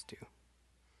did I just do?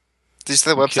 Did you see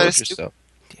the You website? killed is stupid? yourself.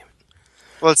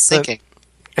 Well, it's But- sinking.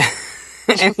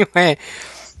 Anyway,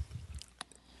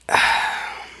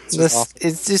 This is awful.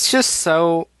 it's just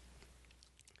so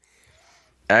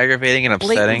Aggravating and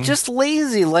upsetting. just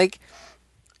lazy. Like,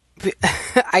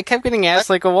 I kept getting asked,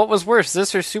 like, well, what was worse,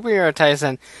 this or Superhero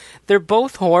Tyson? They're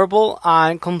both horrible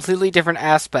on completely different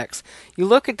aspects. You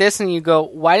look at this and you go,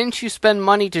 why didn't you spend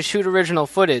money to shoot original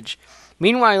footage?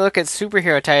 Meanwhile, you look at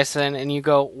Superhero Tyson and you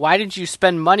go, why did you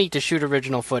spend money to shoot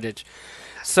original footage?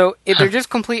 So they're just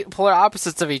complete polar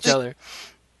opposites of each other.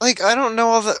 Like, I don't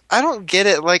know I don't get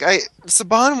it. Like,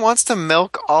 Saban wants to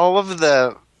milk all of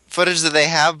the footage that they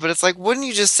have, but it's like, wouldn't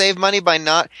you just save money by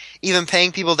not even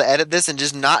paying people to edit this and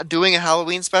just not doing a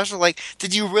Halloween special? Like,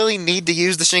 did you really need to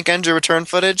use the Shinkenger return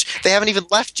footage? They haven't even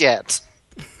left yet.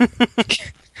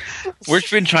 We've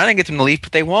been trying to get them to leave,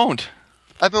 but they won't.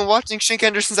 I've been watching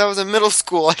Shinkenger since I was in middle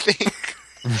school, I think.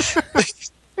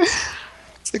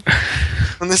 It's like,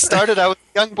 when this started, I was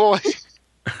a young boy.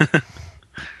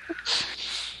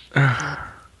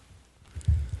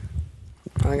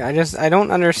 Like, I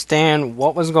don't understand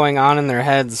what was going on in their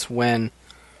heads when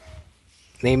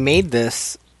they made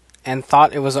this and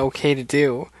thought it was okay to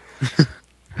do.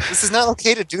 This is not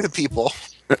okay to do to people.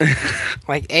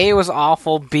 Like, A, it was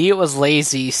awful, B, it was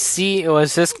lazy, C, it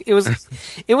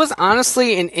was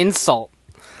honestly an insult.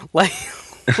 Like,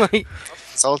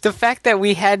 So the fact that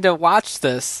we had to watch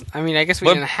this, I mean, I guess we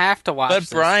But- didn't have to watch But this.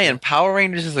 Brian, Power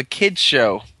Rangers is a kid's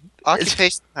show.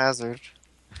 occupational hazard.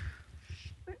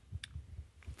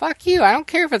 Fuck you, I don't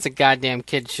care if it's a goddamn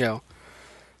kid show.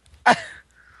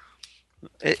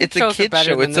 It's a shows are kid's better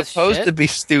show. than It's this supposed shit. to be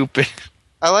stupid.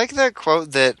 I like that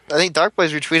quote that I think Dark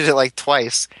Blaze retweeted it like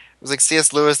twice. It was like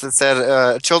C.S. Lewis that said,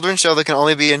 "A children's show that can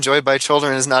only be enjoyed by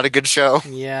children is not a good show."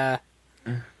 Yeah.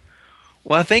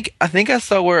 Well, I think I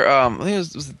saw where I think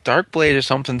it was Darkblade or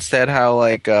something said how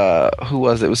like who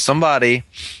was it? It was somebody.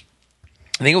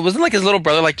 I think it wasn't like his little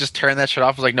brother like just turned that shit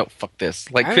off. Was like, no, fuck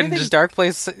this. Like I don't couldn't think just.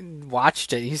 Darkblade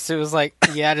watched it. He was like,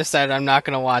 "Yeah, I decided I'm not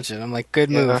gonna watch it." I'm like,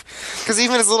 "Good move." Because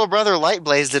even his little brother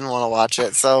Lightblaze didn't want to watch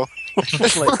it, so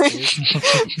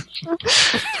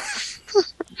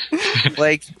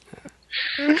like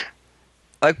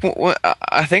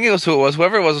I think it was who it was,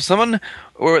 whoever it was, someone,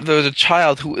 or there was a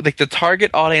child who, like, the target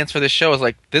audience for the show was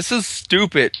like, this is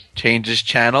stupid, change this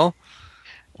channel.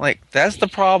 Like, that's the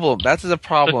problem. That's a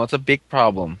problem. It's a big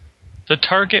problem. The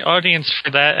target audience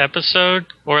for that episode,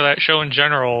 or that show in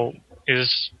general,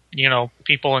 is,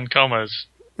 people in comas.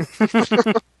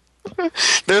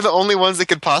 they're the only ones that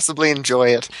could possibly enjoy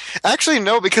it. Actually,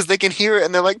 no, because they can hear it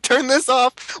and they're like, turn this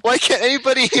off. Why can't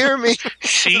anybody hear me?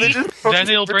 See? So they just Then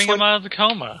it'll for bring 20 them out of the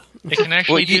coma. It can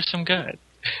actually do some good.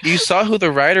 You saw who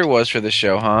the writer was for the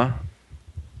show, huh?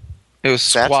 It was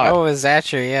Zatcher? Squat. Oh, it was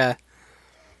Zatcher, yeah.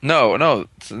 No, it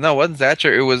wasn't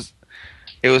Zatcher.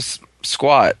 It was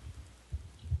Squat.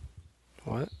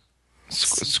 What?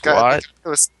 Squat. It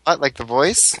was like the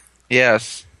voice.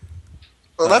 Yes.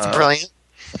 Well, that's brilliant.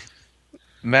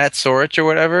 Matt Sorich or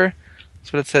whatever.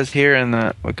 That's what it says here in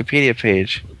the Wikipedia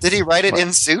page. Did he write it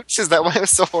in suits? Is that why it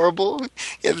was so horrible?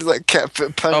 He had to, like,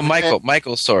 Oh,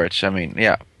 Michael Sorich. I mean,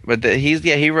 yeah, but he's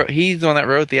the one that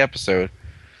wrote the episode.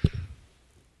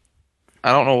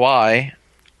 I don't know why.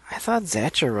 I thought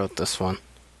Zatcher wrote this one.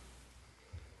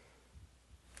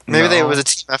 Maybe it was a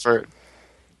team effort.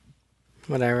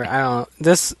 Whatever, I don't know.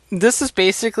 This is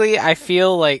basically, I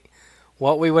feel like,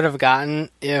 what we would have gotten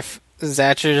if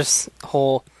Zatcher's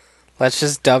whole let's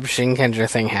just dub Shinkenger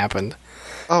thing happened.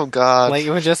 Oh, God. Like, it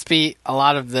would just be a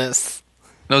lot of this.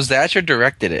 No, Zatcher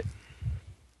directed it,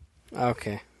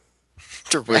 Okay.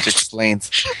 which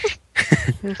explains.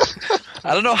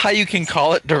 I don't know how you can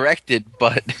call it directed,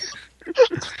 but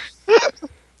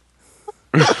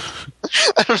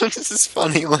I don't know, this is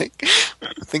funny. Like,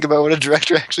 think about what a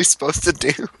director actually supposed to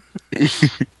do.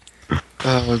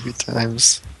 Oh, good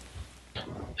times.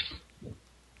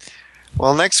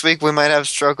 Well, next week we might have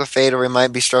Stroke of Fate, or we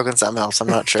might be stroking something else. I'm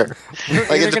not sure. We're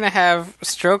either going to have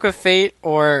Stroke of Fate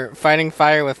or Fighting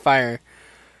Fire with Fire.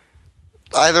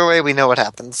 Either way, we know what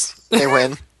happens. They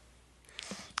win.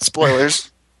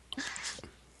 Spoilers.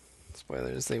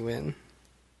 Spoilers, they win.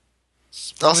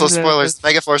 Also, spoilers.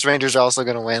 Megaforce Rangers are also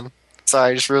going to win.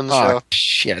 Sorry, just ruined the oh show.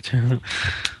 shit!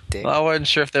 Dick. Well, I wasn't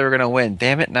sure if they were gonna win.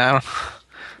 Damn it! Now,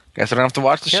 guess I don't have to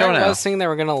watch the show I now. was thinking they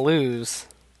were going to lose.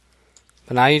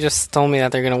 But now you just told me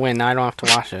that they're going to win. Now I don't have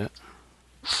to watch it.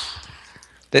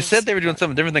 They said they were doing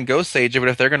something different than Ghost Sager, but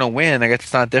if they're gonna win, I guess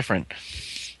it's not different.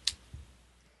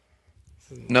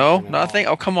 No, nothing.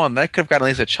 Oh, come on! That could have gotten at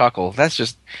least a chuckle. That's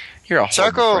just you're a horrible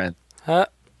Chuckle. friend. Huh?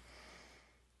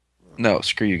 No,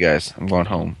 screw you guys. I'm going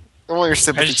home. I want your I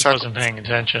sympathy just chuckle. wasn't paying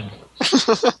attention.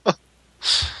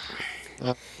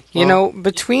 You know,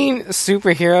 between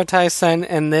Superhero Tyson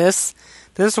and this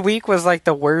week was like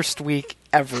the worst week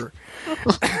ever.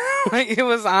 Like, it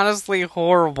was honestly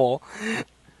horrible.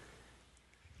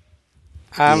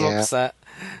 I'm Yeah. upset.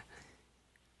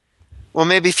 Well,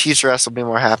 maybe Future Us will be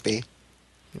more happy.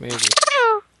 Maybe.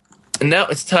 And now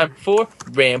it's time for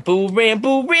ramble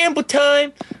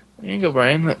time. There you go,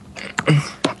 Brian.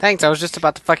 Thanks, I was just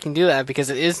about to fucking do that because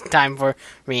it is time for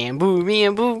ramble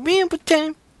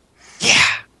time. Yeah.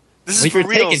 This We is for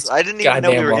were taking reals. I didn't even know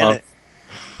we goddamn were in long. it.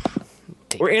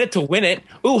 We're in it to win it.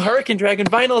 Ooh, Hurricane Dragon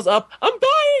vinyl's up. I'm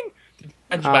buying.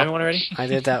 Did you buy me one already? I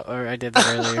did that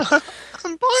earlier.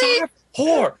 I'm buying.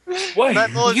 Whore. What?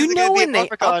 Matt Mullins You is know gonna be when a they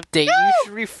leprechaun. update, you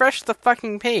should refresh the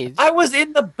fucking page. I was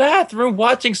in the bathroom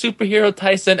watching Superhero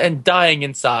Tyson and dying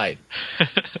inside.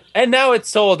 And now it's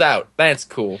sold out. That's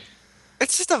cool.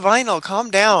 It's just a vinyl.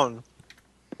 Calm down.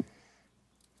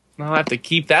 I'll have to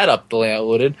keep that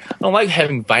uploaded. I don't like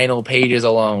having vinyl pages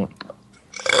alone.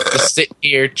 Just sit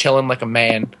here chilling like a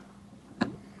man.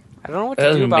 I don't know what That to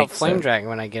do doesn't about make Flame sense. Dragon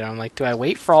when I get them. Like, do I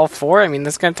wait for all four? I mean,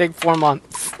 this is going to take 4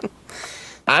 months.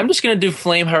 I'm just gonna do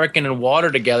Flame, Hurricane, and Water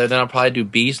together. Then I'll probably do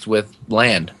Beast with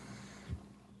Land.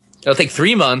 It'll take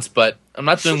 3 months, but I'm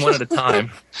not doing one at a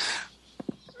time.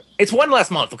 It's one less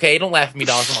month, okay? Don't laugh at me,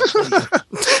 dollars a month.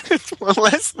 It's one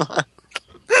less month.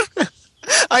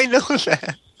 I know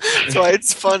that. That's why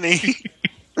it's funny.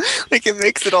 Like, it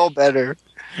makes it all better.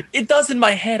 It does in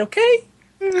my head, okay?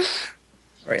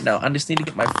 Right now, I just need to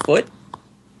get my foot.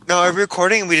 No, are we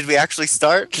recording? Did we actually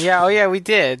start? Yeah, we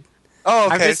did. Oh,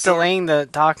 okay. I'm just delaying the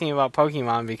talking about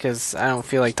Pokemon because I don't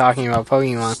feel like talking about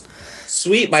Pokemon.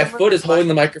 Sweet, my foot is holding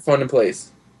the microphone in place.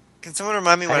 Can someone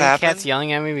remind me I what think happened? Cat's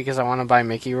yelling at me because I want to buy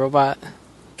Mickey Robot.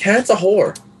 Cat's a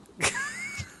whore.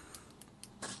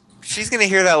 She's gonna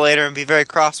hear that later and be very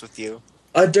cross with you.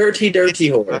 A dirty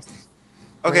whore.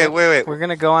 Okay, wait. We're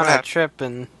gonna go on What a happened? trip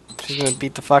and she's gonna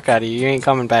beat the fuck out of you. You ain't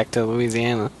coming back to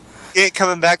Louisiana. You ain't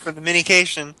coming back from the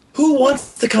minication. Who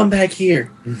wants to come back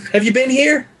here? Have you been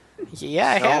here?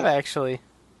 Yeah, I No. have actually.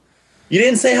 You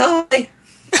didn't say hi.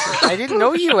 I didn't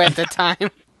know you at the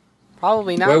time.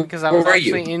 Probably not Where- because I where was were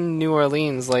you? actually in New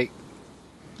Orleans, like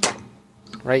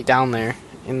right down there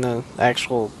in the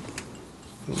actual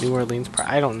New Orleans part.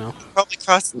 I don't know. Probably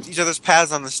crossed each other's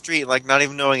paths on the street, like not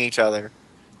even knowing each other.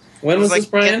 When It was like this,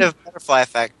 Brian? the end of Butterfly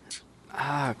Effect.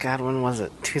 Oh God, when was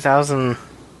it?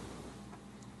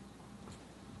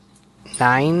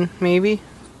 2009, maybe.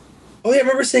 Oh yeah, I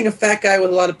remember seeing a fat guy with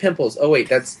a lot of pimples. Oh wait,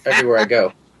 that's everywhere I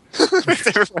go.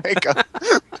 Everywhere I go.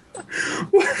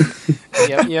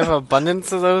 You have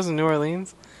abundance of those in New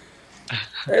Orleans.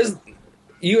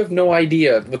 You have no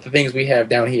idea what the things we have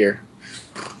down here.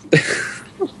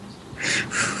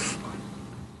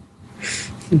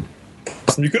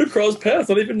 You could have crossed paths,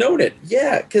 not even known it.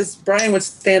 Yeah, because Brian would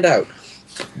stand out.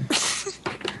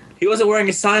 He wasn't wearing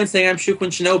a sign saying I'm Shukun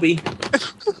Shinobi.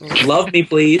 Love me,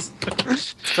 please.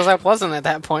 Because I wasn't at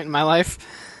that point in my life.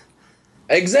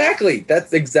 Exactly.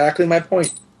 That's exactly my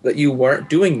point. That you weren't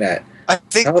doing that. I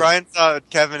think Oh. Brian saw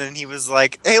Kevin and he was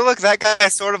like, "Hey, look, that guy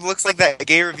sort of looks like that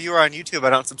gay reviewer on YouTube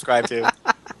I don't subscribe to."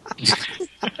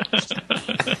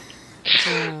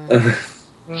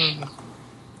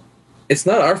 It's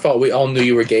not our fault we all knew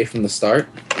you were gay from the start.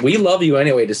 We love you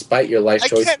anyway, despite your life I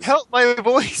choice. can't help my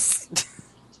voice.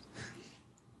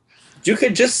 You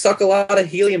could just suck a lot of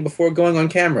helium before going on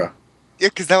camera. Yeah,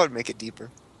 because that would make it deeper.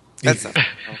 That's not.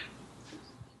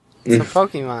 It's a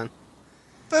Pokemon.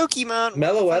 Pokemon.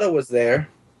 Meloetta was there.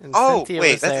 And Oh, Cynthia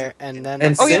wait, was that's- there, and then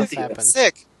and Oh yeah, this Cynthia. happened.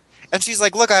 sick. And she's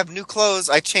like, "Look, I have new clothes.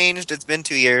 I changed. It's been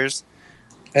 2 years."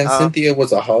 And Cynthia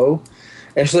was a hoe.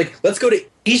 And she's like, let's go to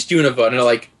East Unova. And they're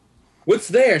like, what's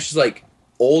there? And she's like,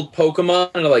 old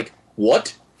Pokemon. And they're like,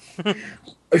 what?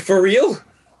 For real?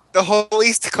 The whole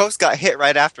East Coast got hit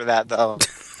right after that, though.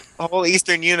 The whole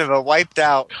Eastern Unova wiped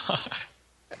out.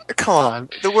 Come on,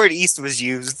 the word East was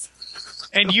used.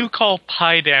 And you call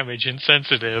pie damage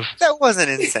insensitive. That wasn't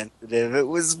insensitive. It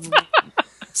was.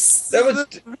 That was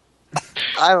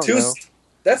I don't too. know.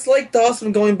 That's like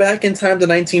Dawson going back in time to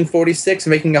 1946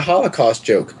 and making a Holocaust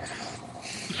joke.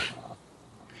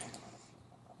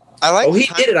 I like. Oh, he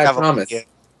time did it, I travel promise. idea.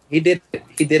 He did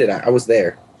it. I was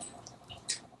there.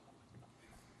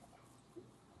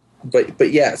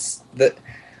 But yes,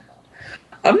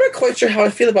 I'm not quite sure how I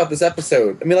feel about this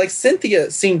episode. I mean, like,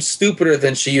 Cynthia seemed stupider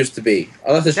than she used to be.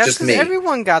 Unless it's That's just because me.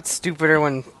 everyone got stupider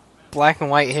when Black and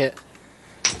White hit.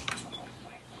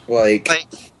 Like,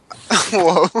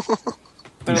 Whoa.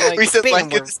 They're like, We said bam, like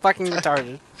we're it's- fucking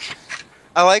retarded.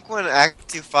 I like when Act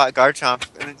 2 fought Garchomp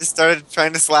and it just started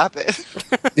trying to slap it.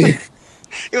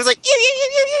 It was like,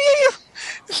 ew.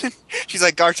 She's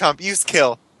like, Garchomp, use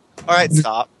kill. Alright,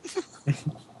 stop.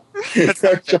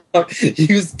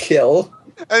 use kill.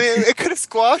 I mean, it could have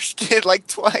squashed it like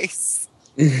twice.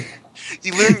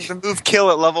 You learned the move kill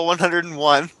at level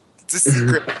 101. It's a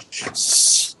secret.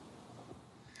 Shh.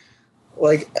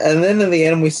 Like, and then in the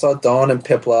end, we saw Dawn and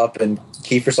Piplup, and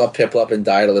Kiefer saw Piplup and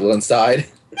died a little inside.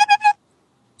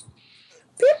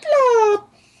 Piplup!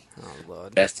 Oh,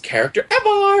 Lord. Best character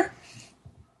ever!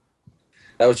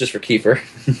 That was just for Kiefer.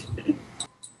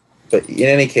 But in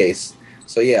any case,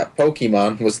 so yeah,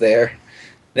 Pokemon was there.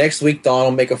 Next week, Dawn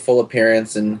will make a full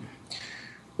appearance, and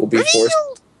will be forced.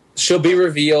 Revealed! She'll be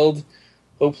revealed.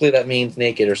 Hopefully that means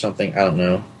naked or something. I don't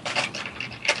know.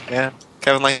 Yeah.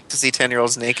 Kevin likes to see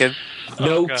 10-year-olds naked.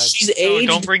 No, God. she's No, aged.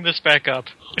 don't bring this back up.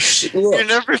 Look, You're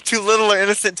never too little or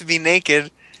innocent to be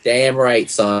naked. damn right,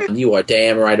 son. You are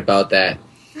damn right about that.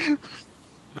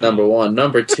 Number one.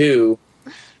 Number two,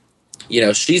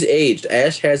 she's aged.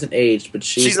 Ash hasn't aged, but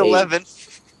she's She's aged. 11.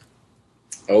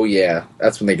 Oh, yeah.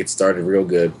 That's when they get started real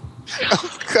good.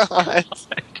 Oh, God.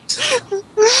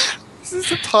 This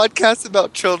is a podcast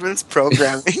about children's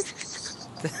programming.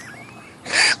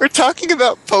 We're talking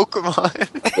about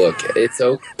Pokemon. Look, it's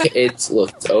okay. It's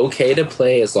okay to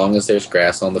play as long as there's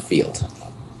grass on the field.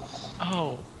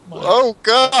 Oh, my. Oh,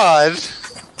 God.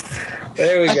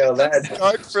 There we go. That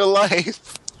Dark for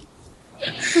life.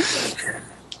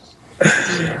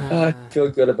 I feel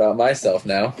good about myself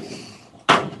now.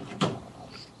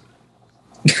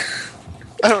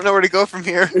 I don't know where to go from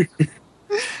here.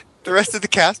 The rest of the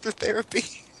cast are therapy.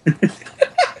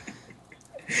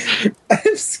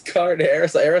 I'm scarred.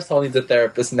 Aerosol needs a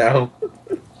therapist now.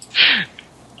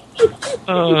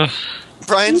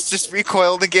 Brian's just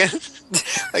recoiled again.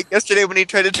 Like yesterday when he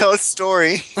tried to tell a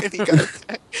story and he got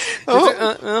attacked.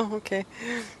 Oh, Oh, okay.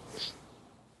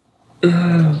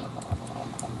 Oh,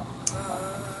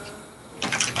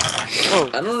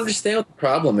 I don't understand what the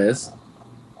problem is.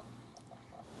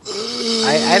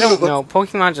 I don't know.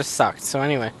 Pokemon just sucked. So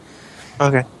anyway,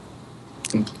 okay.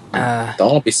 uh,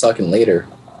 Don't want to be sucking later.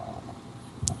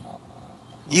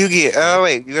 Yu-Gi-Oh! Oh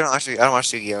wait, you don't actually. I don't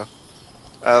watch Yu-Gi-Oh.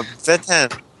 Ben 10.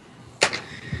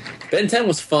 Ben 10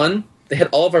 was fun. They had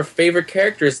all of our favorite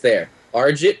characters there.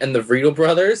 Arjit and the Vriedel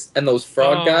brothers and those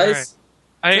frog Oh, guys.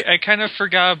 I kind of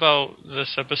forgot about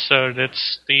this episode.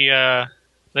 It's the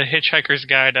Hitchhiker's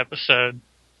Guide episode.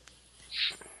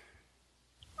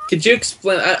 Could you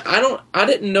explain? I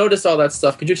didn't notice all that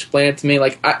stuff. Could you explain it to me?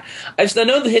 Like I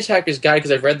know the Hitchhiker's Guide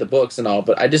because I've read the books and all,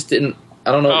 but I just didn't.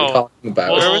 I don't know what Oh, you're talking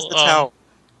about. well- Where was the towel?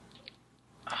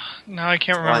 No, I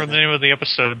can't remember the name of the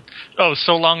episode. Oh,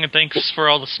 So Long and Thanks for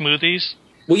All the Smoothies.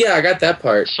 Well, yeah, I got that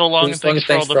part. So Long and Thanks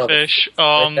for All the Fish.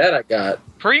 Like that I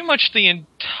got. Pretty much the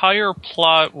entire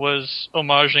plot was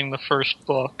homaging the first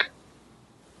book.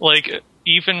 Like,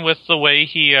 even with the way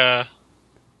he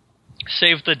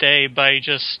saved the day by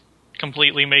just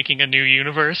completely making a new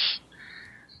universe,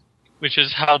 which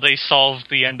is how they solved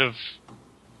the end of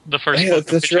the first book of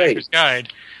that's right. Hitchhiker's Guide.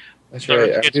 That's The right.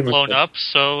 Earth I gets do remember blown that. up,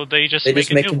 so they just They make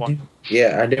just a make new one.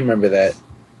 Yeah, I do remember that.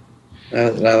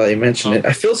 Now that you mention it,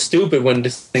 I feel stupid when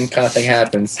this kind of thing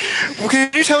happens. Well, can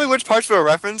you tell me which parts were a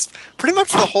reference? Pretty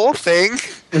much the whole thing.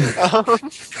 There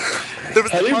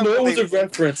was I the didn't part know it where was a they-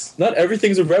 reference. Not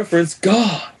everything's a reference.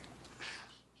 God.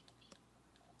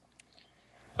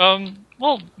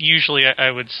 Well, usually I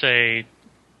would say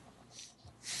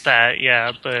that,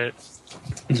 yeah, but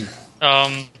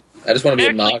I just want to be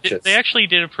obnoxious. they actually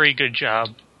did a pretty good job.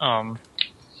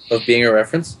 Of being a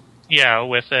reference? Yeah,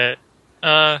 with it.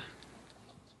 Did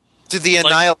the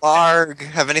Like- Annihilarg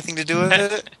have anything to do with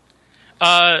it?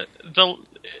 The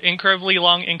incredibly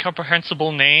long,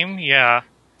 incomprehensible name, yeah.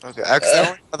 Okay, I only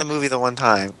saw the movie the one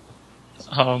time,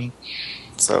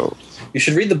 so You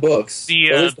should read the books.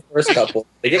 The, At least the first couple.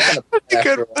 They get kind of that's a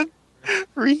after good a while. one.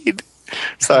 Read.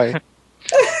 Sorry. Have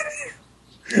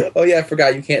Oh yeah, I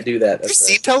forgot you can't do that. you That's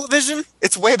seen right. television?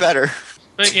 It's way better.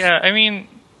 But yeah, I mean,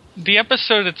 the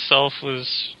episode itself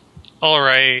was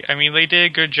alright. I mean, they did a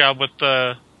good job with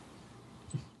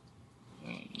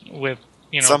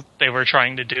Some- they were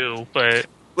trying to do, but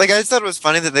Like, I just thought it was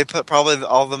funny that they put probably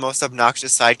all the most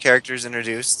obnoxious side characters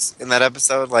introduced in that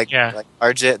episode, like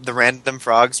Arjit, the random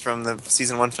frogs from the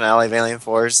season 1 finale of Alien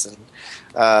Force, and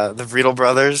the Vriedel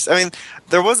brothers. I mean,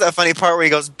 there was that funny part where he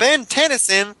goes, Ben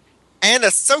Tennyson and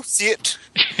associate.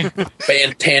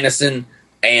 Ben Tennyson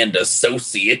and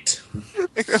associate.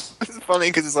 It's funny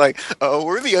because it's like, oh,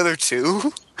 we're the other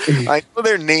two. I know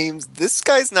their names. This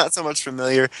guy's not so much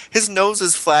familiar. His nose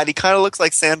is flat. He kind of looks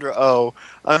like Sandra Oh.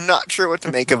 I'm not sure what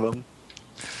to make of him.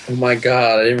 Oh my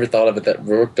god, I never thought of it that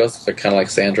Rourke does look kind of like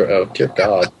Sandra Oh. Dear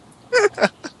God.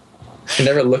 You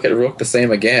never look at Rourke the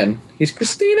same again. He's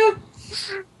Christina.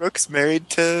 Rook's married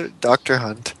to Dr.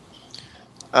 Hunt.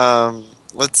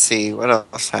 Let's see. What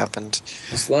else happened?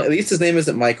 At least his name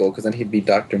isn't Michael, because then he'd be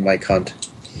Dr. Mike Hunt.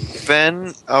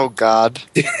 Ben. Oh, God.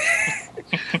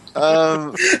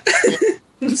 I'm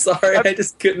sorry, I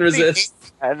just couldn't resist.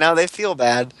 And now they feel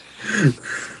bad.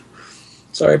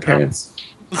 Sorry, parents.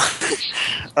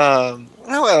 What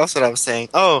else was I was saying?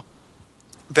 Oh,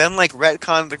 Ben like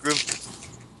retconned the group.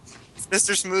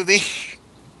 Mr. Smoothie,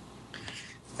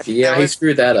 Yeah, he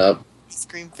screwed that up.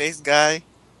 scream face guy.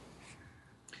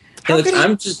 Hey, look, could he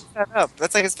I'm just. That up.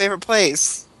 That's like his favorite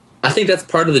place. I think that's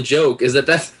part of the joke. Is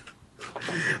that's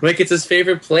like it's his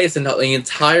favorite place, and the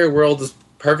entire world is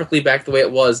perfectly back the way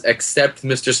it was, except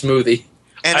Mr. Smoothie.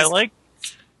 And I it's- like.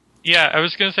 Yeah, I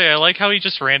was gonna say I like how he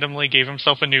just randomly gave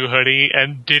himself a new hoodie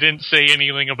and didn't say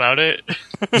anything about it.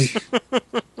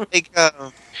 like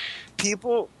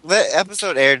people. That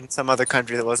episode aired in some other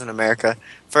country that wasn't America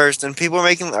first, and people were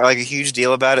making like a huge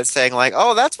deal about it, saying like,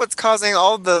 "Oh, that's what's causing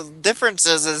all the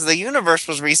differences. Is the universe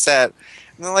was reset?"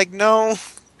 And they're like, "No."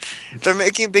 They're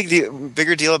making a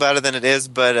bigger deal about it than it is,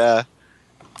 but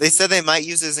they said they might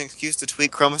use it as an excuse to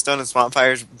tweak Chroma Stone and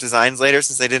Swampfire's designs later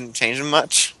since they didn't change them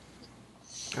much.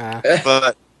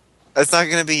 But it's not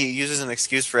going to be used as an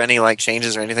excuse for any like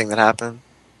changes or anything that happen,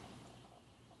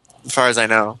 as far as I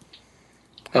know.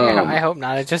 I hope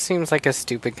not. It just seems like a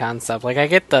stupid concept. Like I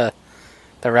get the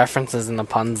references and the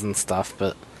puns and stuff,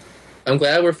 but I'm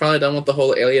glad we're finally done with the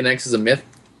whole Alien X is a myth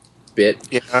bit.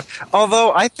 Yeah.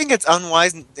 Although I think it's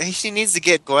unwise. She needs to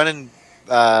get Gwen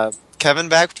and Kevin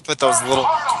back to put those little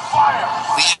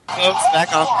gloves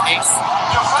back on the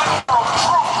case.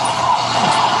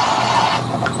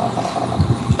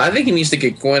 I think he needs to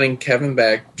get Gwen and Kevin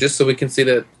back just so we can see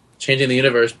that changing the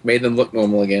universe made them look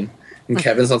normal again. And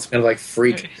Kevin's not some kind of like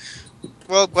freak.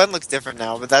 Well, Gwen looks different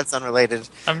now, but that's unrelated.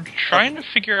 I'm trying to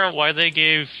figure out why they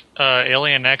gave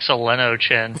Alien X a Leno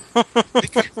chin.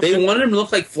 They wanted him to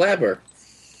look like Flabber.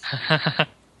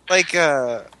 Like,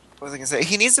 what was I gonna say?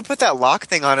 He needs to put that lock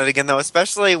thing on it again, though,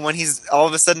 especially when he's all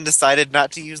of a sudden decided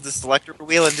not to use the selector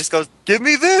wheel and just goes, "Give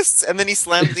me this!" And then he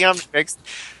slams the Omnitrix.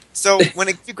 So when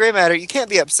it gives you gray matter, you can't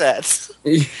be upset.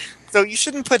 So you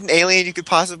shouldn't put an alien you could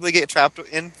possibly get trapped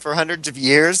in for hundreds of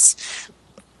years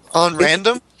on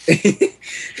random.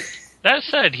 That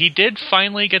said, he did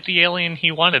finally get the alien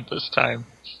he wanted this time.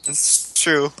 It's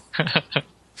true.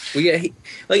 Well, yeah,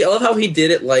 I love how he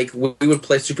did it. Like when we would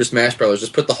play Super Smash Bros.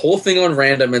 Just put the whole thing on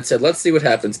random and said, "Let's see what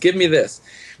happens. Give me this."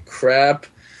 Crap.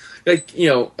 Like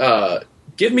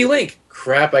give me Link.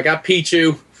 Crap. I got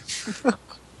Pichu.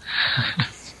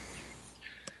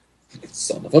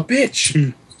 Son of a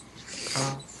bitch.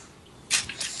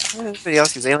 Anybody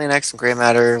else gives Alien X and gray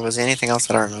matter? Was there anything else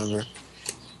that I don't remember?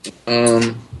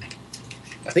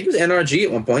 I think it was NRG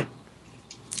at one point.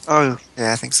 Oh,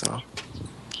 yeah, I think so.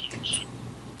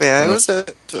 But yeah, it was a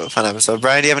fun episode.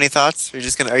 Brian, do you have any thoughts?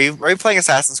 Are you playing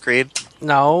Assassin's Creed?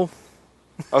 No.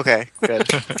 Okay, good.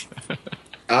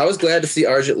 I was glad to see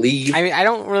Arjit leave. I mean, I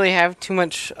don't really have too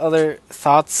much other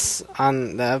thoughts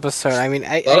on the episode. I mean,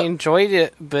 I enjoyed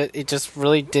it, but it just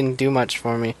really didn't do much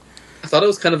for me. I thought it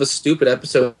was kind of a stupid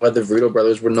episode why the Vruto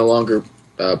brothers were no longer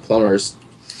plumbers.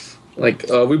 Like,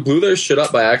 we blew their shit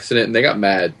up by accident, and they got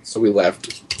mad, so we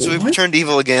left. So we turned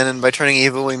evil again, and by turning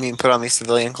evil, we mean put on these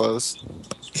civilian clothes.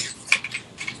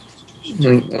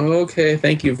 Okay,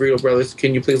 thank you, Vruto brothers.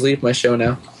 Can you please leave my show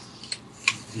now?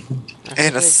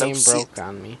 And the game broke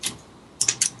on me.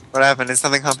 What happened? Is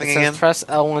something humping It says again? press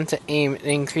L1 to aim. It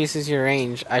increases your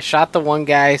range. I shot the one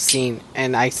guy I seen,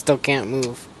 and I still can't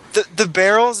move. The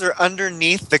barrels are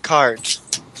underneath the cart.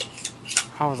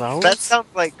 How those? That sounds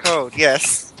like code,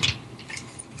 yes.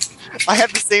 I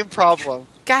have the same problem.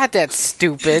 God, that's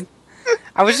stupid.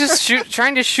 I was just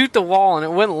trying to shoot the wall, and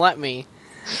it wouldn't let me.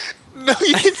 No,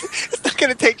 it's not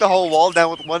going to take the whole wall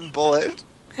down with one bullet.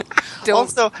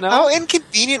 Also, how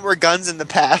inconvenient were guns in the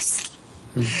past?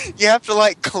 You have to,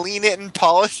 like, clean it and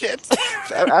polish it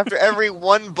after every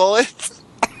one bullet.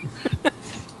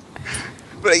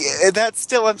 But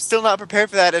I'm still not prepared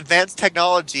for that advanced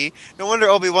technology. No wonder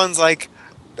Obi-Wan's like,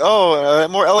 a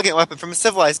more elegant weapon from a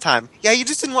civilized time. Yeah, you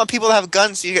just didn't want people to have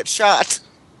guns so you get shot.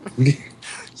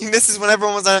 This is when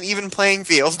everyone was on an even playing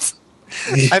field.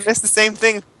 I missed the same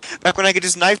thing back when I could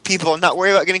just knife people and not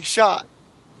worry about getting shot.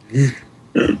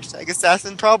 Like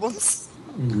assassin problems.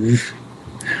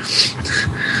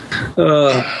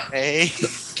 Hey.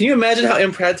 Can you imagine how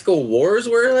impractical wars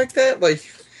were like that? Like,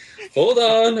 hold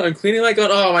on, I'm cleaning my gun.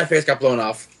 Oh, my face got blown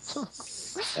off.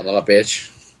 Son of a bitch.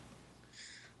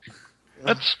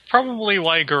 That's probably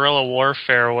why guerrilla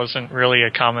warfare wasn't really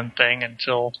a common thing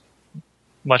until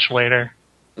much later.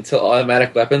 Until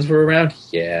automatic weapons were around?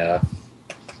 Yeah.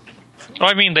 Well,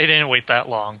 I mean, they didn't wait that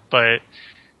long, but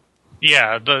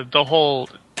yeah, the whole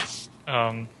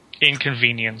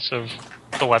inconvenience of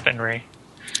the weaponry.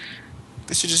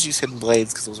 They should just use hidden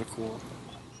blades because those are cool.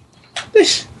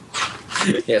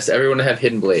 Yes, everyone would have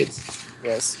hidden blades.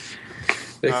 Yes.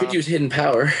 They could use hidden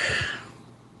power.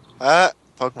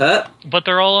 Pokemon. But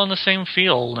they're all on the same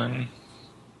field, and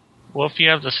what if you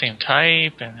have the same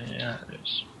type? And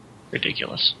it's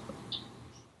ridiculous.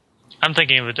 I'm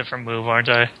thinking of a different move, aren't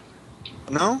I?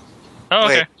 No? Oh,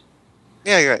 okay. Wait.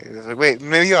 Yeah, you're right. Wait,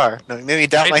 maybe you are. No, maybe you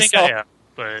doubt I think myself. I am,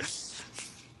 but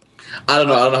I don't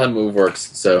know. I don't know how the move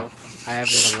works, so. I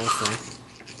haven't been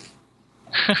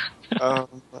listening.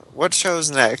 What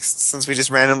show's next? Since we just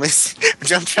randomly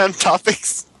jumped around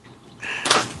topics.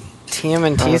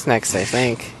 TMNT's next, I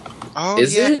think. Oh,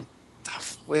 Is yeah. it?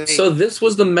 Wait. So this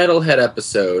was the Metalhead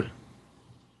episode.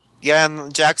 Yeah,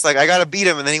 and Jack's like, I gotta beat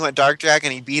him, and then he went Dark Jack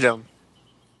and he beat him.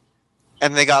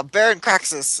 And they got Baron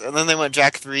Craxus, and then they went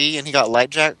Jack 3 and he got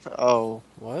Light Jack. Oh,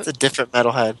 What? it's a different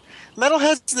Metalhead.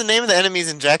 Metalhead's the name of the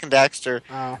enemies in Jack and Daxter,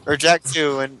 Oh. or Jack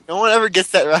 2, and no one ever gets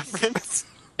that reference.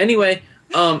 Anyway,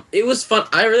 it was fun.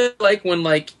 I really like when,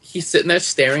 like, he's sitting there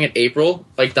staring at April,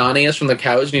 like Donnie is from the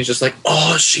couch, and he's just like,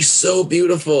 oh, she's so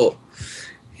beautiful.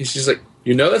 He's just like,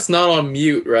 you know that's not on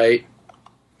mute, right?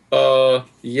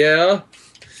 Yeah.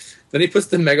 Then he puts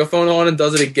the megaphone on and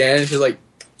does it again, and she's like,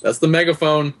 that's the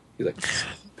megaphone. He's like,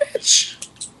 bitch.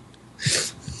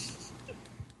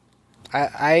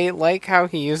 I like how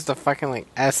he used the fucking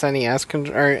like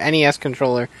SNES or NES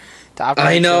controller to operate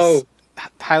I know. this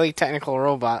highly technical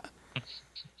robot.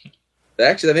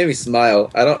 Actually, that made me smile.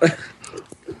 I don't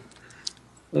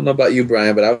know about you,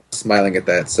 Brian, but I was smiling at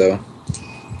that. So,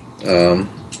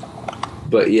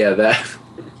 but yeah, that.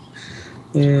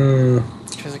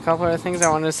 There's a couple other things I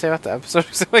wanted to say about the episode,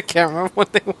 so I can't remember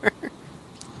what they were.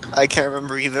 I can't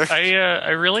remember either. I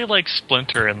really like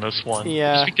Splinter in this one.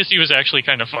 Yeah. Just because he was actually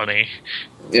kind of funny.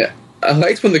 Yeah. I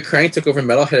liked when the Krang took over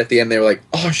Metalhead at the end. They were like,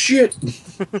 "Oh shit!"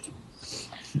 And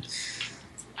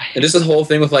just this whole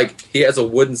thing with like he has a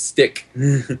wooden stick.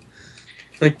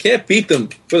 I can't beat them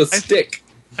with a stick.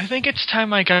 I think it's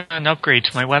time I got an upgrade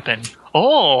to my weapon.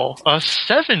 Oh, a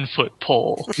 7-foot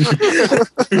pole.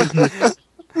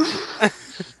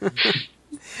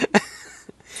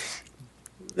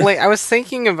 Like, I was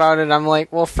thinking about it, I'm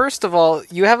like, well, first of all,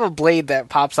 you have a blade that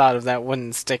pops out of that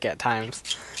wooden stick at times.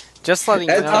 Just letting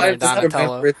you At know there, times, just Donatello.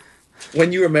 remember it-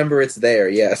 when you remember it's there,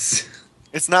 yes.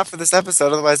 It's not for this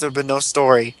episode, otherwise there would have been no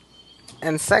story.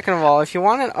 And second of all, if you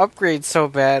want an upgrade so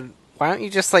bad, why don't you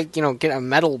just, like, get a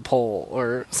metal pole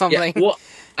or something? Yeah, well,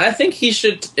 I think he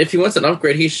should. If he wants an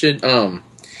upgrade, he should. Did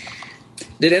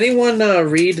anyone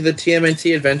read the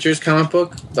TMNT Adventures comic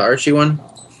book, the Archie one?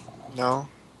 No.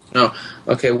 No.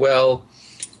 Okay. Well,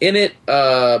 in it,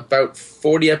 about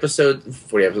 40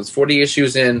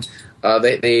 issues in,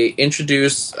 they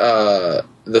introduce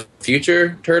the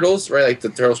future turtles, right? Like the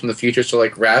turtles from the future. So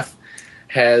like Raph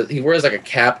he wears like a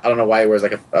cap. I don't know why he wears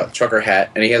like a trucker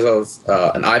hat, and he has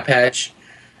an eye patch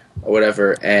or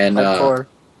whatever. And Hardcore.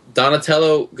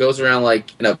 Donatello goes around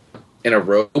like in a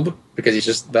robe because he's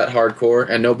just that hardcore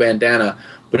and no bandana.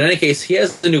 But in any case, he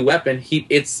has the new weapon.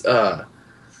 It's an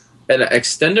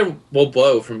extendable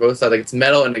blow from both sides. Like it's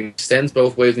metal and it extends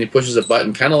both ways, and he pushes a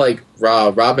button, kind of like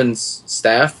Robin's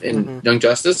staff in Young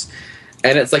Justice.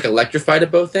 And it's like electrified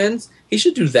at both ends. He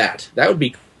should do that. That would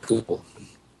be cool.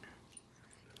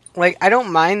 Like, I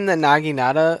don't mind the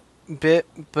Naginata bit,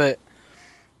 but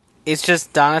it's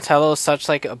just Donatello is such,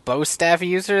 like, a bow staff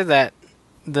user that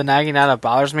the Naginata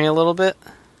bothers me a little bit.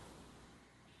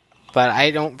 But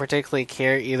I don't particularly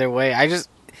care either way.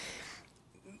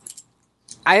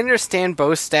 I understand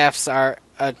bow staffs are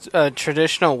a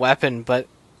traditional weapon, but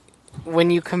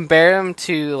when you compare them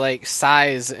to, like,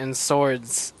 size and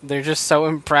swords, they're just so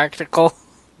impractical.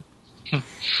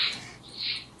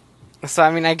 So,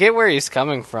 I mean, I get where he's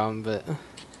coming from, but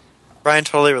Brian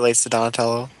totally relates to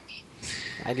Donatello.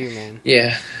 I do, man.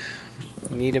 Yeah,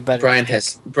 Need a better Brian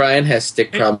stick. has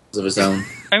stick problems of his own.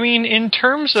 I mean, in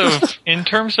terms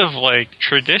of like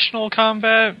traditional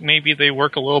combat, maybe they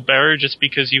work a little better just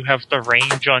because you have the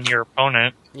range on your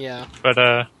opponent. Yeah. But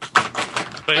yeah,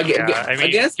 I mean,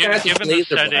 against guys with given the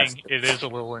laser setting, blasters. it is a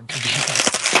little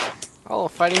inconvenient. Oh,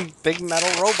 fighting big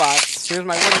metal robots. Here's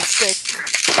my wooden stick.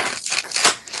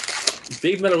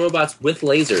 Big metal robots with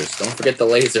lasers. Don't forget the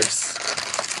lasers.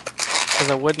 Because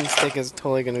a wooden stick is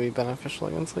totally going to be beneficial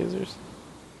against lasers.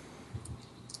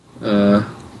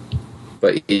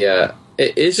 But yeah,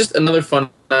 it's just another fun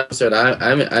episode.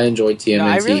 I enjoyed TMNT. No,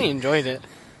 I really enjoyed it.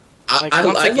 Like, I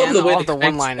once love again, the way all the Krang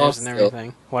one-liners talks and still.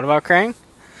 everything. What about Krang?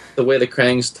 The way the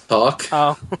Krangs talk.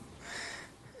 Oh.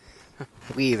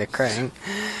 We, the Krang.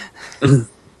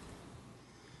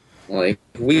 Like,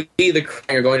 we the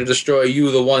Krang are going to destroy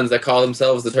you, the ones that call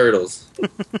themselves the Turtles.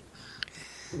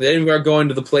 Then we are going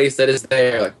to the place that is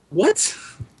there. Like, what?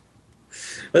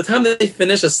 By the time that they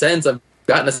finish a sentence, I've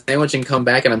gotten a sandwich and come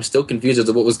back, and I'm still confused as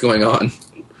to what was going on.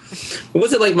 But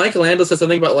was it like Michelangelo said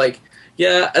something about, like,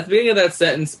 yeah, at the beginning of that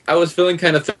sentence, I was feeling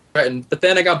kind of threatened, but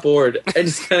then I got bored and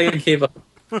just kind of gave up.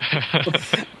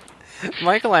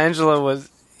 Michelangelo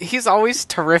he's always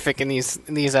terrific in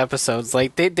these episodes.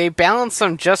 Like, they balance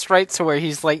him just right to where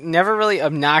he's, like, never really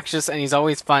obnoxious and he's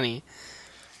always funny.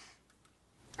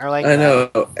 I like I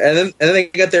that. know. And then they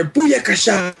got their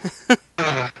booyakasha.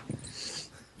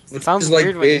 It sounds Which is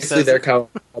weird when he basically says their it. cow.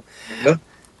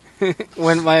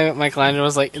 When Michelangelo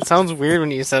was like, it sounds weird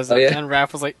when he says it. Oh, yeah? And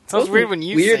Raph was like, it sounds weird when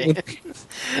you say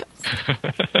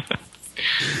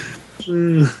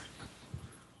it.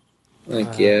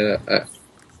 Like, yeah.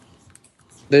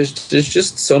 There's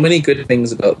just so many good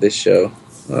things about this show.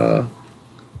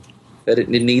 That it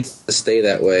needs to stay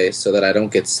that way so that I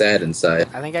don't get sad inside.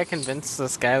 I think I convinced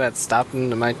this guy that stopped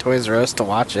into my Toys R Us to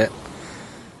watch it.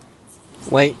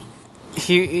 Like,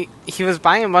 he was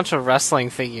buying a bunch of wrestling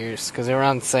figures because they were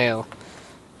on sale,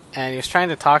 and he was trying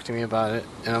to talk to me about it,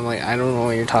 and I'm like, I don't know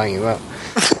what you're talking about.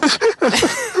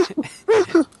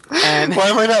 And Why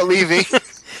am I not leaving?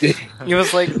 he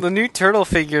was like, the new turtle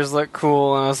figures look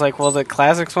cool, and I was like, well, the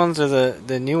classics ones or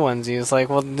the new ones? He was like,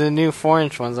 well, the new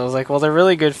 4-inch ones. I was like, well, they're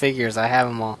really good figures. I have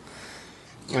them all.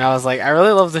 And I was like, I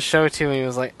really love the show too. And he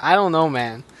was like, I don't know,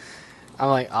 man. I'm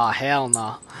like, oh, hell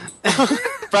no.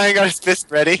 Brian got his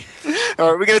fist ready.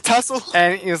 Are we gonna tussle?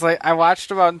 And he was like, I watched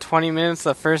about 20 minutes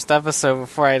of the first episode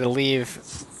before I had to leave.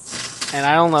 And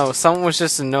I don't know, something was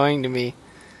just annoying to me.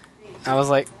 I was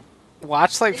like,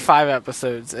 watch like 5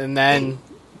 episodes and then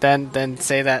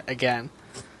say that again.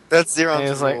 That's Zeron's And he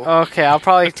was like, rule. okay, I'll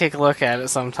probably take a look at it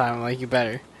sometime. I'm like, you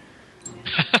better.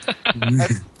 I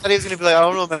thought he was gonna be like, I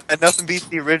don't know, man, nothing beats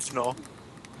the original.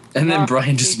 And then No,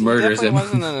 Brian just he murders definitely him.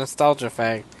 wasn't a nostalgia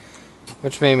fag,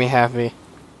 which made me happy.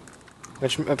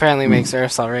 Which apparently makes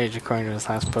Aerosol rage, according to his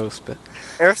last post. But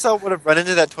Aerosol would have run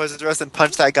into that Toys R Us and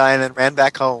punched that guy and then ran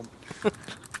back home.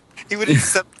 He would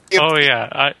have. Oh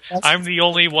yeah, I'm the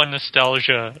only one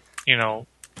nostalgia,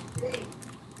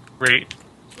 rate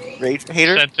Rage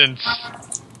hater. sentence.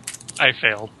 I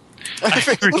failed.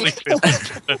 I really failed.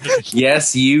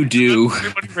 Yes, you do.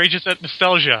 Everybody rages at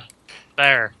nostalgia.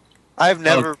 There. I've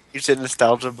never reached at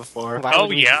nostalgia before. why Oh,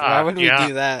 would we, yeah, why would we yeah.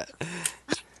 do that?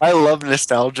 I love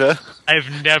nostalgia.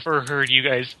 I've never heard you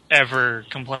guys ever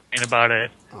complain about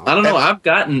it. I don't know. I've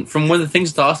gotten from one of the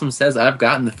things Dawson says. I've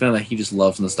gotten the feeling that he just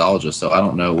loves nostalgia. So I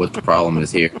don't know what the problem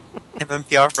is here.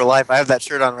 MMPR for life. I have that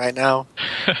shirt on right now.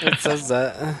 It says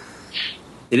that.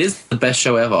 It is the best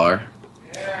show ever.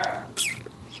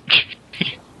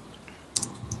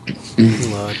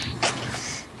 Lord.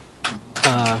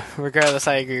 Regardless,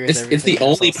 I agree with It's everything. the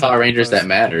only Aerosol Power Rangers said. that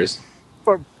matters.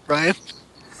 Poor Brian.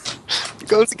 It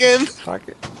goes again. Fuck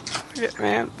it. Fuck it,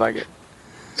 man. Fuck it.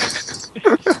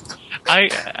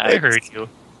 I heard you.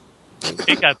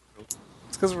 It got.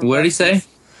 It's 'cause we're What did he say?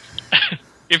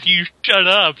 If you shut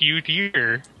up, you'd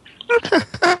hear.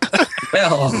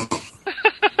 Well,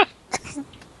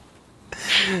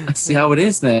 let's see how it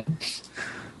is then.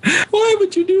 Why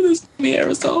would you do this to me,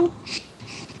 Aerosol?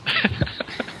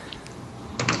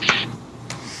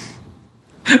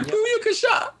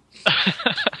 Booyakasha!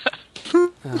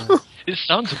 It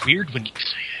sounds weird when you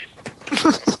say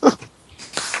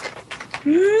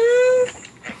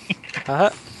But Huh?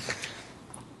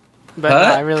 no,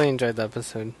 I really enjoyed the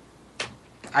episode.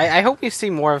 I hope you see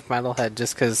more of Metalhead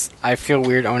just because I feel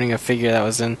weird owning a figure that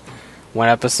was in one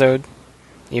episode,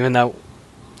 even though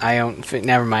I own.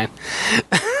 Never mind.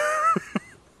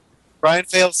 Brian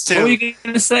fails too. What were you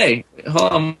going to say?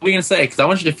 Hold on, what were you going to say? Because I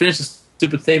want you to finish the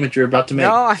stupid statement you're about to make.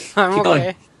 No, I'm Keep going.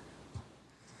 okay.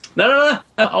 No.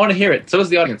 I want to hear it. So does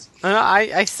the audience. No,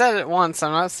 I said it once.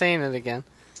 I'm not saying it again.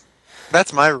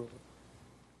 That's my rule.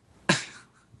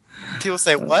 People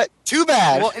say, what? Too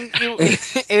bad. Well, and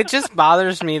it just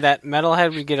bothers me that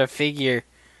Metalhead would get a figure,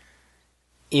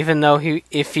 even though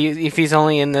if he's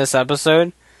only in this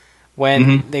episode, when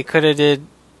Mhm. they could have did.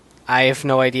 I have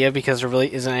no idea because there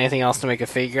really isn't anything else to make a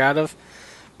figure out of.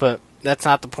 But that's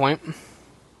not the point.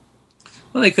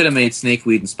 Well, they could have made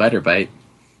Snakeweed and Spider-Bite.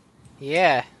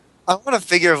 Yeah. I want a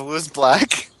figure of Lewis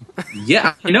Black.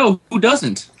 Yeah, I know. Who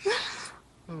doesn't?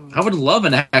 I would love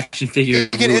an action figure You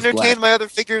of can Lewis entertain Black. my other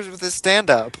figures with his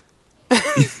stand-up.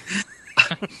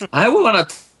 I want a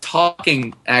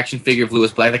talking action figure of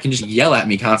Lewis Black that can just yell at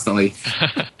me constantly.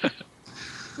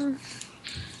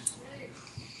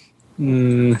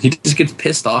 He just gets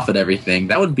pissed off at everything.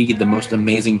 That would be the most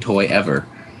amazing toy ever.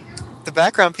 The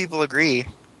background people agree.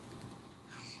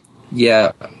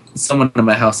 Yeah, someone in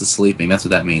my house is sleeping. That's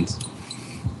what that means.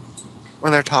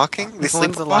 When they're talking, they This sleep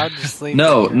one's a allowed lot. to sleep.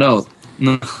 No.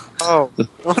 Oh, The- no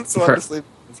one's allowed to sleep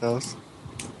in his house.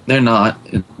 They're not.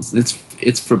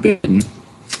 It's forbidden.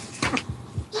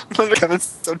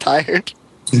 Kevin's so tired.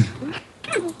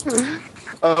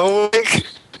 Oh, wait.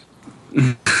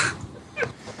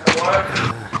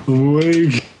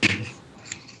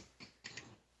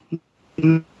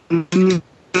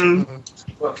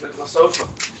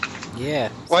 Yeah.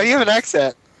 Why do you have an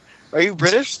accent? Are you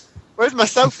British? Where's my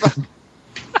sofa?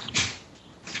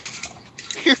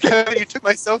 You took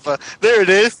my sofa. There it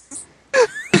is.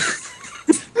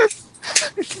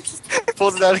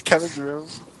 Pulled it out of Kevin's room.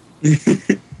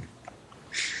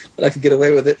 But I could get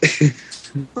away with it.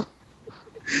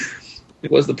 It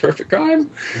was the perfect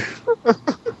crime.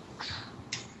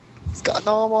 It's got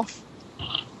normal.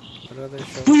 What other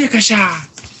show? Booyakasha!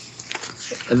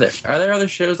 Are there other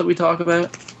shows that we talk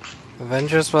about?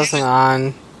 Avengers wasn't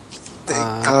on.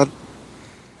 Thank God.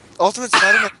 Ultimate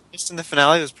Spider-Man just in the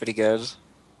finale was pretty good.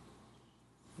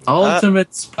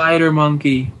 Ultimate Spider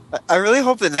Monkey. I really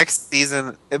hope that next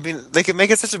season, they could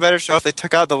make it such a better show if they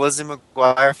took out the Lizzie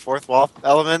McGuire fourth wall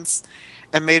elements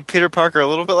and made Peter Parker a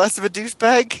little bit less of a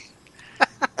douchebag.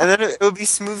 And then it would be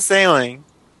smooth sailing.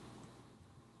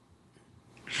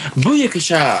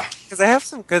 Booyakasha! Because I have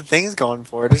some good things going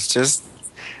for it. It's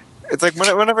like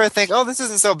whenever I think, oh, this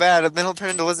isn't so bad, and then he'll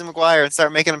turn into Lizzie McGuire and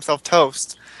start making himself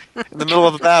toast in the middle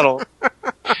of a battle.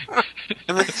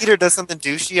 And then Peter does something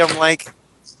douchey. I'm like,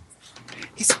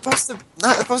 he's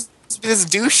not supposed to be this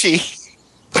douchey.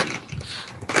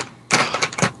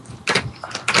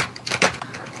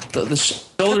 The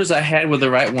shoulders I had were the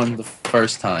right one the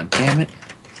first time. Damn it.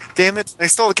 Damn it! I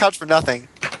stole the couch for nothing.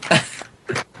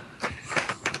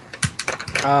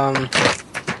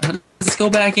 Let's go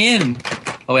back in.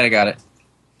 Oh wait, I got it.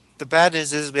 The bad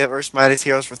news is we have Earth's Mightiest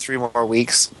Heroes for 3 more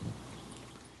weeks.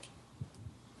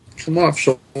 Come off,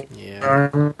 shoulder.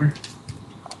 Yeah.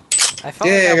 I felt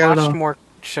Yeah, like I I got it watched on. more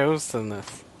shows than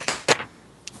this.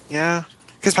 Yeah.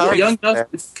 Because Well, Power Young Rangers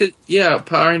is Justice, yeah,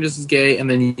 Power Rangers is gay, and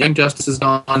then Young Justice is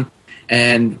gone,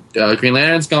 and Green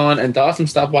Lantern's gone, and Dawson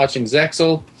stopped watching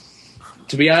Zexel.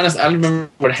 To be honest, I don't remember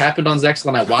what happened on Zexel,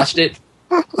 and I watched it.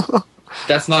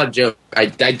 That's not a joke. I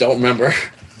don't remember.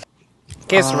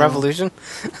 Case Revolution.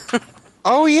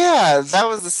 Oh yeah, that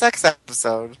was the sex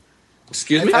episode.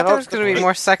 Excuse I me? thought there don't- was going to be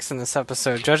more sex in this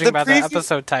episode, judging The by the preview-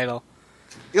 episode title.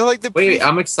 You like the Wait,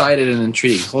 I'm excited and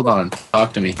intrigued. Hold on.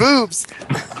 Talk to me. boobs.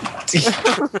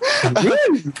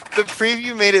 The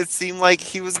preview made it seem like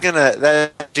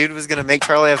that dude was gonna make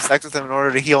Charlie have sex with him in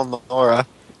order to heal Nora.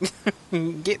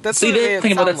 Yeah, that's See, what it made the it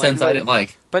thing about sound that sense I like. didn't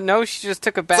like. But no, she just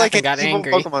took it It's back like and got an evil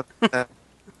angry. Pokemon.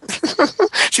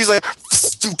 She's like,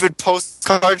 stupid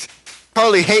postcards.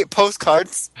 Charlie hate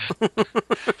postcards.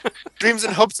 Dreams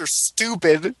and hopes are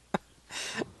stupid.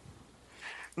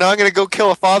 Now I'm gonna go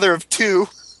kill a father of 2.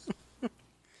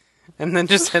 And then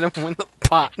just hit him with the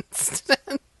pot instead.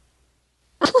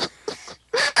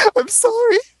 I'm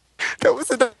sorry. That was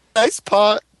a nice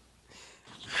pot.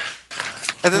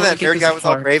 And then Well, I that get nerd this guy was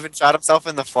all apart. brave and shot himself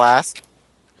in the flask.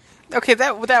 Okay,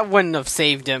 that wouldn't have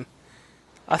saved him.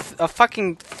 A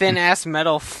fucking thin-ass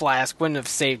metal flask wouldn't have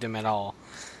saved him at all.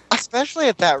 Especially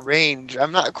at that range.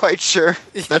 I'm not quite sure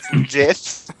that's legit.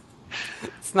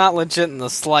 It's not legit in the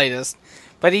slightest.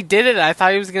 But he did it, I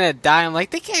thought he was gonna die. I'm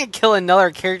like, they can't kill another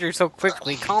character so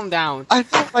quickly. Calm down. I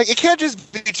know, like, it can't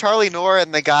just be Charlie, Nora,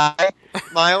 and the guy,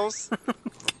 Miles.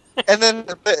 And then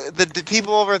the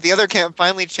people over at the other camp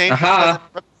finally change Aha.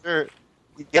 the shirt.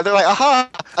 Yeah, they're like, aha,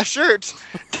 a shirt.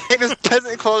 Take his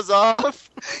peasant clothes off,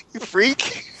 you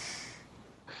freak.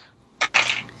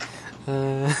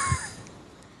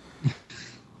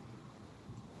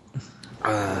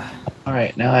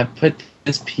 Alright, now I put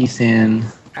this piece in.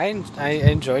 I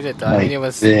enjoyed it though. I Like mean,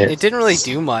 this. it didn't really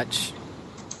do much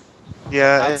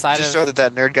Yeah, Outside it just of- showed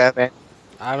that nerd guy, man.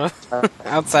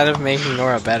 outside of making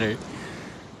Nora better.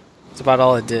 That's about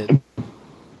all it did.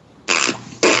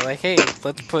 They're like, hey,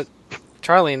 let's put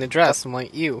Charlie in a dress. I'm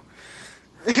like, you.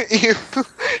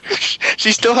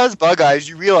 She still has bug eyes,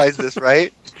 you realize this,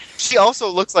 right? She also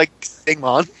looks like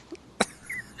Stingmon.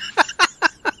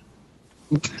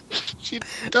 She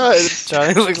does.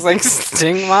 Charlie looks like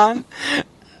Stingmon.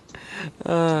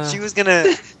 She was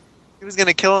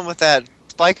gonna kill him with that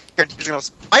spiker, and she was gonna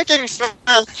spiking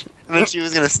stuff, and then she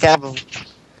was gonna stab him.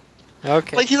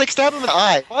 Okay. Like, he stabbed him in the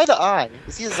eye. Why the eye?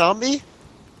 Is he a zombie?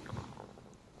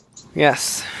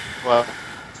 Yes. Well,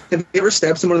 Have you ever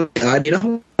stabbed someone in the eye? Do you know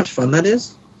how much fun that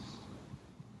is?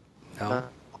 No.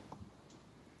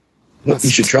 Well, you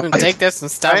should try. Take this and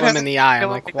stab Brian him in the eye. I'm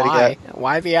hasn't like, killed why? anybody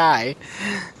Why the eye?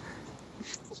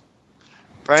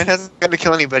 Brian hasn't got to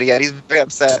kill anybody yet. He's very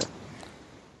upset.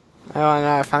 Oh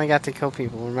no! I finally got to kill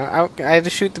people. Remember, I had to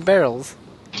shoot the barrels.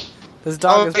 This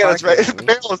dog Oh, is yeah, that's right. barking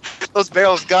at me. Those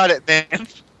barrels got it, man.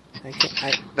 I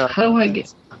can't, No. How do I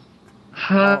get?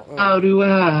 How Oh, do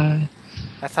I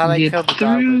I thought I get killed the dog,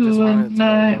 but just through a wanted to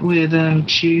night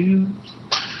without you?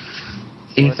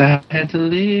 If I had to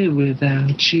live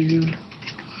without you,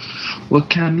 what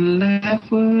kind of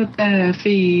life would that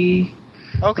be?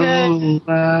 Okay. Oh,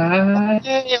 I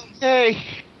Okay.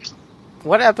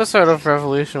 What episode of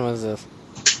Revolution was this?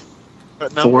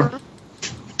 What number?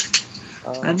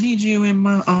 I need you in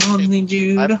my arms, need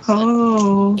you to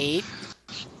hold. 8?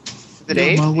 Is it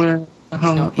 8? You're my world, No,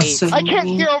 my 8. soul. I can't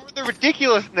hear over the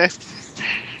ridiculousness.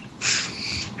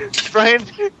 Brian,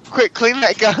 quick, clean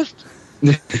that gun.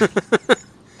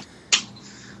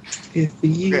 If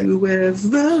you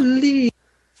ever leave.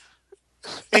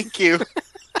 Thank you.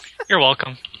 You're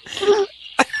welcome.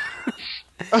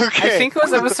 Okay. I think it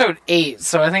was episode 8,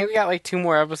 so I think we got like 2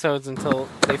 more episodes until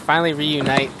they finally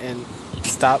reunite and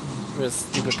stop this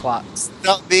stupid plot.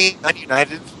 Not being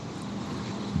ununited.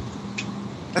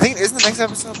 I think, isn't the next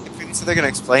episode like Phoebe said they're gonna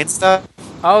explain stuff?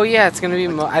 Oh yeah, it's gonna be.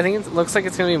 I think it looks like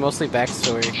it's gonna be mostly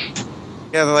backstory.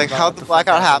 Yeah, they're like, About how'd what the the fuck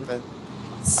blackout happened.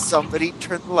 happen? Somebody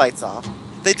turned the lights off.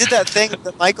 They did that thing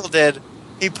that Michael did.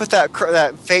 He put that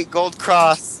that fake gold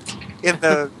cross in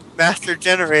the master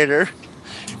generator,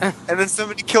 and then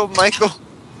somebody killed Michael.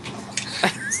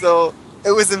 So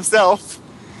it was himself.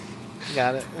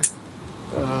 Got it.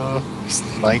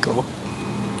 Michael.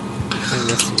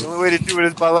 The only way to do it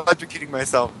is by electrocuting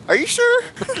myself. Are you sure?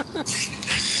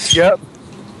 Yep.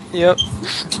 Yep.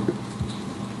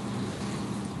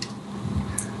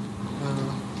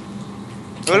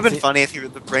 It would have been funny if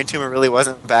the brain tumor really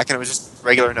wasn't back and it was just a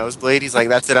regular nosebleed. He's like,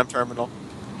 that's it, I'm terminal.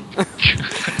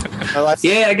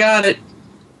 Yeah, I got it.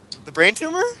 The brain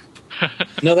tumor?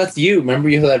 No, that's you. Remember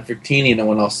you had that Victini no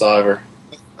one else saw ever.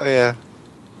 Oh, yeah.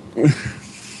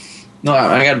 No,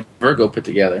 I got Virgo put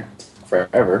together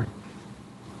forever.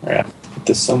 Alright, put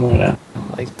this somewhere now.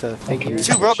 Like the figure.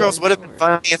 Two Bro Girls would have been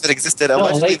funny if it existed. No,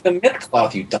 Allegedly. like the myth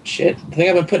cloth, you dumb shit. The thing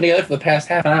I've been putting together for the past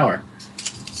half an hour.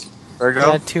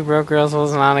 Virgo? Yeah, Two Broke Girls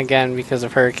wasn't on again because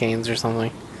of hurricanes or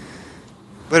something.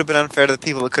 Would have been unfair to the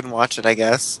people that couldn't watch it, I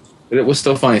guess. But it was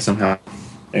still funny somehow.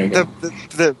 There you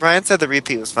go. Brian said the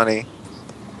repeat was funny.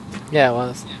 Yeah, it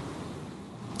was.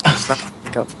 Just not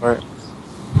look out for it.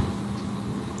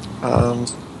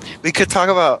 We could talk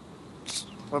about.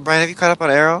 Well, Brian, have you caught up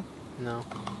on Arrow? No.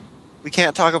 We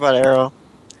can't talk about Arrow.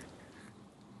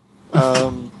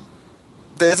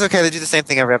 It's okay. They do the same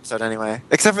thing every episode anyway.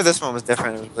 Except for this one was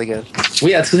different. It was really good.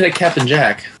 Well, yeah, it's because they had Captain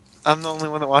Jack. I'm the only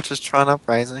one that watches Tron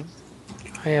Uprising.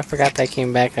 Oh yeah, I forgot that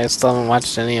came back. I still haven't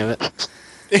watched any of it.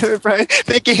 Damn it, Brian.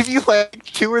 They gave you like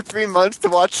 2 or 3 months to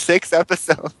watch 6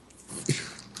 episodes.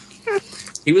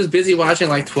 He was busy watching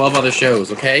like 12 other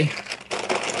shows, okay?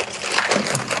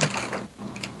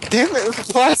 Damn it, it was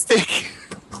plastic.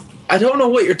 I don't know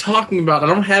what you're talking about. I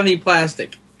don't have any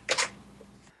plastic.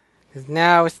 'Cause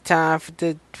now it's time for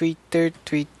the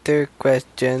Twitter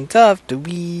questions of the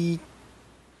week.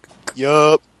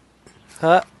 Yup.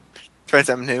 Huh? Try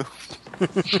something new. Did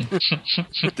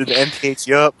the NPH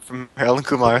Yup from Harold and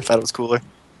Kumar. I thought it was cooler.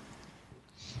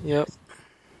 Yep.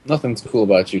 Nothing's cool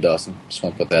about you, Dawson. Just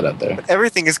want to put that out there. But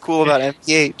everything is cool about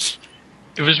NPH.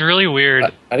 It was really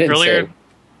weird. I didn't say.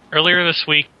 Earlier this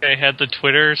week, I had the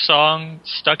Twitter song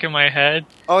stuck in my head,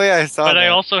 Oh yeah, I saw but that. I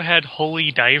also had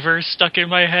Holy Divers stuck in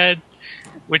my head,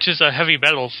 which is a heavy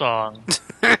metal song.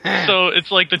 So it's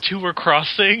like the two were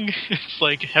crossing. It's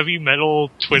like heavy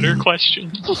metal Twitter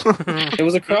questions. It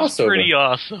was a crossover. Pretty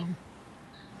awesome.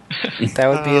 That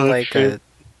would be Oh, like true.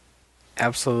 a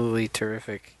absolutely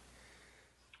terrific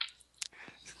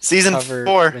Season cover.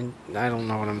 4. I don't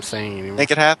know what I'm saying anymore.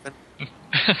 Make it happen.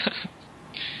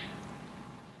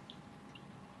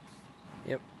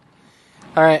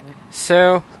 Alright,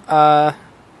 so, I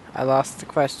lost the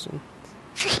question.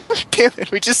 Damn it,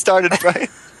 we just started, Brian.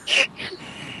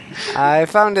 I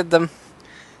founded them.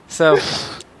 So,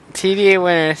 TDA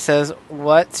Winner says,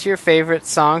 what's your favorite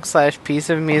song / piece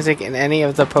of music in any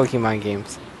of the Pokemon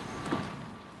games?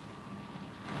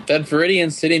 That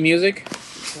Viridian City music?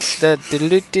 The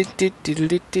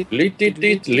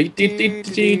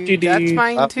That's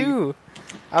mine too.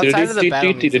 Outside of the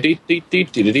battle music.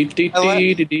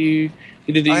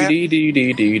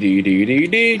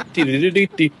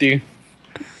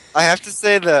 I have to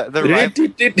say the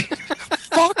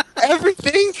fuck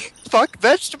everything. Fuck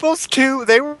vegetables too.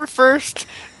 They were first.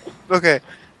 Okay.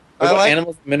 What I about like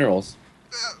animals and minerals?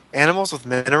 animals with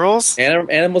minerals.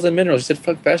 Animals and minerals. You said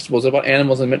fuck vegetables. What about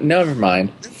animals and minerals? Never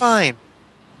mind. They're fine.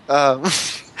 What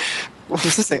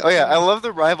was the thing? Oh yeah, I love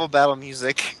the rival battle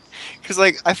music because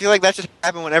like I feel like that should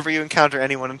happen whenever you encounter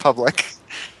anyone in public.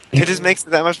 It just makes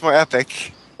it that much more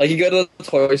epic. Like you go to the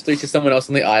toy store, to someone else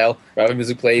in the aisle, rival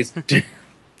music plays.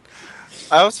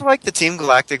 I also like the Team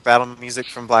Galactic battle music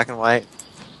from Black and White.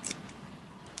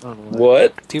 I don't know why.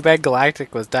 What? Too bad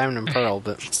Galactic was Diamond and Pearl,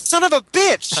 but Son of a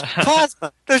bitch!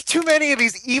 Plasma! There's too many of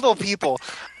these evil people.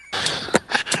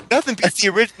 Nothing beats the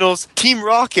originals. Team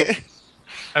Rocket.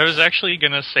 I was actually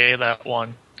gonna say that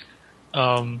one.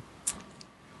 I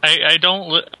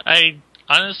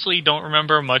honestly don't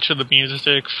remember much of the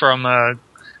music from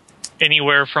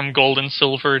anywhere from Gold and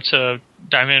Silver to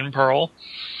Diamond and Pearl.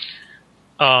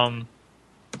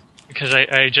 Because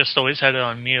I just always had it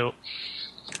on mute.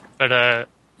 But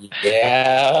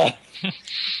Yeah.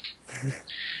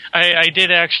 I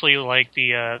did actually like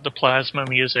the plasma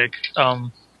music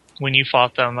when you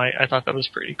fought them. I thought that was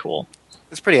pretty cool.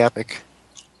 It's pretty epic.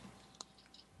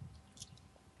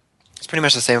 It's pretty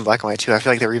much the same in Black and White too. I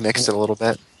feel like they remixed it a little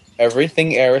bit.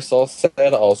 Everything Aerosol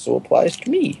said also applies to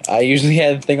me. I usually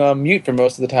had the thing on mute for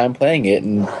most of the time playing it,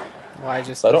 and why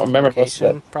just I don't remember most of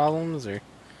location problems or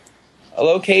a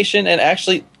location. And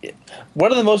actually,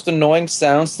 one of the most annoying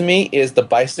sounds to me is the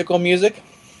bicycle music.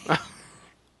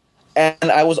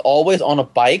 And I was always on a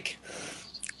bike,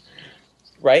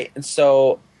 right? And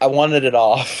so I wanted it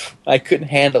off. I couldn't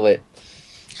handle it.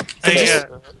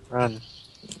 Run.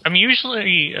 I'm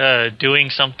usually doing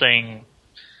something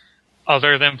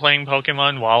other than playing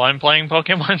Pokemon while I'm playing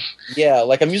Pokemon. Yeah,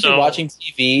 like I'm usually So- watching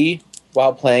TV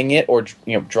while playing it, or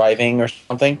driving or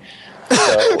something.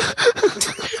 So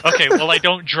Okay, well, I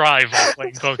don't drive while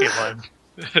playing Pokemon.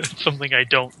 It's something I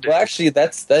don't do. Well, actually,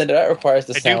 that requires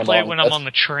the I sound. do play it when I'm That's- on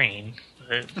the train.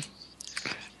 But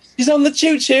He's on the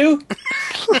choo-choo.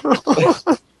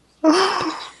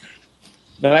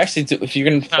 No, actually, if you're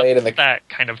gonna not play it in the that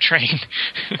kind of train.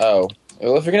 well,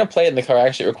 if you're gonna play it in the car,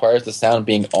 actually, it requires the sound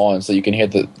being on, so you can hear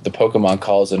the Pokemon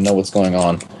calls and know what's going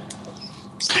on.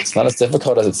 It's not as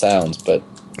difficult as it sounds, but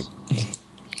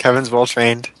Kevin's well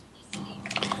trained.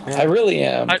 I really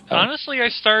am. Honestly, I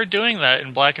started doing that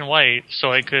in black and white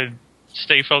so I could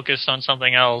stay focused on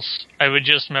something else. I would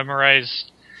just memorize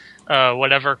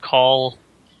whatever call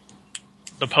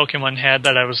the Pokemon had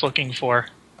that I was looking for.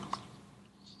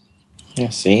 Yeah,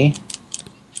 see,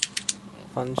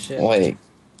 Fun shit. like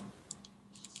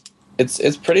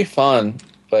it's pretty fun,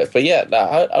 but yeah,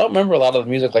 I don't remember a lot of the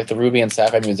music, like the Ruby and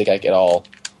Sapphire music, like at all.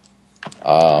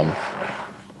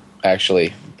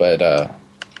 Actually, but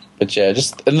yeah,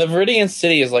 just and the Viridian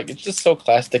City is like it's just so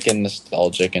classic and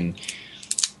nostalgic, and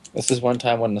this is one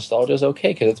time when nostalgia is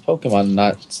okay because it's Pokemon,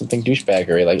 not something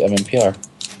douchebaggery like MMPR.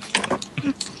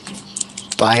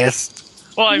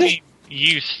 Bias. Well, I mean,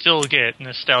 you still get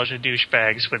nostalgia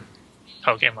douchebags with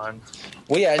Pokemon.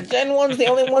 Well, yeah, Gen 1's the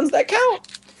only ones that count.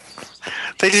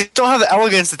 They just don't have the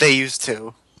elegance that they used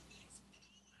to.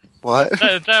 What?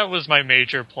 That was my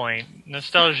major point.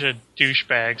 Nostalgia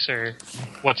douchebags are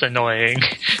what's annoying.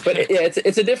 But yeah,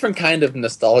 it's a different kind of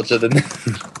nostalgia than.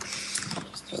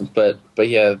 but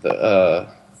yeah,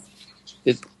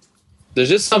 there's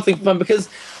just something fun because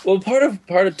part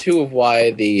of two of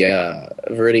why the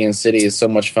Viridian City is so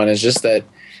much fun is just that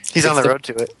He's on the road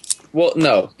to it. well,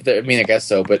 no, I mean I guess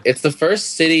so, but it's the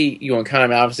first city you encounter. I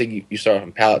mean, obviously, you start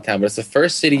from Pallet Town, but it's the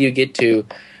first city you get to,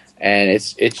 and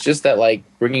it's just that like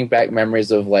bringing back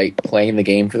memories of like playing the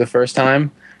game for the first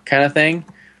time kind of thing,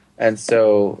 and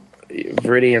so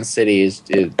Viridian City is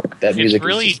that music. It's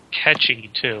really is just, catchy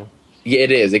too. yeah,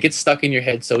 it is. It gets stuck in your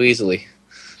head so easily.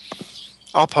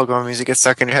 All Pokemon music gets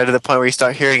stuck in your head to the point where you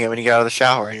start hearing it when you get out of the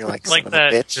shower, and you're like, Like son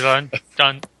that of a bitch. dun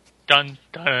dun dun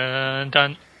dun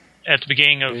dun at the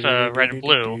beginning of Red and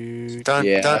Blue. Dun,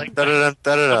 Yeah. dun, dun, dun, dun,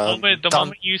 dun, The dun,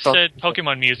 moment you dun. said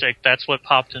Pokemon music, that's what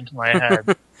popped into my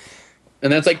head.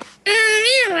 And then it's like.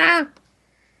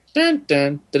 Dun,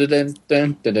 dun, dun, dun, dun,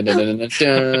 dun, dun, dun, dun, dun,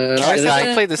 dun. I always have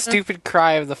to play the stupid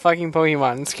cry of the fucking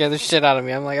Pokemon and scare the shit out of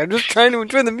me. I'm like, I'm just trying to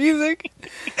enjoy the music.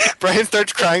 Brian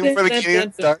starts crying before the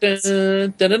game starts.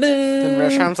 Dun, dun, dun, Then dun.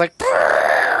 Reshiram's like,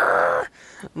 "Brrr."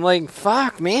 I'm like,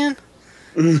 fuck, man.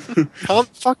 Calm the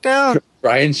fuck down.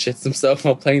 Brian shits himself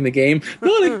while playing the game.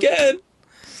 Not again.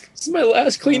 This is my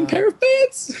last clean pair of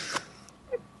pants.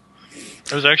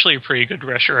 It was actually a pretty good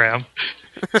Reshiram.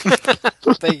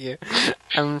 Thank you.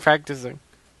 I'm practicing.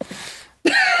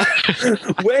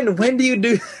 When do you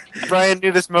do? Brian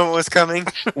knew this moment was coming.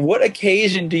 What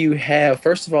occasion do you have?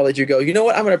 First of all, that you go, you know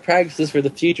what? I'm going to practice this for the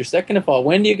future. Second of all,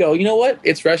 when do you go? You know what?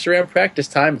 It's Reshiram practice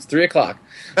time. It's 3:00.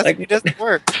 Like, it doesn't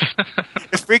work.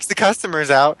 It freaks the customers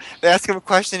out. They ask him a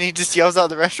question, and he just yells out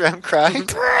the Reshiram cry.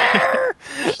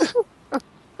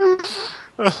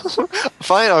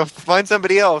 Fine, I'll find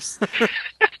somebody else.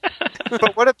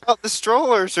 But what about the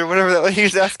strollers or whatever that he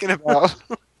was asking about?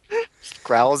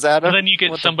 Growls at him. And then you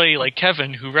get somebody like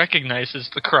Kevin who recognizes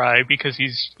the cry because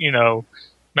he's,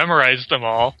 memorized them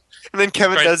all. And then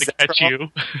Kevin Tries does to catch Zephyr. you.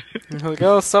 I'm like,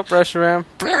 oh, sup, Reshiram?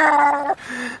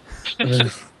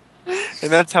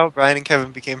 And that's how Brian and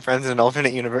Kevin became friends in an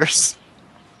alternate universe.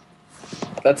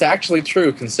 That's actually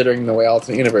true, considering the way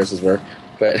alternate universes work.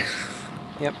 But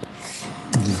Yep.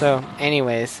 So,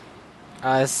 anyways,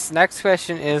 this next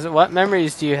question is, what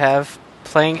memories do you have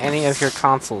playing any of your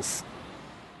consoles?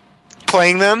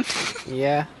 Playing them?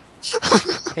 Yeah.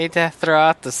 Hate to throw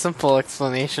out the simple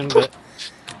explanation, but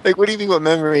Like, what do you mean, what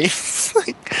memories?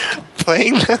 Like,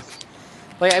 playing them?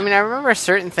 like, I mean, I remember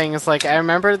certain things. Like, I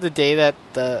remember the day that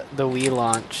the Wii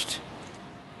launched.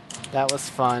 That was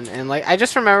fun, and like, I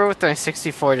just remember with my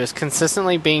 64 just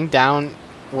consistently being down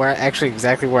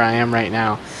exactly where I am right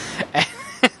now,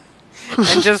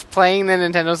 and just playing the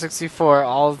Nintendo 64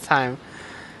 all the time.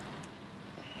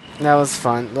 That was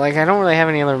fun. Like, I don't really have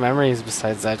any other memories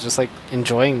besides that. Just like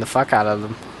enjoying the fuck out of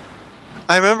them.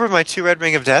 I remember my 2 Red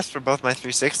Ring of Death for both my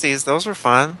 360s. Those were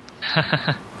fun.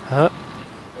 Huh?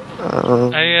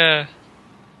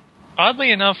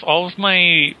 Oddly enough, all of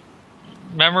my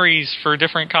memories for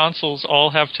different consoles all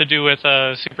have to do with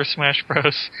Super Smash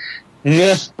Bros.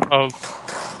 Because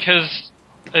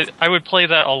I would play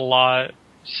that a lot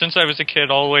since I was a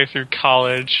kid all the way through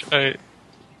college.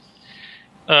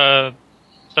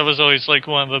 That was always like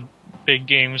one of the big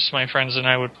games my friends and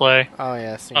I would play. Oh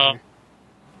yeah. Same Um,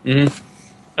 here. Mhm.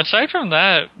 Aside from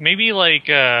that, maybe like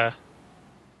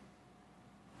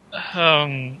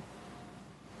if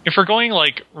we're going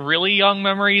like really young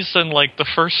memories, then like the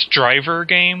first Driver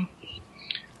game.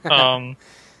 My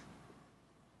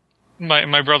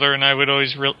brother and I would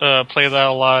always play that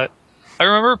a lot. I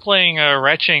remember playing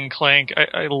Ratchet and Clank.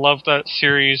 I loved that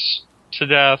series to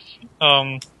death.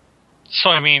 So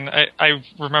I mean, I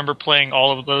remember playing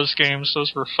all of those games.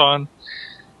 Those were fun.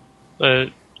 But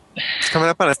It's coming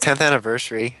up on its 10th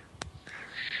anniversary.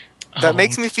 That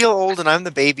makes me feel old, and I'm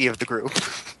the baby of the group.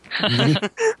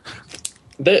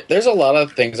 There's a lot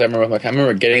of things I remember. Like I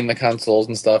remember getting the consoles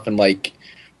and stuff, and like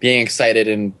being excited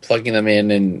and plugging them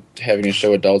in, and having to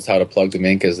show adults how to plug them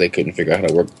in because they couldn't figure out how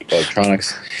to work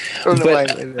electronics. I don't know why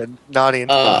I'm naughty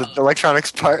into the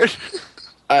electronics part.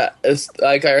 It's,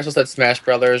 like I also said, Smash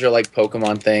Brothers or like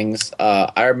Pokemon things.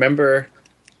 I remember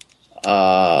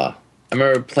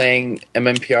playing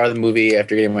MMPR the movie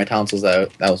after getting my tonsils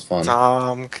out. That was fun.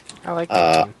 I like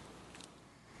that game.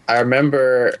 I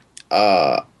remember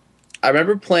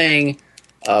playing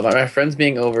my friends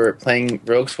being over playing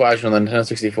Rogue Squadron on the Nintendo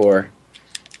 64,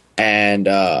 and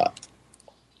I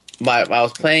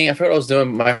was playing. I forgot what I was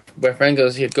doing. My friend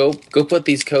goes, "Here, go put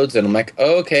these codes in." I'm like,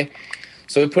 "Oh, okay."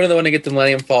 So we put in the one to get the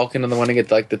Millennium Falcon and the one to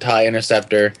get like the TIE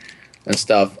Interceptor and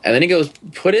stuff. And then he goes,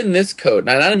 "Put in this code."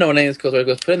 Now I didn't know what any of this code was. He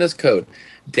goes, "Put in this code,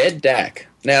 Dead DAC."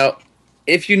 Now,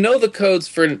 if you know the codes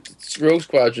for Rogue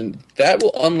Squadron, that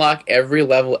will unlock every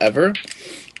level ever.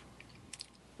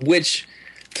 Which,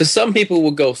 to some people,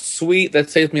 will go, "Sweet, that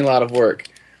saves me a lot of work."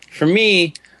 For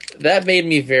me, that made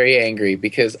me very angry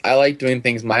because I like doing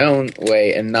things my own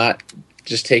way and not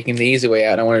just taking the easy way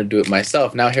out. I wanted to do it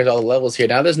myself. Now here's all the levels here.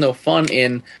 Now there's no fun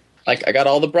in, like, I got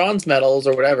all the bronze medals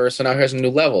or whatever, so now here's a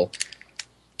new level.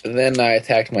 And then I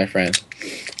attacked my friend.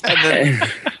 And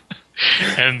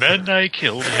then I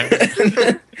killed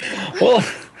him.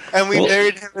 And we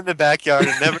buried him in the backyard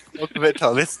and never spoke of it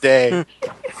till this day.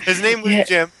 His name was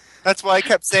Jim. That's why I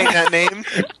kept saying that name.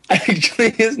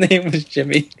 Actually, his name was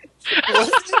Jimmy.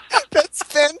 That's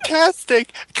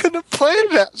fantastic. I couldn't have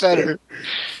planned that better.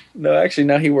 No, actually,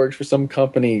 now he works for some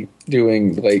company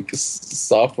doing like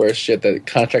software shit that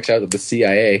contracts out with the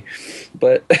CIA.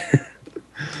 But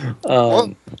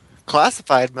well,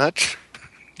 classified much.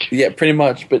 Yeah, pretty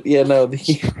much. But yeah, no,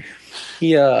 he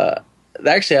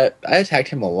actually I attacked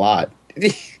him a lot.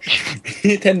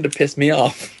 He tended to piss me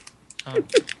off. Oh.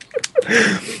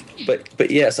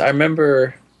 But yes, I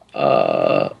remember.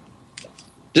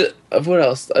 What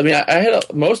else? I mean, I had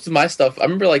most of my stuff. I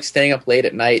remember like staying up late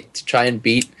at night to try and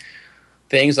beat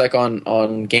things like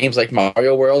on games like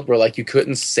Mario World, where like you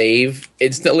couldn't save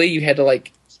instantly. You had to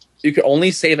like you could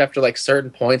only save after like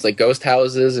certain points, like ghost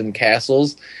houses and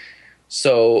castles.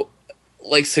 So,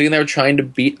 like sitting there trying to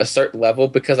beat a certain level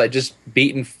because I just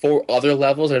beaten 4 other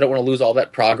levels and I don't want to lose all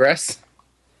that progress.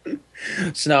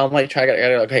 So now I'm like,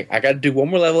 I got to do one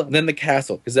more level and then the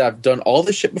castle because I've done all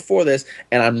this shit before this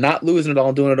and I'm not losing it all.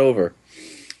 I'm doing it over.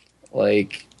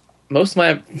 Like most of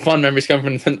my fun memories come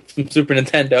from Super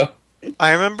Nintendo.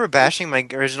 I remember bashing my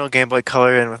original Game Boy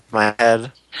Color in with my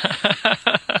head.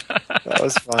 That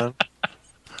was fun.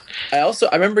 I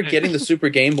remember getting the Super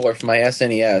Game Boy for my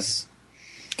SNES.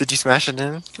 Did you smash it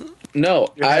in? No,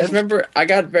 I just remember I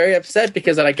got very upset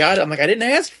because I got it. I'm like, I didn't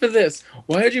ask for this.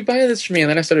 Why did you buy this for me? And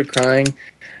then I started crying,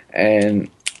 and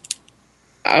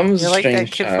I was You're a like that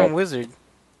strange kid child. from Wizard.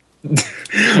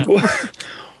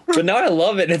 But now I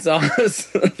love it. It's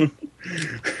awesome.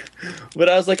 But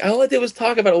I was like, all I did was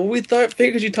talk about it. Well, we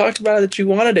figured you talked about it that you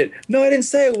wanted it. No, I didn't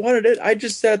say I wanted it. I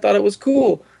just said I thought it was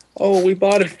cool. Oh, we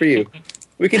bought it for you.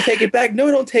 We can take it back.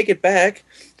 No, don't take it back.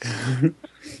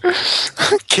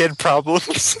 Kid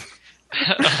problems.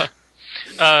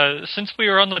 Since we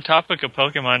were on the topic of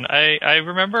Pokemon, I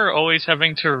remember always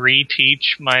having to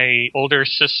reteach my older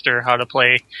sister how to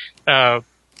play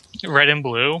Red and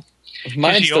Blue.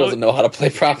 Mine still doesn't know how to play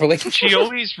properly. She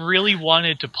always really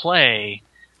wanted to play,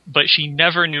 but she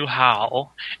never knew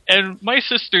how. And my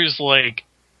sister's like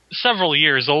several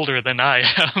years older than I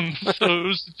am, so it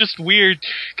was just weird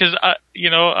because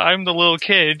I'm the little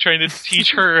kid trying to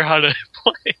teach her how to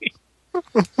play.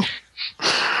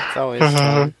 It's always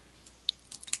fun.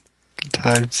 Good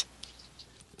times.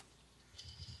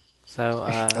 So,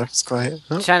 That's quiet.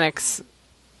 Huh? Genix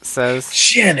says,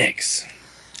 Genix.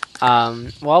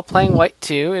 while playing White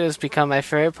 2, it has become my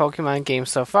favorite Pokemon game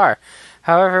so far.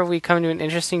 However, we come to an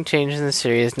interesting change in the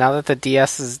series. Now that the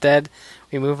DS is dead,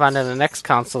 we move on to the next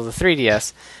console, the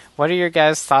 3DS. What are your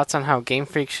guys' thoughts on how Game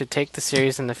Freak should take the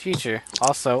series in the future?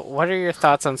 Also, what are your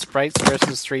thoughts on sprites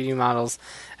versus 3D models?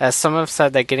 As some have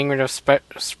said that getting rid of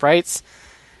sprites,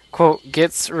 quote,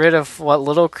 gets rid of what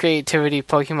little creativity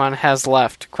Pokemon has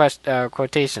left,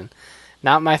 quotation.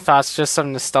 Not my thoughts, just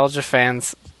some nostalgia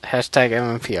fans. Hashtag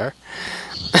MMPR.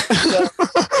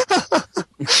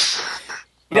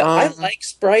 I like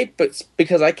Sprite, but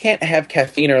because I can't have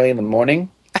caffeine early in the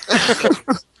morning,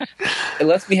 it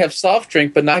lets me have soft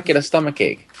drink but not get a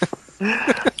stomachache.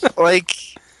 Like,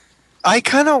 I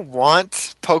kind of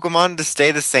want Pokemon to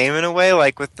stay the same in a way,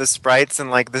 like with the sprites and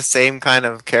like the same kind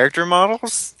of character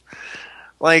models.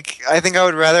 Like, I think I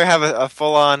would rather have a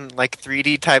full-on like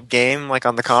 3D type game, like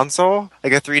on the console,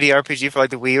 like a 3D RPG for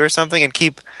like the Wii or something, and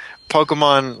keep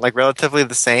Pokemon like relatively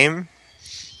the same.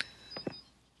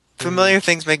 Familiar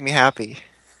things make me happy.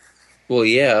 Well,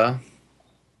 yeah.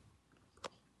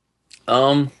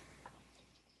 I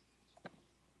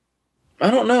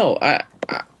don't know. I'm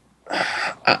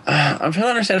trying to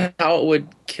understand how it would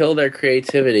kill their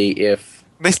creativity if.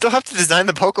 They still have to design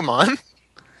the Pokemon.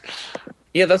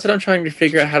 Yeah, that's what I'm trying to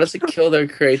figure out. How does it kill their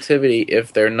creativity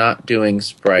if they're not doing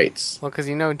sprites? Well, because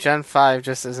Gen 5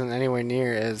 just isn't anywhere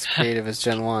near as creative as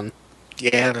Gen 1.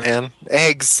 Yeah, man.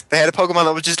 Eggs. They had a Pokemon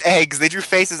that was just eggs. They drew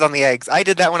faces on the eggs. I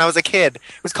did that when I was a kid. It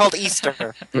was called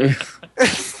Easter. You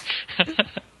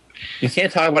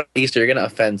can't talk about Easter. You're going to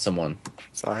offend someone.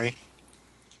 Sorry.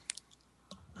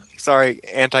 Sorry,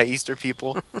 anti-Easter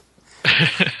people.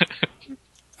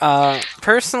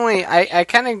 Personally, I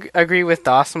kind of agree with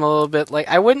Dawson a little bit. Like,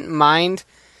 I wouldn't mind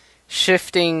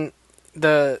shifting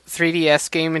the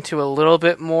 3DS game into a little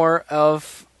bit more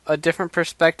of a different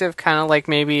perspective, kind of like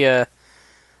maybe a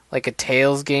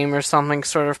Tales game or something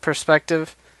sort of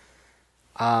perspective.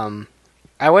 I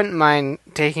wouldn't mind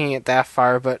taking it that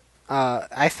far, but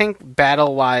I think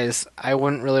battle-wise, I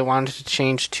wouldn't really want it to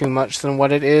change too much than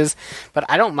what it is. But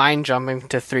I don't mind jumping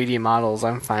to 3D models.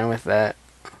 I'm fine with that.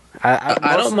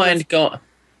 I don't mind going.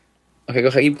 Okay, go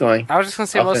ahead. Keep going. I was just gonna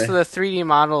say most of the 3D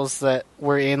models that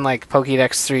were in like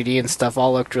Pokédex 3D and stuff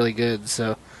all looked really good.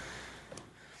 So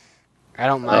I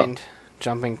don't mind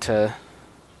jumping to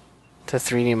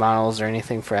 3D models or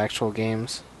anything for actual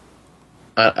games.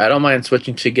 I don't mind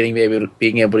switching to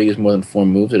being able to use more than 4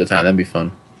 moves at a time. That'd be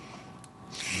fun.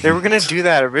 They were going to do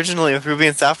that originally with Ruby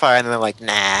and Sapphire, and then they're like,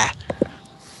 nah.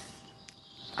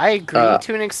 I agree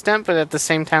to an extent, but at the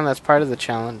same time, that's part of the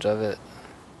challenge of it.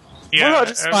 Yeah, What about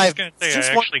just I was 5? going to say,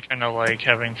 Just I one- actually kind of like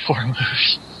having 4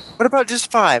 moves. What about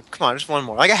just 5? Come on, just one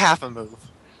more. Like a half a move.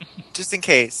 Just in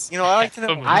case. I like to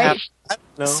know. I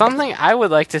don't know. Something I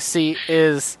would like to see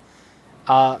is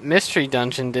Mystery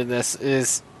Dungeon did this,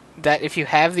 is that if you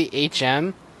have the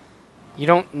HM, you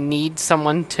don't need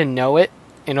someone to know it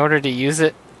in order to use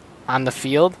it on the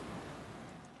field.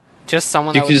 Just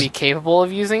someone that would be capable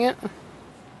of using it.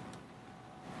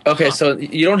 Okay, so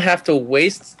you don't have to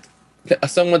waste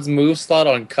someone's move slot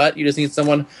on cut. You just need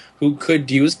someone who could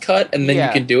use cut, and then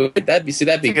you can do it. That'd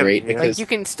be great. Like, Like, Because you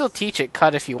can still teach it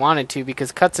cut if you wanted to,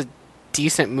 because cut's a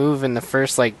decent move in the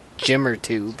first like gym or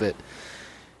two, but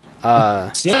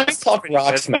let's talk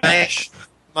rock smash.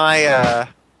 My,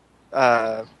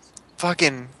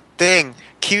 fucking thing.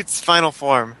 Cute's final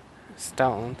form.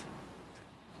 stoned.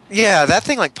 Yeah, that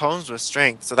thing like poems with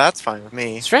strength, so that's fine with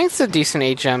me. Strength's a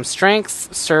decent HM.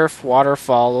 Strength, surf,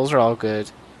 waterfall, those are all good.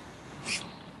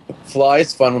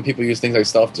 Fly's fun when people use things like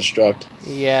self-destruct.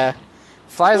 Yeah.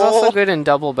 Fly's also good in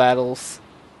double battles.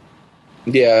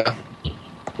 Yeah.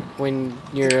 When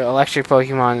your electric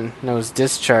Pokemon knows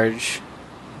Discharge.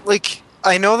 Like,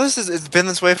 I know it's been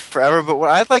this way forever, but what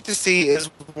I'd like to see is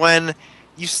when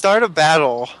you start a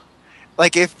battle,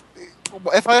 like if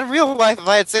in real life, if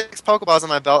I had 6 Pokeballs on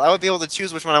my belt, I would be able to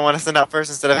choose which one I want to send out first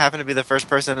instead of having to be the first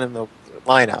person in the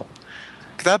lineup.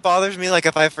 'Cause that bothers me, like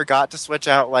if I forgot to switch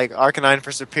out like Arcanine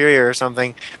for Superior or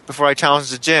something before I challenge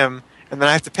the gym, and then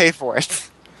I have to pay for it.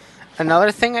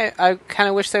 Another thing I kind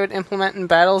of wish they would implement in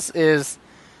battles is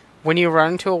when you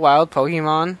run into a wild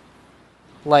Pokemon,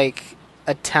 like,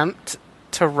 attempt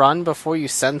to run before you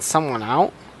send someone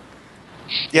out.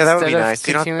 Yeah, that would be Instead of nice.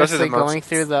 You don't have to go through the continuously going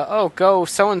through the, go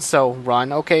so-and-so,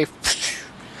 run, okay.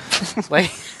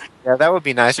 Like, Yeah, that would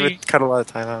be nice. It See- would cut a lot of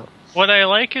time out. What I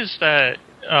like is that,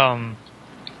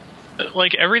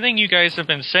 like, everything you guys have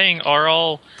been saying are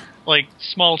all, like,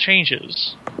 small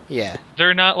changes. yeah.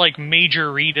 They're not, like,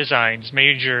 major redesigns,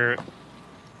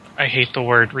 I hate the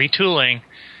word, retooling.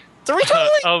 So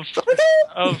retooling!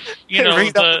 Of you know,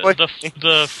 Read up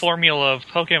the formula of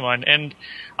Pokemon. And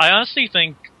I honestly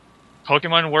think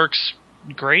Pokemon works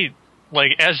great,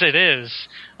 like, as it is.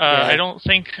 Yeah. I don't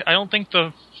think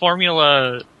the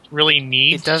formula really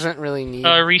needs It doesn't really need...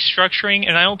 restructuring,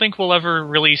 and I don't think we'll ever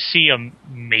really see a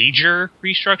major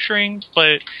restructuring.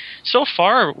 But so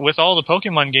far, with all the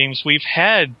Pokemon games, we've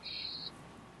had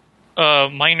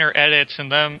minor edits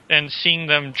and seeing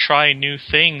them try new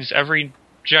things every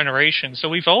generation, so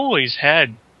we've always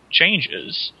had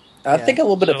changes. I think a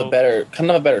little bit of So-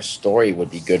 a better story would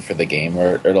be good for the game,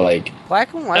 or like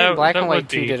Black and White That- and Black that and White would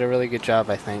 2 be- did a really good job,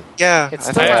 I think. Yeah, It's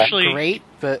I still think- not Actually- great,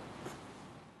 but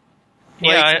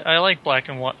Yeah, Like- I like Black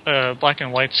and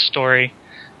White's story.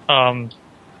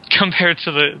 Compared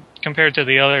to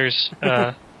the others,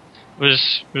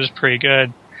 was pretty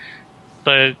good.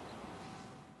 But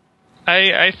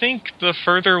I think the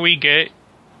further we get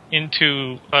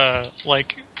into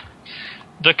like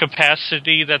the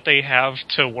capacity that they have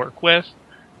to work with,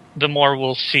 the more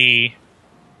we'll see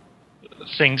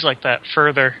things like that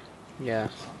further. yeah.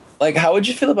 how would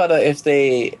you feel about it if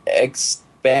they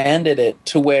expanded it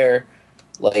to where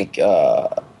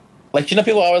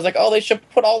people are always like, oh, they should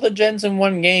put all the gens in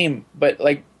one game, but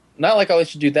not like, oh, they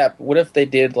should do that. But what if they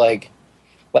did like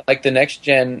the next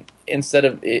gen, instead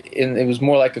of it was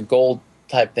more like a gold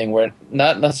type thing, where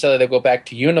not necessarily they go back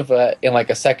to Unova in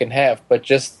like a second half, but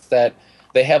just that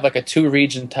they have like a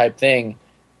 2-region type thing,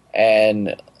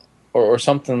 and or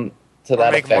something to Or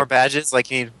that make effect, more badges,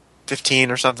 like you need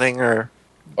 15 or something, or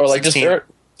just 16,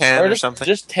 10 or just, something.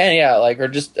 just 10, yeah, or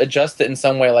just adjust it in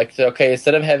some way, okay,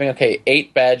 instead of having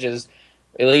 8 badges,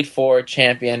 Elite 4,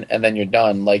 Champion, and then you're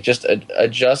done, just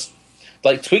adjust,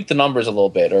 tweak the numbers a little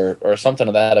bit, or something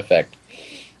to that effect.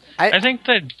 I think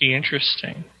that'd be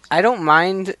interesting. I don't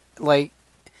mind,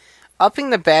 upping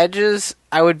the badges,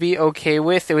 I would be okay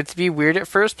with. It would be weird at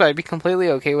first, but I'd be completely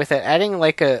okay with it. Adding,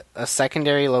 a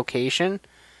secondary location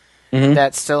Mhm.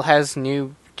 that still has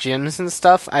new gyms and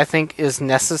stuff, I think is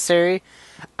necessary.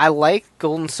 I like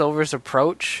Gold and Silver's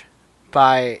approach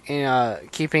by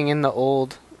keeping in the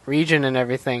old region and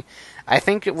everything. I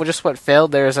think what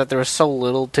failed there is that there was so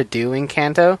little to do in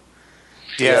Kanto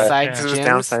Yeah, besides it was gyms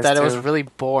downsized that it was too. really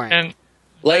boring. And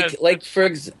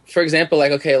For example,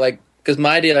 because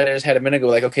my idea that I just had a minute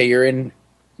ago, okay, you're in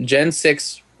Gen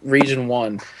 6 Region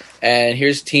 1, and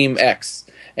here's Team X,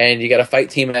 and you got to fight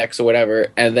Team X or whatever,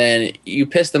 and then you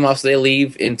piss them off, so they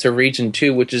leave into Region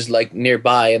 2, which is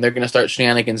nearby, and they're going to start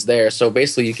shenanigans there. So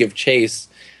basically, you give chase,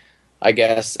 I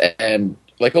guess, and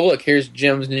oh, look, here's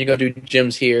gyms, and you go do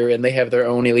gyms here, and they have their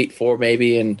own Elite Four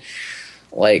maybe, and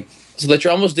so that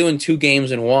you're almost doing 2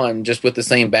 games in one, just with the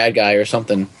same bad guy or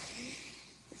something.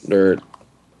 Or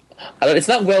it's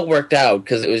not well worked out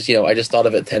because it was, I just thought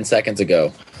of it 10 seconds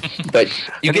ago, but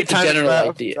you get the general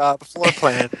idea. Floor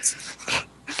plans.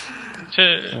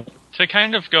 to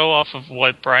kind of go off of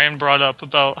what Brian brought up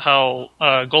about how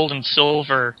Gold and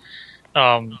Silver,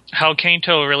 how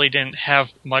Kanto really didn't have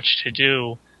much to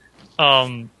do,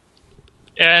 and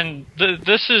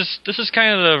this is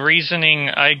kind of the reasoning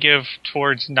I give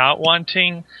towards not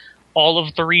wanting all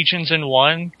of the regions in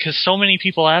one, because so many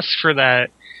people ask for that,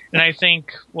 and I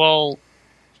think, well,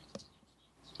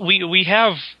 we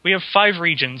have 5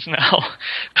 regions now,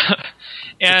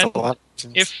 That's and a lot.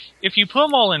 if you put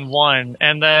them all in one,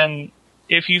 and then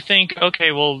if you think,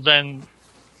 okay, well then,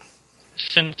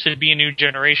 since it'd be a new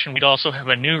generation, we'd also have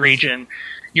a new region,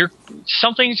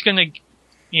 something's gonna,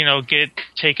 get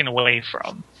taken away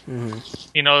from.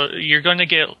 Mm-hmm. You're gonna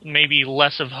get maybe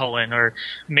less of Hoenn, or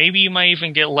maybe you might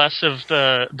even get less of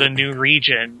the new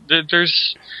region.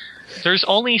 There's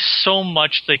only so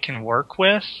much they can work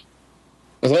with.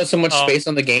 There's only so much space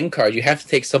on the game card. You have to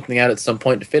take something out at some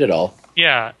point to fit it all.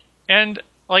 Yeah, and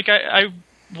I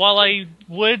while I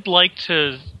would like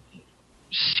to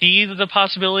see the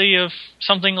possibility of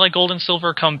something like Gold and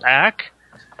Silver come back,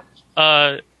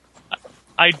 I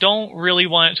don't really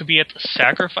want it to be at the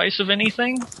sacrifice of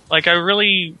anything. I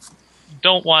really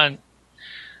don't want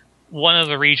one of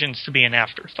the regions to be an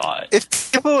afterthought.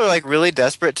 If people are really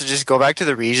desperate to just go back to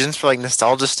the regions for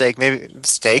nostalgia sake,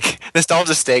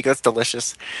 nostalgia steak, that's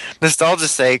delicious. Nostalgia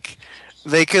sake,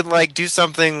 they could do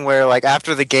something where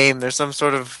after the game there's some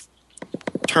sort of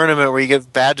tournament where you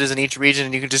get badges in each region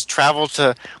and you can just travel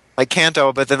to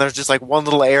Kanto, but then there's just one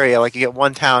little area, you get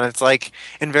one town. It's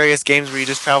in various games where you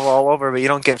just travel all over, but you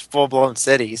don't get full blown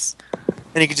cities,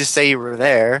 and you can just say you were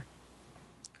there.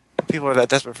 People are that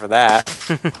desperate for that.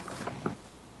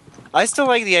 I still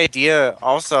like the idea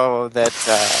also that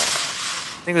I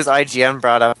think it was IGN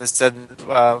brought up and said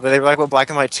they like what Black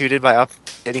and White 2 did by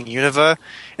updating Unova,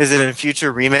 is that in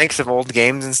future remakes of old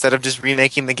games, instead of just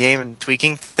remaking the game and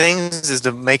tweaking things, is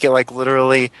to make it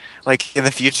literally in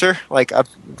the future,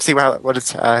 see what it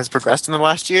has progressed in the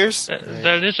last years.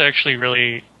 That is actually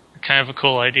really kind of a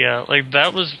cool idea.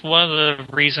 That was one of the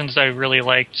reasons I really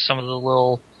liked some of the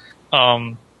little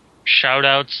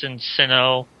shout-outs in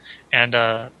Sinnoh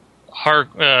and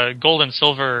Gold and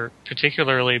Silver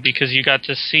particularly, because you got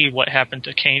to see what happened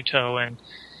to Kanto, and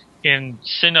in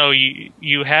Sinnoh,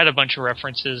 you had a bunch of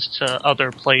references to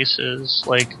other places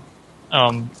like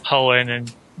Hoenn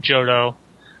and Johto.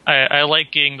 I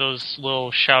like getting those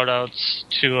little shout outs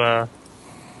to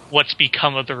what's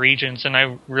become of the regions, and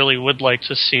I really would like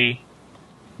to see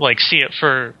it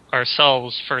for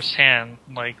ourselves firsthand,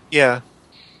 like Yeah.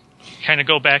 kind of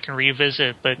go back and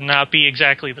revisit, but not be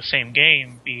exactly the same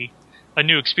game, be a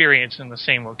new experience in the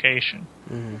same location.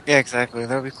 Yeah, exactly.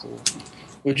 That would be cool.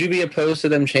 Would you be opposed to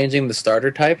them changing the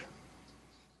starter type?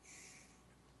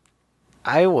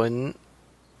 I wouldn't.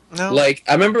 No. Like,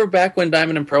 I remember back when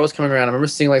Diamond and Pearl was coming around, I remember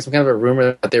seeing like some kind of a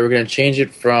rumor that they were going to change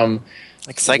it from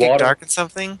Like Psychic water- Dark and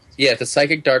something? to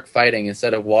Psychic Dark Fighting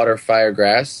instead of Water, Fire,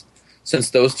 Grass.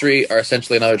 Since those three are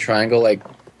essentially another triangle like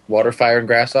Water, Fire, and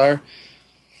Grass are.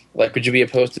 Like, would you be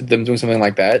opposed to them doing something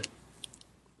like that?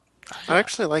 I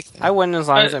actually like that. I wouldn't as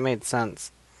long as it made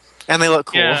sense. And they look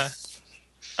cool. Yeah.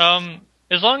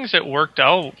 As long as it worked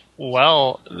out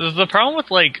well. The problem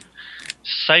with like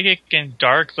Psychic and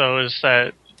Dark though is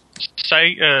that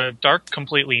Dark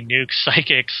completely nukes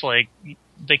Psychics, like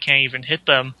they can't even hit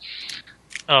them.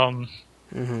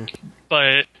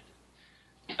 But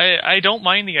I don't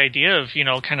mind the idea of,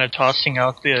 kind of tossing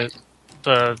out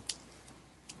the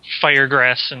fire,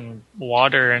 grass, and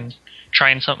water and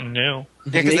trying something new.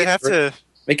 Yeah, because they'd have to...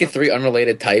 Make it 3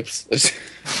 unrelated types.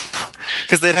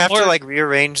 Because they'd have to, Or- like,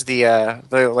 rearrange the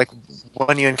like,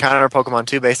 when you encounter Pokemon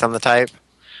 2 based on the type.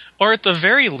 Or at the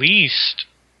very least,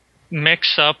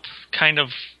 mix up kind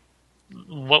of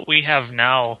what we have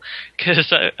now.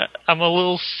 Because I'm a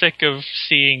little sick of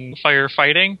seeing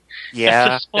firefighting at Yeah.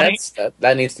 this point.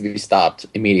 That needs to be stopped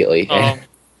immediately.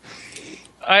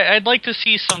 I'd like to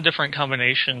see some different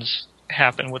combinations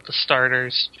happen with the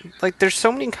starters. Like, there's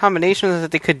so many combinations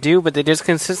that they could do, but they just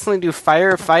consistently do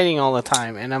fire fighting all the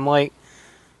time, and I'm like,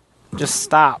 just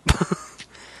stop.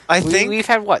 I think... We've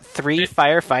had, 3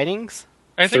 fire fightings?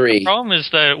 I think 3. the problem is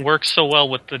that it works so well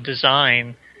with the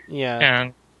design, Yeah.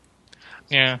 and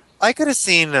yeah. I could have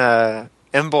seen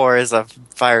Embor as a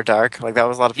Fire Dark. Like, that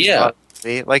was a lot of people thought it would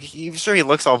be. Like, sure he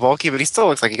looks all bulky, but he still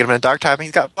looks like he could have been a Dark type, and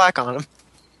he's got black on him.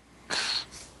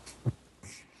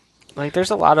 Like,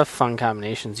 there's a lot of fun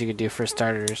combinations you could do for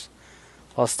starters,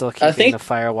 while still keeping the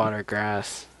fire, water,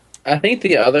 grass. I think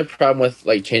the other problem with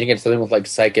like changing it to something with like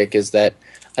Psychic is that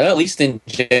I know at least in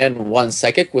Gen 1,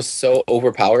 Psychic was so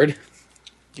overpowered.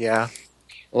 Yeah.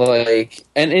 Like,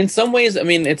 and in some ways, I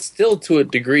mean, it still to a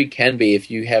degree can be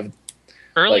if you have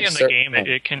Early like, in the game,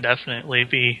 it can definitely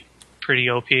be pretty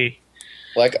OP.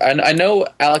 like I know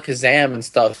Alakazam and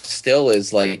stuff still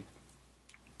is like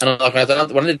I don't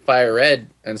know when I did Fire Red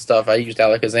and stuff. I used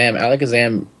Alakazam.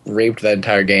 Alakazam raped that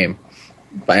entire game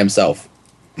by himself.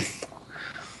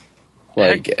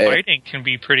 Heck, fighting can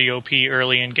be pretty OP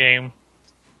early in game,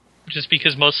 just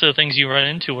because most of the things you run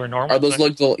into are normal. Are those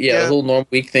like little normal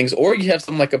weak things, or you have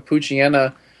something like a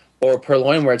Poochyena or a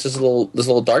Purloin where it's just this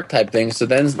little dark type thing. So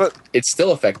then it's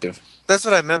still effective. That's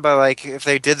what I meant by, like, if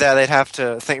they did that, they'd have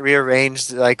to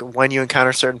rearrange, like, when you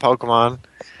encounter certain Pokemon.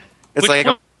 It's Which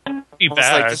like... wouldn't be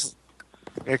bad.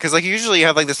 Because, like, usually you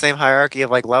have, like, the same hierarchy of,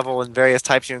 like, level and various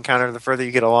types you encounter the further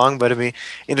you get along, but it'd be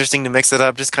interesting to mix it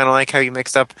up, just kind of like how you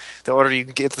mixed up the order you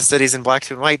get the cities in Black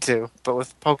 2 and White 2, but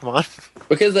with Pokemon.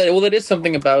 Because it is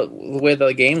something about the way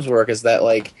the games work is that,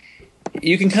 like,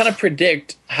 you can kind of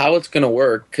predict how it's going to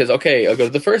work. Because, okay, I'll go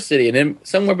to the first city, and then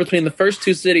somewhere between the first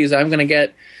 2 cities, I'm going to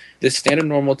get this standard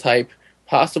normal type,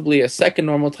 possibly a second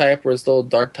normal type where it's a little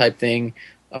dark type thing,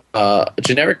 a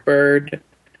generic bird,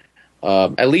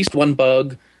 at least 1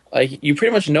 bug. Like, you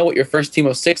pretty much know what your first team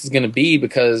of 6 is going to be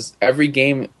because every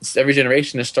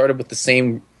generation has started with the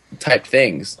same type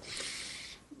things.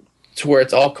 To where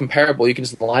it's all comparable, you can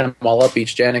just line them all up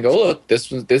each gen and go, look,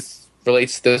 this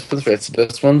relates to this one, fits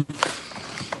this one,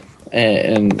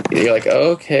 and you're like,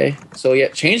 oh, okay. So yeah,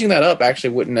 changing that up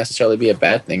actually wouldn't necessarily be a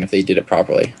bad thing if they did it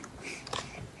properly.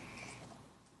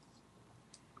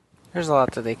 There's a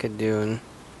lot that they could do, and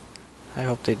I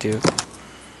hope they do.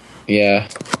 Yeah.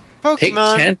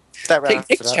 Pokemon!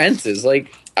 Take chances.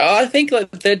 Like, I think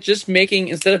that just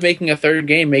instead of making a third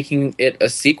game, making it a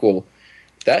sequel,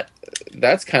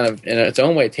 that's kind of in its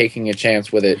own way taking a chance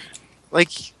with it.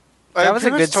 Like, That was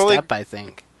a good step, I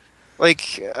think.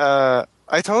 Like,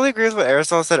 I totally agree with what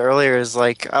Aerosol said earlier, is,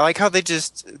 like, I like how they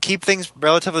just keep things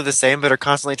relatively the same, but are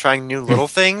constantly trying new little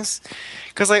things.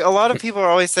 Because, like, a lot of people are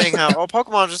always saying how,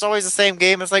 Pokemon is just always the same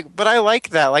game. It's like, but I like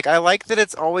that. Like, I like that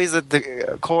it's always at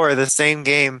the core the same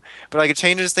game, but, like, it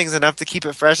changes things enough to keep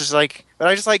it fresh. It's like, but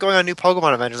I just like going on new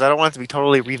Pokemon adventures. I don't want it to be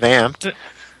totally revamped.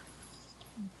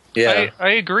 Yeah. I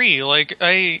agree. Like,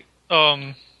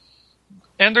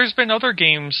 And there's been other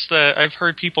games that I've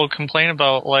heard people complain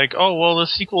about, like, oh, well, the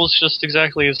sequel is just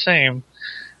exactly the same.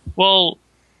 Well,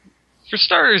 for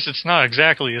starters, it's not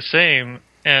exactly the same.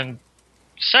 And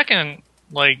second,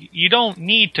 like, you don't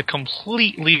need to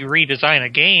completely redesign a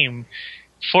game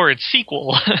for its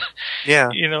sequel.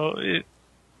 Yeah. You know,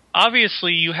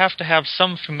 obviously you have to have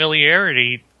some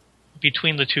familiarity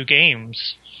between the two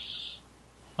games.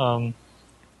 Or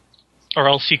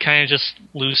else you kind of just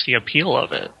lose the appeal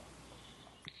of it.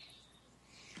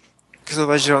 Because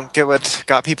otherwise you don't get what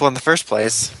got people in the first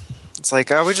place. It's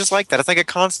like, oh, we just like that. It's like a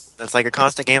constant. It's like a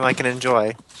constant game I can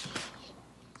enjoy.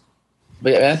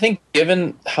 But I think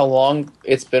given how long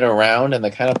it's been around and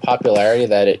the kind of popularity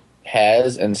that it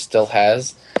has and still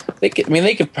has, they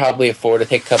could probably afford to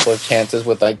take a couple of chances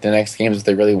with like the next games if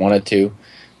they really wanted to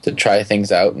try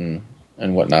things out and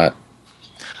whatnot.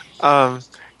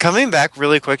 Coming back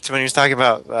really quick to when you was talking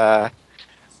about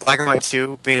Black and White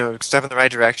 2 being a step in the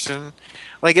right direction.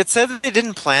 Like, it said that they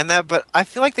didn't plan that, but I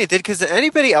feel like they did, because did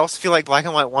anity else feel like Black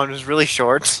and White 1 was really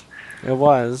short? It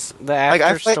was. The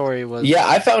after story was... Yeah,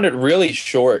 I found it really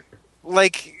short.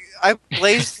 Like, I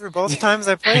blazed through both times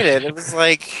I played it. It was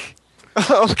like...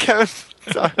 Oh, Kevin,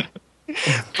 sorry.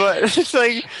 But it's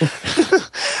like...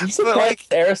 I'm surprised like,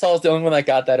 Aerosol's the only one that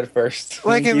got that at first.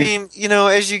 Like, I mean, you know,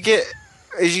 as you get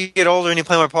older and you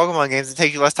play more Pokemon games, it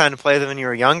takes you less time to play them when you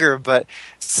were younger, but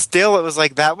still, it was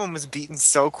like that one was beaten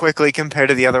so quickly compared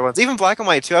to the other ones. Even Black and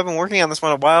White 2, I've been working on this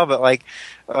one a while, but like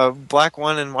Black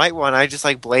 1 and White 1, I just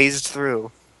like blazed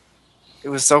through. It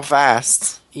was so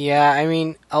fast. Yeah, I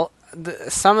mean,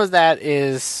 some of that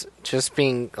is just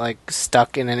being like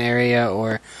stuck in an area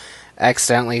or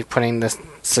accidentally putting the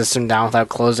system down without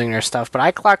closing or stuff, but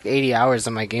I clocked 80 hours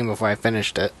in my game before I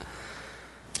finished it.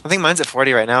 I think mine's at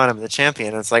 40 right now, and I'm the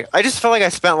champion. It's like I just felt like I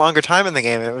spent longer time in the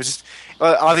game. It was just,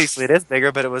 well, obviously it is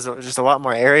bigger, but it was just a lot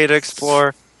more area to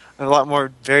explore, and a lot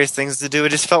more various things to do. It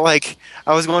just felt like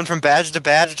I was going from badge to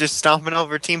badge, just stomping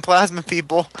over Team Plasma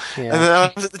people, and then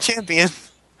I was the champion.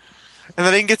 And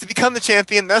then I didn't get to become the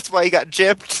champion. That's why he got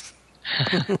gypped.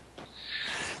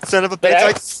 Son of a bitch!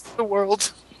 I the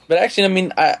world. But actually, I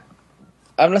mean,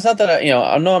 I'm not that I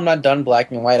know I'm not done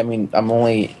Black and White. I mean,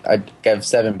 I have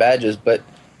 7 badges, but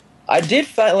I did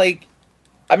find, like,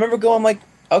 I remember going, like,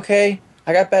 okay,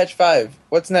 I got badge 5.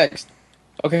 What's next?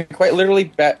 Okay, quite literally,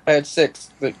 badge 6.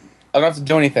 Like, I don't have to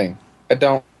do anything. I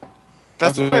don't.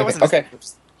 That's do why it wasn't. Okay,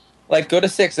 like, go to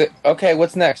 6. Okay,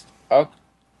 what's next? Oh,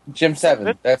 Gym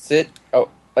 7. That's it. Oh,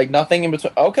 like, nothing in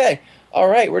between. Okay, all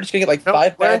right, we're just gonna get, like,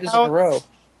 5 badges in a row.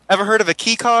 Ever heard of a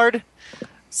key card?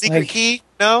 Secret key?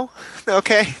 No?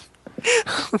 Okay.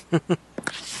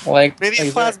 Like, maybe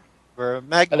a plasma. Are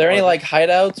there any like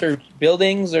hideouts or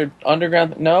buildings or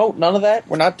underground? No, none of that.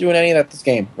 We're not doing any of that this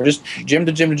game. We're just gym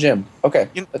to gym to gym. Okay,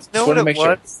 let's know what it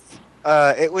was.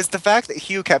 Sure. It was the fact that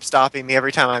Hugh kept stopping me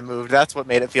every time I moved. That's what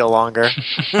made it feel longer.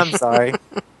 I'm sorry.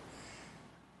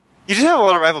 You did have a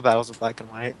lot of rival battles with Black and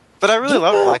White, but I really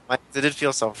loved Black and White. It did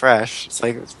feel so fresh. It's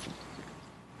like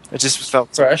it just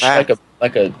felt fresh, so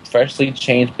like a freshly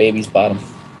changed baby's bottom.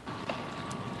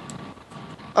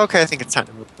 Okay, I think it's time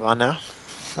to move on now.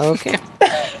 Okay.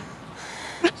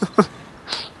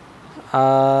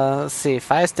 Let's see.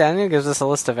 Fias Daniel gives us a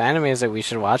list of animes that we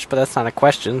should watch, but that's not a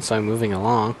question, so I'm moving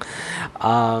along.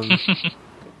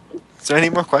 Is there any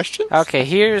more questions? Okay,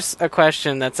 here's a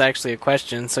question that's actually a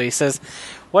question. So he says,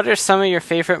 what are some of your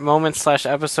favorite moments /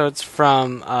 episodes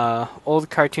from old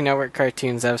Cartoon Network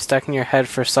cartoons that have stuck in your head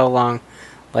for so long,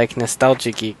 like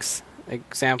Nostalgia Geeks?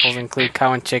 Examples include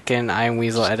Cow and Chicken, I Am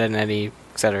Weasel, Ed and Eddie,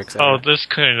 etc., etc. Oh, this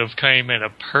could have came in a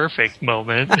perfect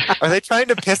moment. Are they trying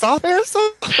to piss off Aerosol?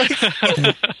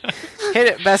 Hit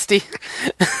it, bestie.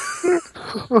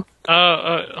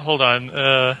 Hold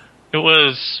on. It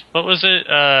was, what was it?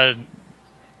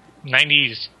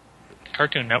 90s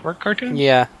Cartoon Network cartoon?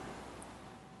 Yeah.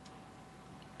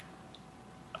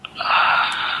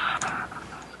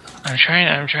 I'm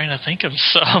trying to think of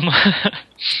some.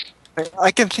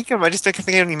 I can think of them. I just can't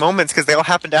think of any moments because they all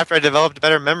happened after I developed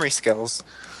better memory skills.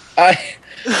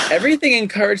 Everything in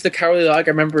Courage the Cowardly Dog,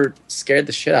 I remember, scared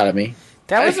the shit out of me.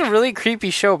 That was a really creepy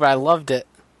show, but I loved it.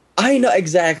 I know,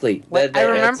 exactly. I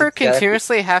remember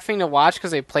continuously having to watch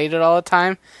because they played it all the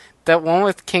time. That one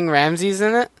with King Ramses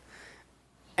in it.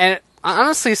 And it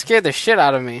honestly scared the shit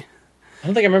out of me. I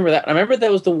don't think I remember that. I remember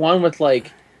that was the one with,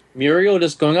 like, Muriel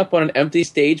just going up on an empty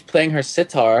stage playing her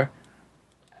sitar.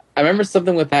 I remember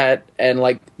something with that, and,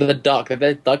 like, the duck.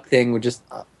 That duck thing would just...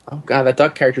 Oh, God, that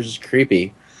duck character is just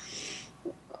creepy.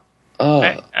 Oh.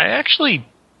 I actually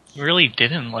really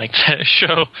didn't like that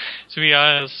show, to be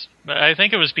honest. But I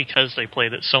think it was because they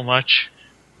played it so much.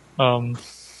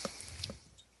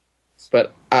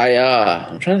 But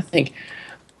I'm trying to think.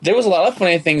 There was a lot of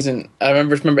funny things, and I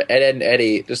remember Ed, Ed, and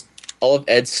Eddie. Just all of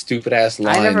Ed's stupid ass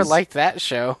lines. I never liked that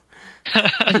show.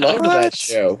 I loved that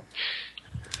show.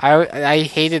 I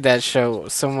hated that show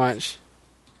so much.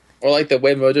 Or like the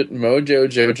way Mojo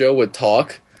Jojo would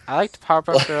talk. I liked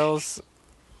Powerpuff Girls,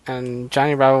 and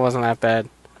Johnny Bravo wasn't that bad.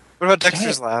 What about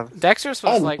Dexter's Lab? Dexter's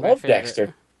was I like my love favorite.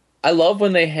 Dexter. I love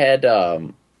when they had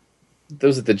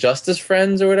was it the Justice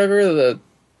Friends or whatever?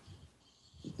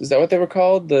 Is that what they were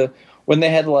called? When they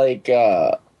had like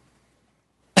like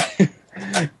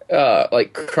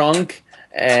Krunk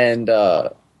and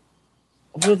what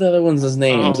were the other one's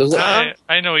names? It was like,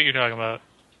 I know what you're talking about.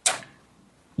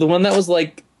 the one that was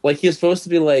like he was supposed to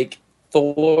be like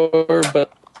Thor,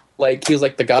 but like he was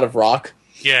like the god of rock.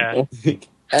 Yeah.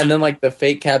 And then like the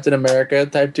fake Captain America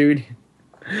type dude.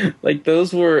 Like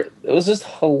it was just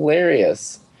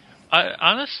hilarious.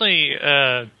 Honestly,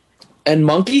 And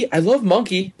Monkey, I love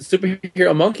Monkey, the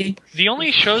superhero Monkey. the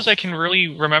only shows I can really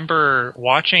remember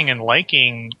watching and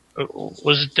liking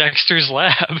was Dexter's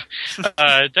Lab.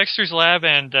 Dexter's Lab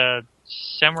and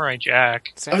Samurai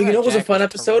Jack. Oh, you know what was a fun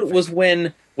episode? Was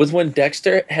when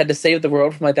Dexter had to save the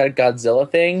world from like that Godzilla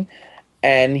thing,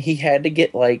 and he had to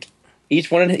get like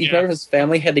each member of his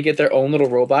family had to get their own little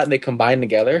robot, and they combined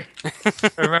together. I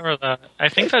remember that. I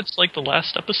think that's like the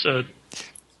last episode.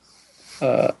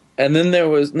 And then there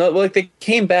was they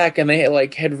came back and they had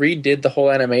redid the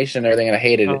whole animation and everything, and I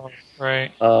hated it. Oh,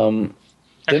 right. I Then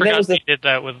there forgot was they did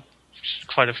that with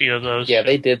quite a few of those. Yeah,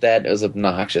 they did that. It was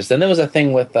obnoxious. Then there was a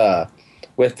thing with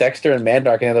Dexter and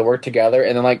Mandark, and they had to work together,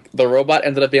 and then like the robot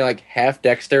ended up being like half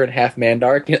Dexter and half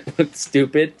Mandark. It looked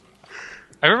stupid.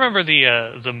 I remember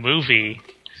the movie.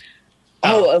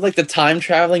 Oh, like the time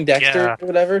traveling Dexter or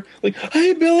whatever. Like,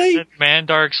 hey Billy.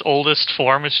 Mandark's oldest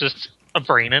form is just a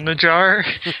brain in a jar,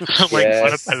 like on a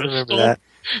Yes, I remember pedestal. that.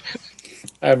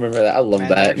 I remember that. I love Man,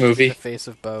 that that's movie. The face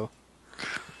of Bo.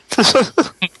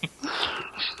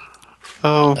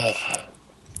 Oh.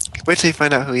 Wait till you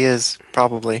find out who he is,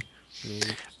 probably.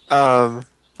 What was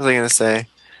I going to say?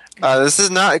 This is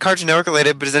not Cartoon Network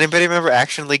related, but does anybody remember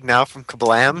Action League Now from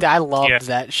Kablam? I loved Yeah.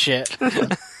 that shit.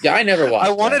 Yeah, I never watched.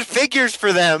 I wanted that. figures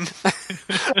for them.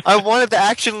 I wanted the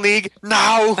Action League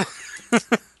now.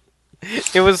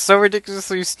 It was so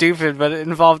ridiculously stupid, but it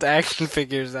involved action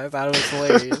figures. I thought it was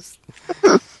hilarious.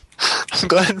 I'm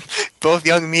glad both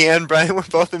young me and Brian were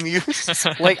both amused.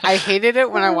 Like, I hated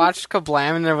it when I watched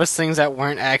Kablam and there was things that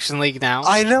weren't Action League now.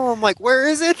 I know. I'm like, where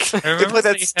is it? They remember put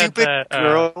that they had stupid that,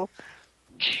 girl.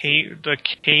 The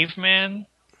caveman,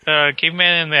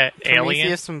 and that alien.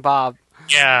 Prometheus and Bob.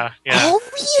 Yeah. Oh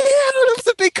yeah, that was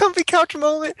a big comfy couch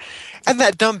moment. And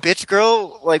that dumb bitch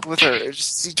girl, like with her,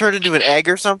 she turned into an egg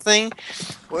or something.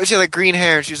 Well, she had like green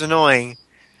hair and she was annoying.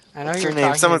 I know What's you're her name?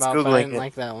 talking Someone's about, but I Googling didn't it.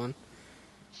 like that one.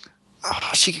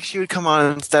 Oh, she would come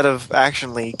on instead of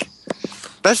Action League.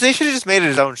 They should have just made it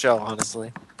his own show,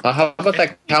 honestly. How about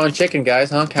that Cow and Chicken,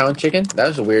 guys? Huh? Cow and Chicken? That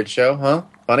was a weird show, huh?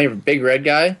 Funny, big red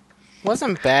guy.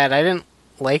 Wasn't bad. I didn't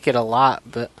like it a lot,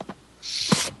 but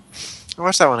I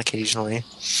watch that one occasionally.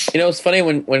 You know, it's funny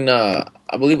when I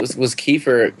believe it was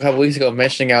Kiefer a couple weeks ago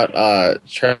mentioning out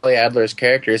Charlie Adler's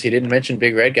characters. He didn't mention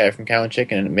Big Red Guy from Cow and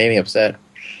Chicken, and it made me upset.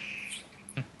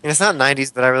 And it's not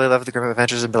 90s, but I really love The Grim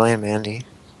Adventures of Billy and Mandy.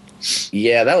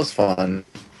 Yeah, that was fun.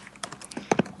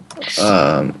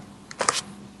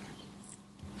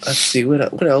 Let's see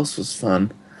what else was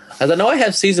fun. I know I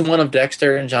have season 1 of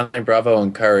Dexter and Johnny Bravo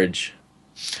and Courage.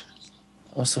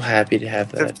 I'm so happy to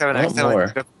have that. Kevin I want accidentally more.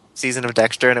 picked up a season of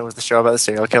Dexter, and it was the show about the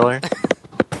serial killer.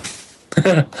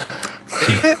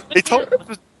 They told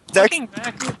Dexter. Looking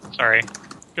back, sorry.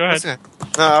 Go ahead.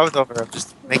 No, I was over. I'm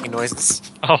just making noises.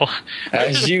 Oh,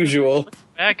 As usual.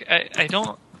 back. I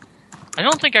don't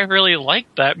think I really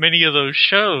liked that many of those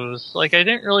shows. Like, I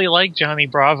didn't really like Johnny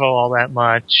Bravo all that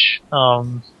much.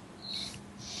 The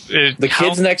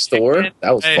Kids Next Door?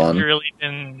 That was fun. I really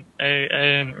didn't. I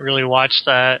didn't really watch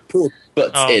that.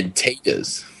 Butts Oh. and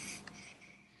taters.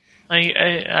 I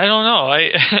don't know.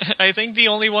 I think the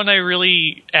only one I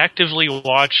really actively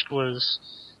watched was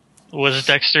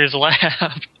Dexter's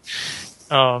Lab.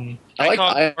 I like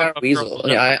thought I Am Powerpuff Weasel. Girls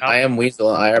Yeah, I Am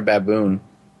Weasel and I Am Baboon.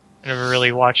 I never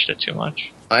really watched it too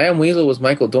much. I Am Weasel was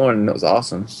Michael Dorn, and it was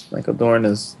awesome. Michael Dorn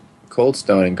is Cold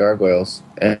Stone in Gargoyles,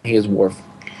 and he is Worf.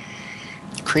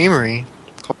 Creamery.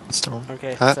 Coldstone.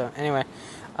 okay. Huh? So anyway,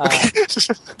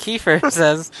 Kiefer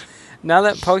says, now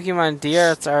that Pokemon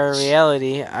DRs are a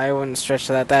reality, I wouldn't stretch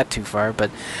that too far. But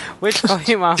which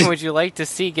Pokemon would you like to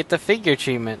see get the figure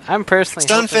treatment? I'm personally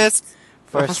hoping Stunfisk.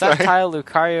 for Oh, sorry. Sceptile,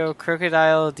 Lucario,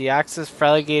 Crocodile, Deoxys,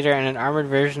 Feraligatr, and an armored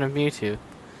version of Mewtwo.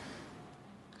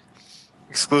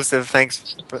 Exclusive.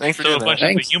 Thanks for So a doing bunch that. of the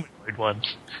Thanks. humanoid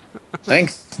ones.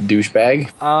 Thanks, douchebag.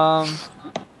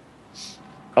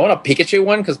 I want a Pikachu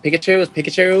one because Pikachu is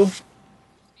Pikachu.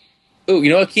 Ooh, you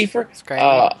know what, Kiefer?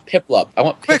 Scraggy. Piplup. I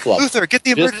want Quick, Piplup. Luther, get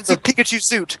the Just emergency for- Pikachu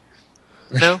suit.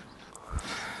 No.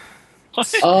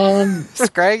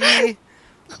 Scraggy,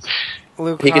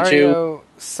 Lucario, Pikachu,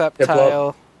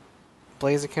 Sceptile,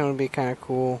 Blaziken would be kind of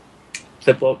cool.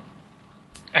 Piplup.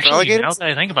 Actually, Alligators? now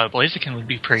that I think about it, Blaziken would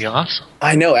be pretty awesome.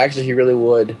 I know, actually, he really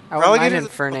would. I wouldn't mind Alligators-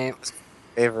 Infernape.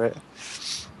 Favorite.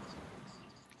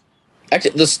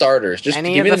 Actually, the starters. Just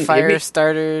Any give of me the give fire me-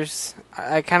 starters.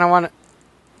 I kind of want to.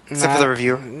 Except for the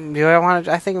review. Do I want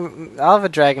to? I think I'll have a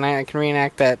Dragonite. I can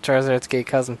reenact that Charizard's gay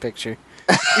cousin picture.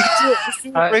 You can do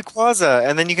it with Rayquaza,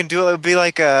 and then you can do it would be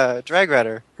like a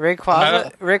Dragrider.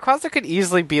 Rayquaza could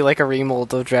easily be like a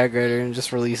remold of Dragrider and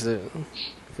just release it.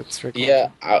 It's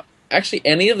Rayquaza. Yeah, actually,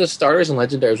 any of the starters and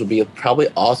legendaries would be probably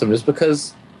awesome, just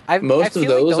because most I of feel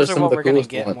those like are some of what the we're gonna coolest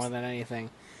get ones. more than anything.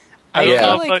 I I don't Yeah. feel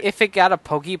know, like but if it got a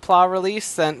Pokepla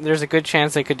release, then there's a good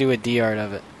chance they could do a D-art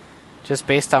of it, just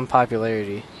based on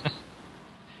popularity.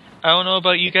 I don't know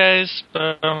about you guys,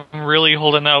 but I'm really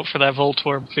holding out for that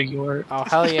Voltorb figure art. Oh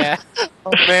hell yeah!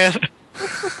 Oh man.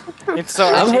 It's so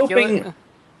I'm articulate. hoping-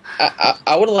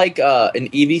 I would like an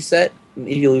Eevee set, an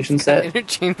Evolution set.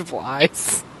 Interchangeable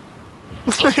eyes.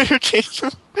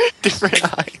 Different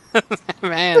eye.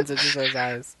 Man, such as those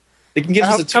eyes. They can give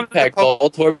us a Come to the 2-pack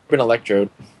Voltorb and Electrode.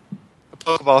 A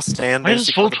Pokeball stand. Why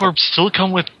does Voltorb still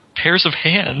come with pairs of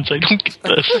hands? I don't get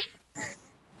this.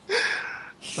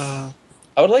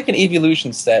 I would like an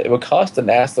Evolution set. It would cost an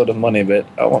assload of money, but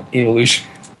I want Evolution.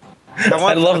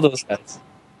 I love those sets.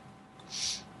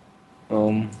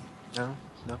 No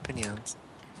opinions.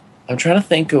 I'm trying to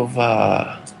think of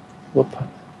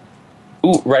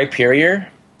Rhyperior.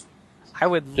 I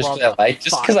would Just love.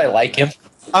 because I like him.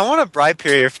 I want a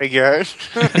Briperior figure art.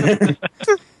 I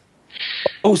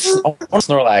want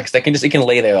Snorlax. It can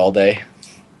lay there all day.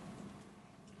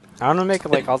 I want to make it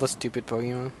like all the stupid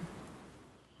Pokemon.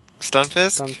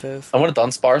 Stunfisk? Stunfisk. I want a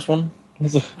Dunsparce one.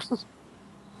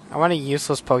 I want a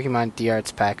useless Pokemon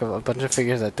D-Arts pack of a bunch of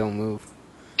figures that don't move.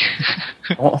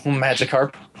 I want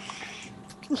Magikarp.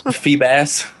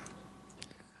 Feebas.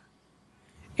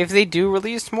 If they do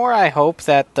release more, I hope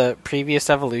that the previous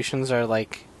evolutions are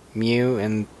like Mew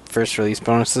and first release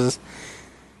bonuses.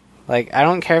 Like, I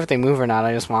don't care if they move or not,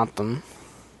 I just want them.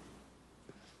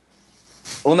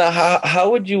 Well, now,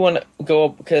 how would you want to go?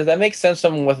 Because that makes sense.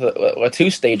 Someone with a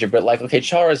two-stager, but like, okay,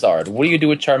 Charizard. What do you do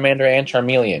with Charmander and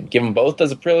Charmeleon? Give them both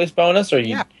as a pre-release bonus, or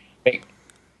you make?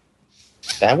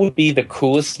 That would be the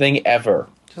coolest thing ever.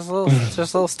 Just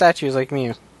little statues like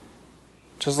Mew.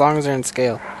 Just as long as they're in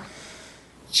scale.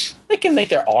 They can make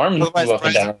their arms move Otherwise, up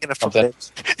and down. Brian's Or gonna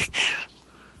something.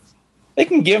 They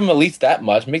can give them at least that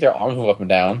much. Make their arms move up and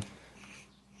down.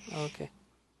 Okay.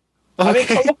 I mean,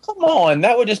 come on.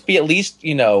 That would just be at least,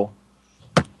 a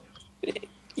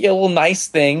little nice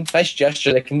thing, nice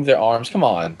gesture. They can move their arms. Come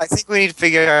on. I think we need to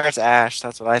figure out Ash.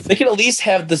 That's what I They think. could at least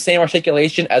have the same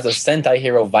articulation as a Sentai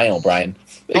hero vinyl, Brian.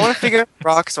 I want to figure out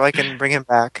Brock so I can bring him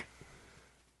back.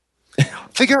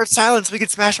 Figure out Silence. We can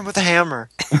smash him with a hammer.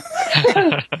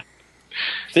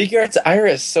 Figure out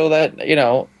Iris so that,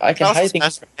 I can Also hide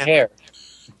things smash in my hair.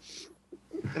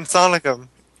 And Sonic him.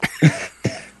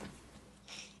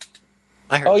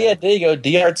 I heard Oh, yeah, that. there you go.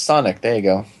 D-Art Sonic. There you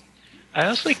go. I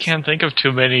honestly can't think of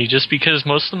too many, just because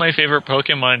most of my favorite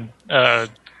Pokemon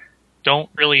don't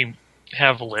really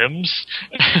have limbs.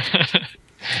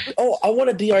 Oh, I want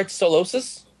a D-Art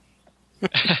Solosis.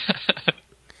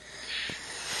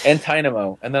 And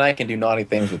Tynamo. And then I can do naughty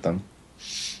things with them.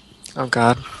 Oh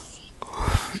God.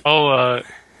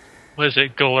 Was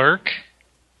it Galurk?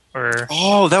 Or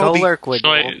Oh, that would be. Golurk would So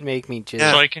I- make me jizz.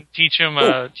 Yeah. so I can teach him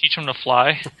to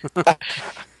fly.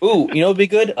 Ooh, you know what would be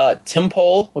good?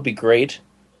 Timpole would be great.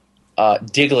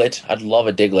 Diglett. I'd love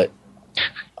a Diglett.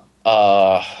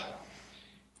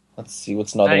 Let's see,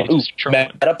 what's another one? Ooh, Nice.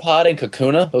 Metapod and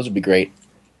Kakuna. Those would be great.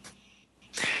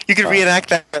 You could reenact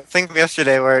that thing from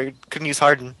yesterday where you couldn't use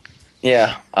Harden.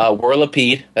 Yeah.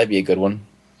 Whirlipede. That'd be a good one.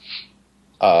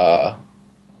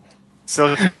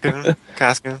 Silcoon,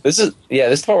 Cascoon. This is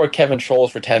the part where Kevin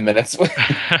trolls for 10 minutes. So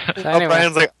Oh, anyway,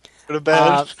 Brian's like, go to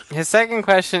bed. his second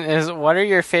question is, what are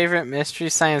your favorite Mystery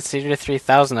Science Theater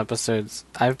 3000 episodes?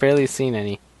 I've barely seen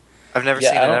any. I've never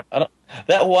seen yeah, it. I don't.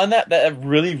 That one, that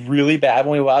really, really bad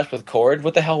one we watched with Cord.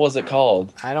 What the hell was it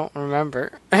called? I don't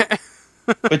remember.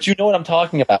 But you know what I'm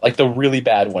talking about, like the really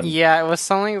bad one. Yeah, it was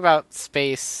something about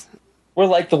space. Where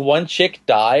like the one chick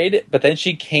died, but then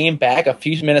she came back a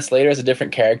few minutes later as a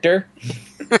different character.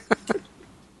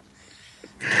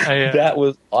 That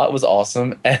was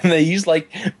awesome, and they used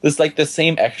like the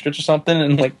same extras or something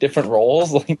in like different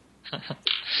roles. Like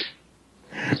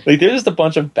there's just a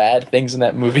bunch of bad things in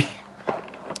that movie.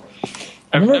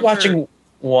 I remember watching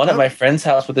one at my friend's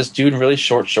house with this dude in really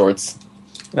short shorts.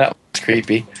 That was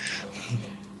creepy.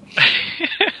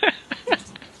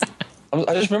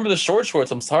 I just remember the short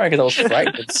shorts. I'm sorry because I was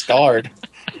frightened and scarred.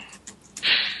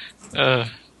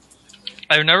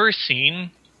 I've never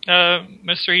seen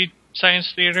Mystery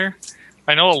Science Theater.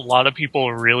 I know a lot of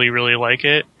people really, really like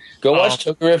it. Go watch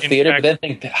Tokyo Theater, fact, but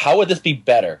then think, how would this be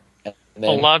better? And then,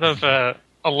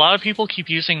 a lot of people keep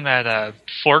using that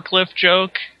forklift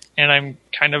joke, and I'm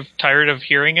kind of tired of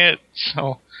hearing it.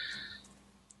 So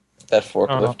that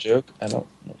forklift joke, I don't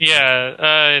know.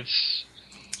 Yeah, it's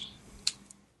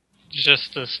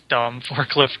just this dumb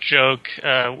forklift joke.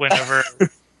 Whenever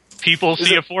people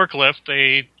see a forklift,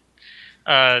 they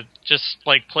just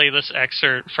like play this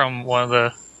excerpt from one of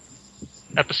the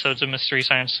episodes of Mystery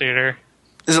Science Theater.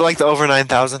 Is it like the over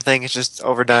 9,000 thing? It's just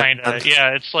overdone. Kinda,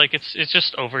 yeah. It's like it's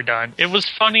just overdone. It was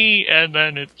funny, and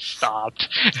then it stopped.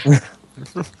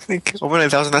 Over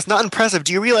 9,000. That's not impressive.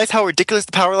 Do you realize how ridiculous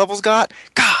the power levels got?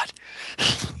 God,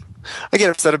 I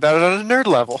get upset about it on a nerd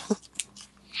level.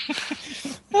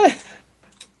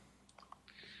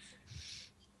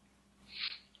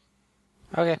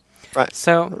 Okay. Right.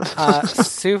 So,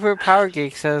 Super Power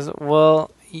Geek says,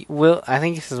 will I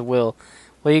think he says will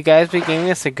you guys be giving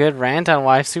us a good rant on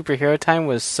why Superhero Time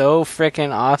was so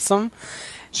frickin' awesome?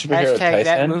 Superhero Hashtag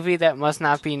that Tyson? movie that must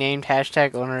not be named.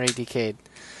 Hashtag Owner Decade.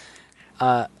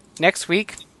 Next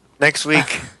week, Next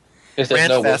week, Is there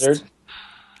no Rant Fest. wizard?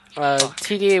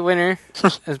 TDA winner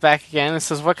is back again. It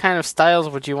says, what kind of styles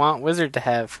would you want Wizard to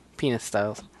have? Penis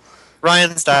styles.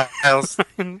 Ryan Styles,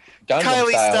 Gundam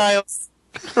Kylie Styles.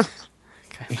 Styles.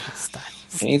 Okay,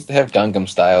 styles. He needs to have Gundam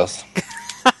Styles.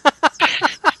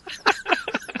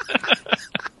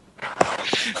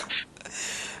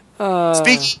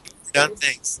 Speaking of done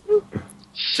things,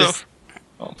 So Just-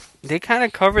 They kind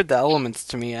of covered the elements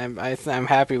to me. I'm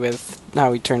happy with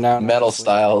how he turned out. Metal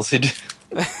Styles.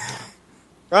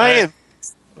 Ryan,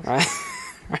 Right?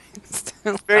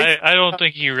 very I don't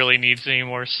think he really needs any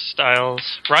more styles.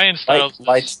 Ryan Styles.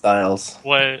 Light Styles.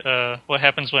 What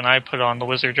happens when I put on the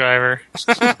Wizard Driver?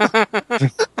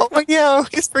 oh yeah,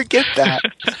 just forget that.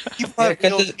 You Yeah,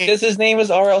 because his name is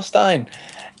R.L. Stein,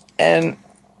 and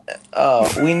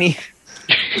we need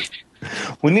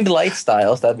Light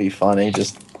Styles. That'd be funny.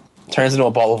 Just turns into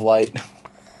a ball of light.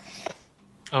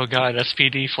 Oh god,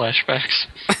 SPD flashbacks.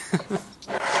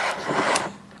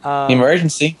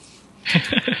 Emergency.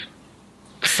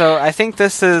 So I think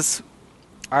this is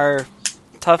our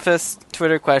toughest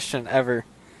Twitter question ever.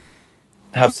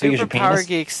 How big is your Super Power penis?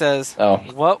 Geek says, Oh.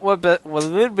 what would be,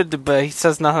 but he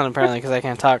says nothing apparently because I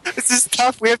can't talk. This is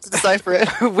tough. We have to decipher it.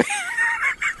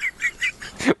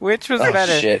 Which was Oh,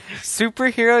 better, shit.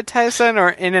 Superhero Tyson or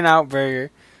In-N-Out Burger?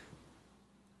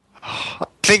 I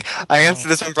think I answered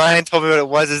this when Brian told me what it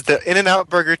was. Is the In-N-Out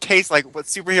Burger tastes like what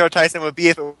Superhero Tyson would be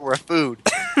if it were a food,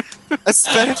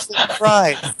 especially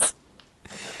fries.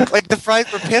 Like the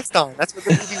fries were pissed on. That's what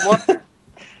the movie was.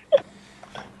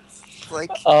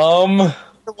 Like to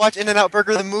watch In-N-Out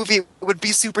Burger the movie, it would be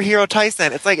Superhero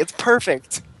Tyson. It's like it's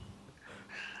perfect.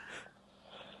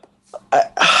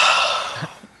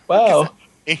 Wow.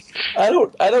 I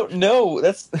don't know.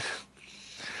 That's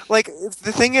Like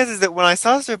the thing is that when I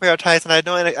saw Superhero Tyson, I had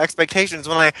no expectations.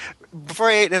 Before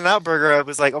I ate In-N-Out Burger, I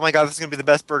was like, "Oh my god, this is gonna be the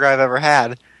best burger I've ever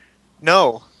had."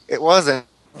 No, it wasn't.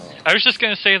 I was just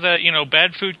gonna say that,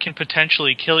 bad food can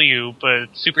potentially kill you, but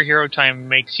Superhero Time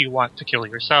makes you want to kill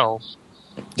yourself.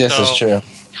 this So- is true.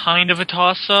 Kind of a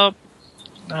toss-up.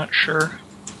 Not sure.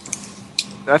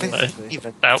 I think But it's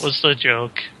even. that was the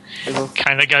joke.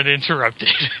 Kind of got interrupted.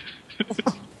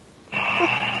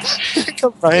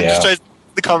 Brian Yeah. just tried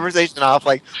the conversation off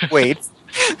like, "Wait,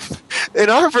 in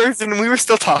our version, we were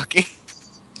still talking."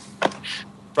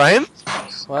 Brian?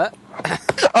 What?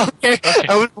 Okay,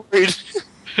 I was worried.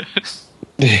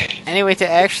 Anyway, to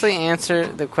actually answer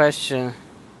the question,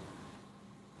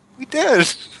 We did.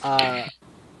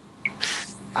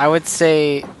 I would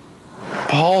say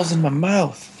Balls in my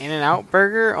mouth. In-N-Out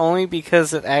Burger only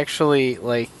because it actually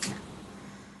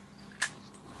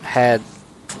had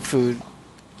food.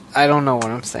 I don't know what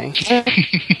I'm saying.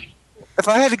 If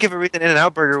I had to give a reason,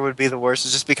 In-N-Out Burger would be the worst.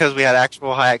 It's just because we had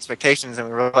actual high expectations and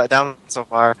we were let down so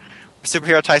far.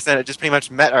 Superhero Tyson, it just pretty much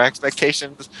met our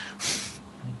expectations.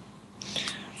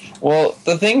 Well,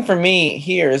 the thing for me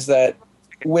here is that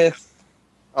with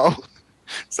Oh,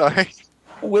 sorry.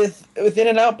 with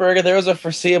In-N-Out Burger, there was a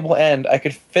foreseeable end. I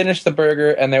could finish the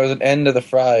burger, and there was an end to the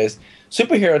fries.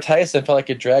 Superhero Tyson felt like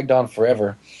it dragged on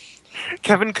forever.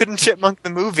 Kevin couldn't chipmunk the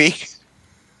movie.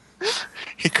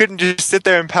 He couldn't just sit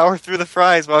there and power through the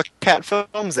fries while Cat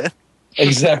films it.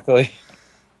 Exactly.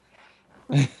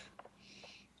 That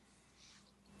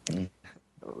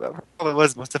probably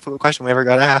was the most difficult question we ever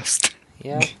got asked.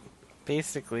 Yeah,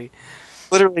 basically.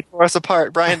 Literally tore us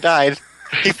apart. Brian died.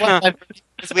 He flatlined for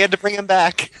years. We had to bring him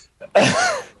back.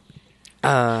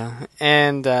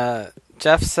 And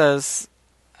Jeff says,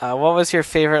 what was your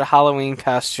favorite Halloween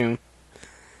costume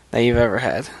that you've ever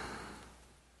had?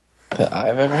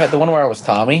 I've ever had the one where I was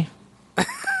Tommy.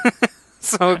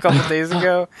 So a couple days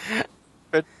ago?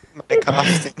 My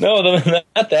costume. No,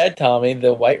 not that Tommy,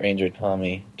 the White Ranger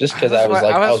Tommy. Just because I was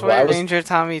like, I was White Ranger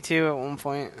Tommy too at one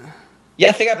point. Yeah,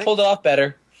 I think I pulled it off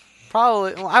better.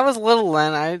 Probably. Well, I was little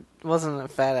then. I wasn't a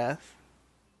fat ass.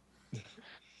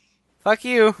 Fuck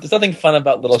you. There's nothing fun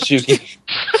about little Shuki.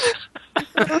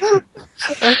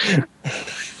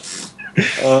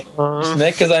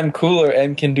 Nick, because I'm cooler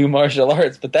and can do martial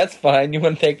arts, but that's fine. You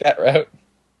wouldn't take that route.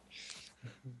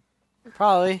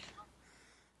 Probably.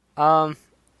 I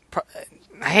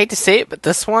hate to say it, but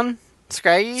this one,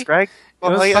 Scraggy. Scrag?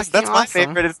 Well, was yes, that's fucking my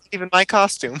awesome. favorite. It's even my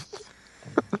costume.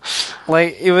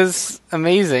 Like, it was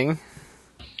amazing.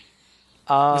 It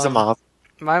was a mob.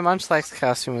 My Munchlax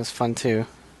costume was fun too.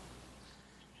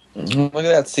 Look at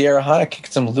that. Sierra Hana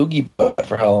kicked some loogie butt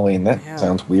for Halloween. That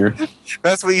sounds weird.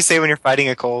 That's what you say when you're fighting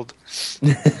a cold.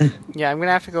 Yeah, I'm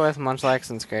gonna have to go with Munchlax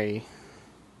and Scraggy.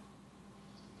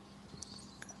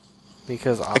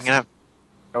 Because I'm awesome. gonna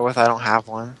go with I don't have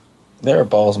one. There are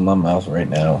balls in my mouth right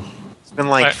now. It's been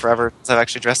like What? forever since I've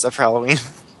actually dressed up for Halloween.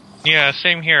 Yeah,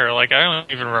 same here. Like, I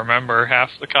don't even remember half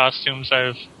the costumes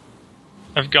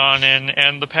I've gone in,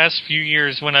 and the past few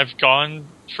years when I've gone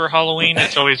for Halloween,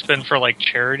 it's always been for like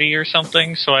charity or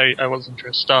something, so I wasn't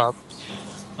dressed up.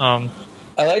 I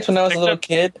liked when I was a little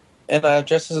kid and I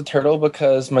dressed as a turtle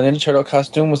because my Ninja Turtle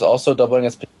costume was also doubling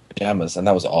as pajamas, and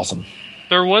that was awesome.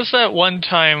 There was that one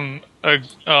time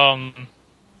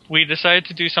we decided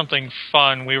to do something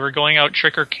fun. We were going out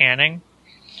trick or canning,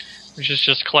 which is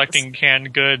just collecting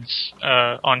canned goods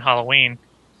on Halloween.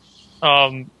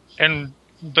 And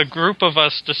the group of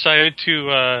us decided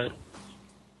to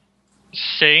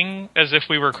sing as if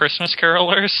we were Christmas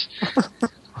carolers.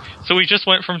 So we just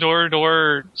went from door to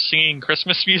door singing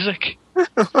Christmas music. And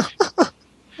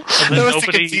then That was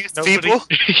to confuse people?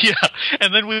 Yeah,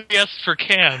 and then we asked for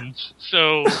cans,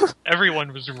 so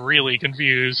everyone was really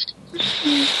confused.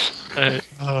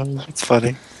 It's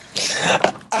funny.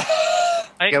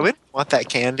 Yeah, we don't want that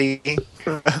candy.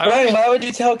 Ryan, why would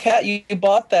you tell Kat you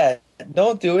bought that?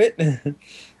 Don't do it.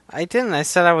 I didn't. I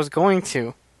said I was going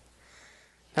to.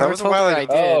 That Never was a told while her I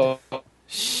ago. did. Oh,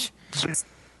 Shh.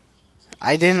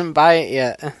 I didn't buy it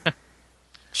yet.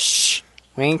 Shh.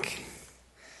 Wink.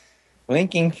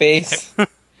 winking face.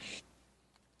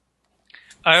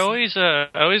 I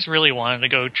always really wanted to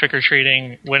go trick or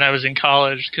treating when I was in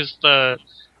college because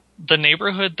the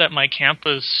neighborhood that my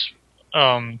campus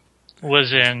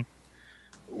was in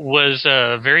was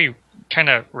very kind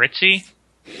of ritzy.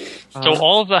 So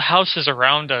all of the houses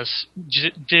around us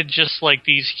did just like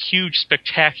these huge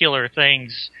spectacular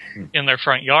things in their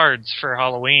front yards for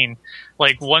Halloween.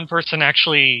 Like one person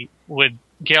actually would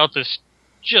get out this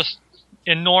just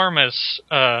enormous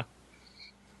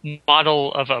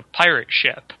model of a pirate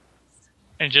ship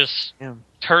and just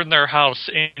turn their house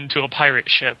into a pirate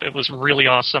ship. It was really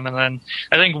awesome. And then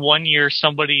I think one year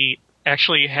somebody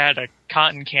actually had a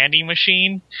cotton candy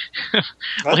machine.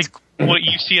 Like what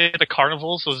you see at the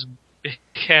carnivals, those big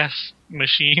ass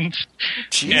machines.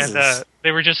 Jesus. And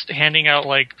they were just handing out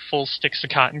like full sticks of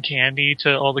cotton candy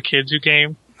to all the kids who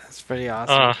came. That's pretty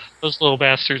awesome. Those little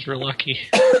bastards were lucky.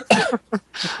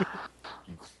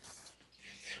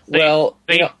 Well,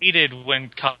 They hated when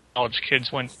college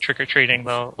kids went trick-or-treating,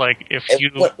 though. Like, if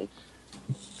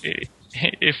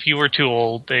you were too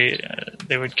old, they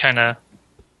would kind of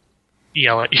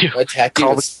yell at you. attack you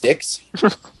with sticks.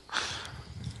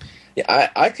 Yeah,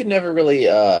 I could never really,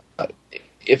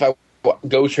 if I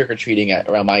go trick-or-treating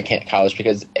around my college,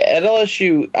 because at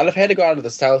LSU, I've had to go out of the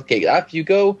South Gate. After you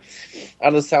go out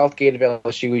of the South Gate of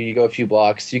LSU, you go a few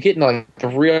blocks, you get in like the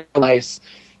really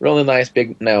nice,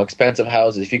 big, expensive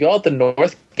houses. If you go out the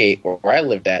North Gate, where I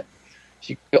lived at, if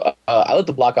you go, I lived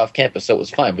a block off campus, so it was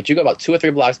fine. But you go about 2 or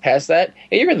 3 blocks past that,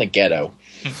 and you're in the ghetto.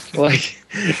 Like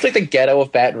it's like the ghetto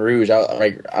of Baton Rouge.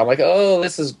 I'm like, oh,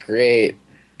 this is great.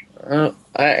 I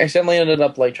accidentally ended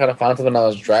up like trying to find something. I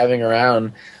was driving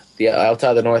around the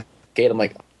outside the North Gate. I'm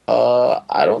like,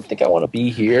 I don't think I want to be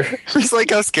here. It's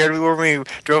like how scared we were when we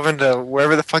drove into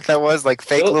wherever the fuck that was, like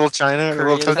fake little China or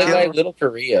little Koreatown. It's Tokyo. like Little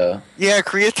Korea. Yeah,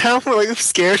 Koreatown. We're like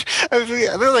scared. I mean,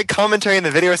 there was like commentary in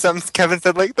the video or something. Kevin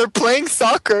said like they're playing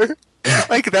soccer.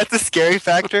 Like that's a scary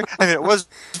factor. I mean, it was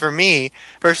for me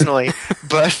personally,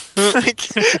 but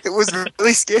like it was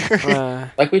really scary.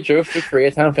 Like we drove through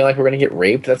Koreatown feeling like we're gonna get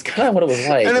raped. That's kind of what it was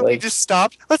like. And then we Like, just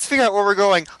stopped. Let's figure out where we're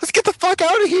going. Let's get the fuck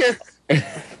out of here.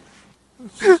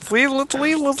 Let's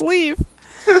leave.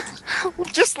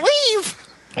 Just leave.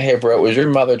 hey, bro, it was your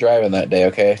mother driving that day,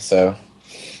 okay? So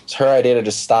it's her idea to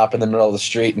just stop in the middle of the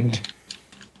street and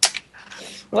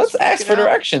let's ask for out.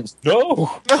 directions.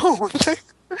 No. No.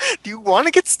 Do you want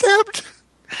to get stabbed?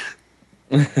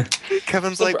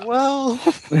 Kevin's like, well,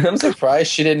 I'm surprised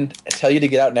she didn't tell you to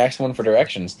get out and ask someone for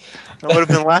directions. that would have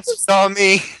been the last you saw of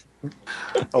me.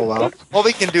 Oh well. All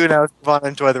we can do now is move on and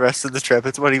enjoy the rest of the trip.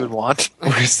 It's what he would want.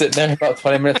 We're sitting there about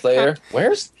 20 minutes later.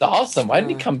 Where's Dawson? Why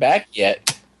didn't he come back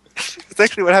yet? It's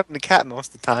actually what happened to Kat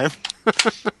most of the time.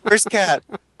 Where's Kat?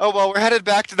 Oh well, we're headed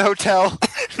back to the hotel.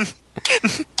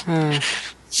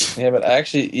 Yeah, but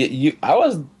actually, I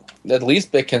was at least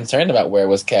a bit concerned about where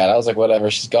was Kat. I was like,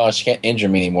 whatever, she's gone. She can't injure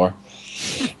me anymore.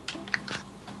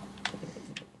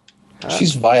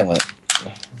 She's violent.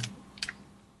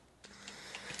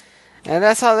 And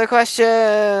that's all the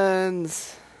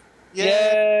questions.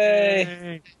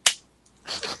 Yay!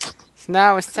 So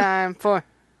now it's time for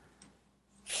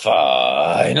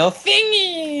Final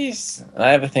thingies! I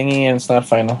have a thingy and it's not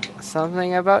final.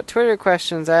 something about Twitter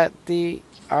questions at the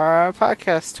our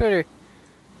podcast Twitter.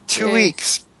 2 Yay.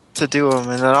 weeks to do them,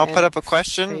 and then I'll put And up a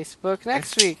question. Facebook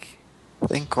next week.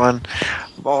 Think one.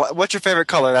 Well, what's your favorite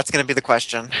color? That's going to be the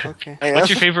question. Okay. What's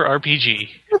your favorite RPG?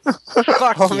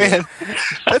 Fuck Oh you. man,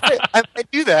 I might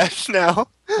do that now.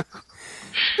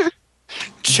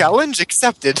 Challenge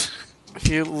accepted. If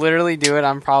you literally do it,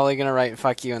 I'm probably gonna write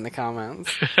 "fuck you" in the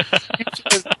comments.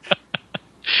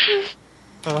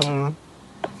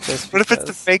 Just What if it's the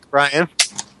because. fake Brian?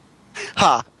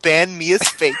 Ha! Ban me as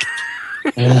fake.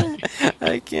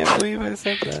 I can't believe I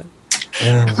said that.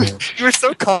 You were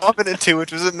so confident too,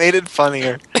 which was what made it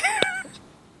funnier.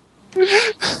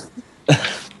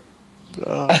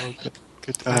 Oh,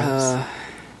 good times.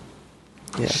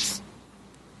 Yes.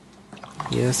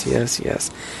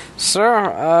 Yes.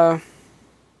 Sir,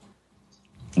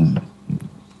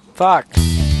 fuck.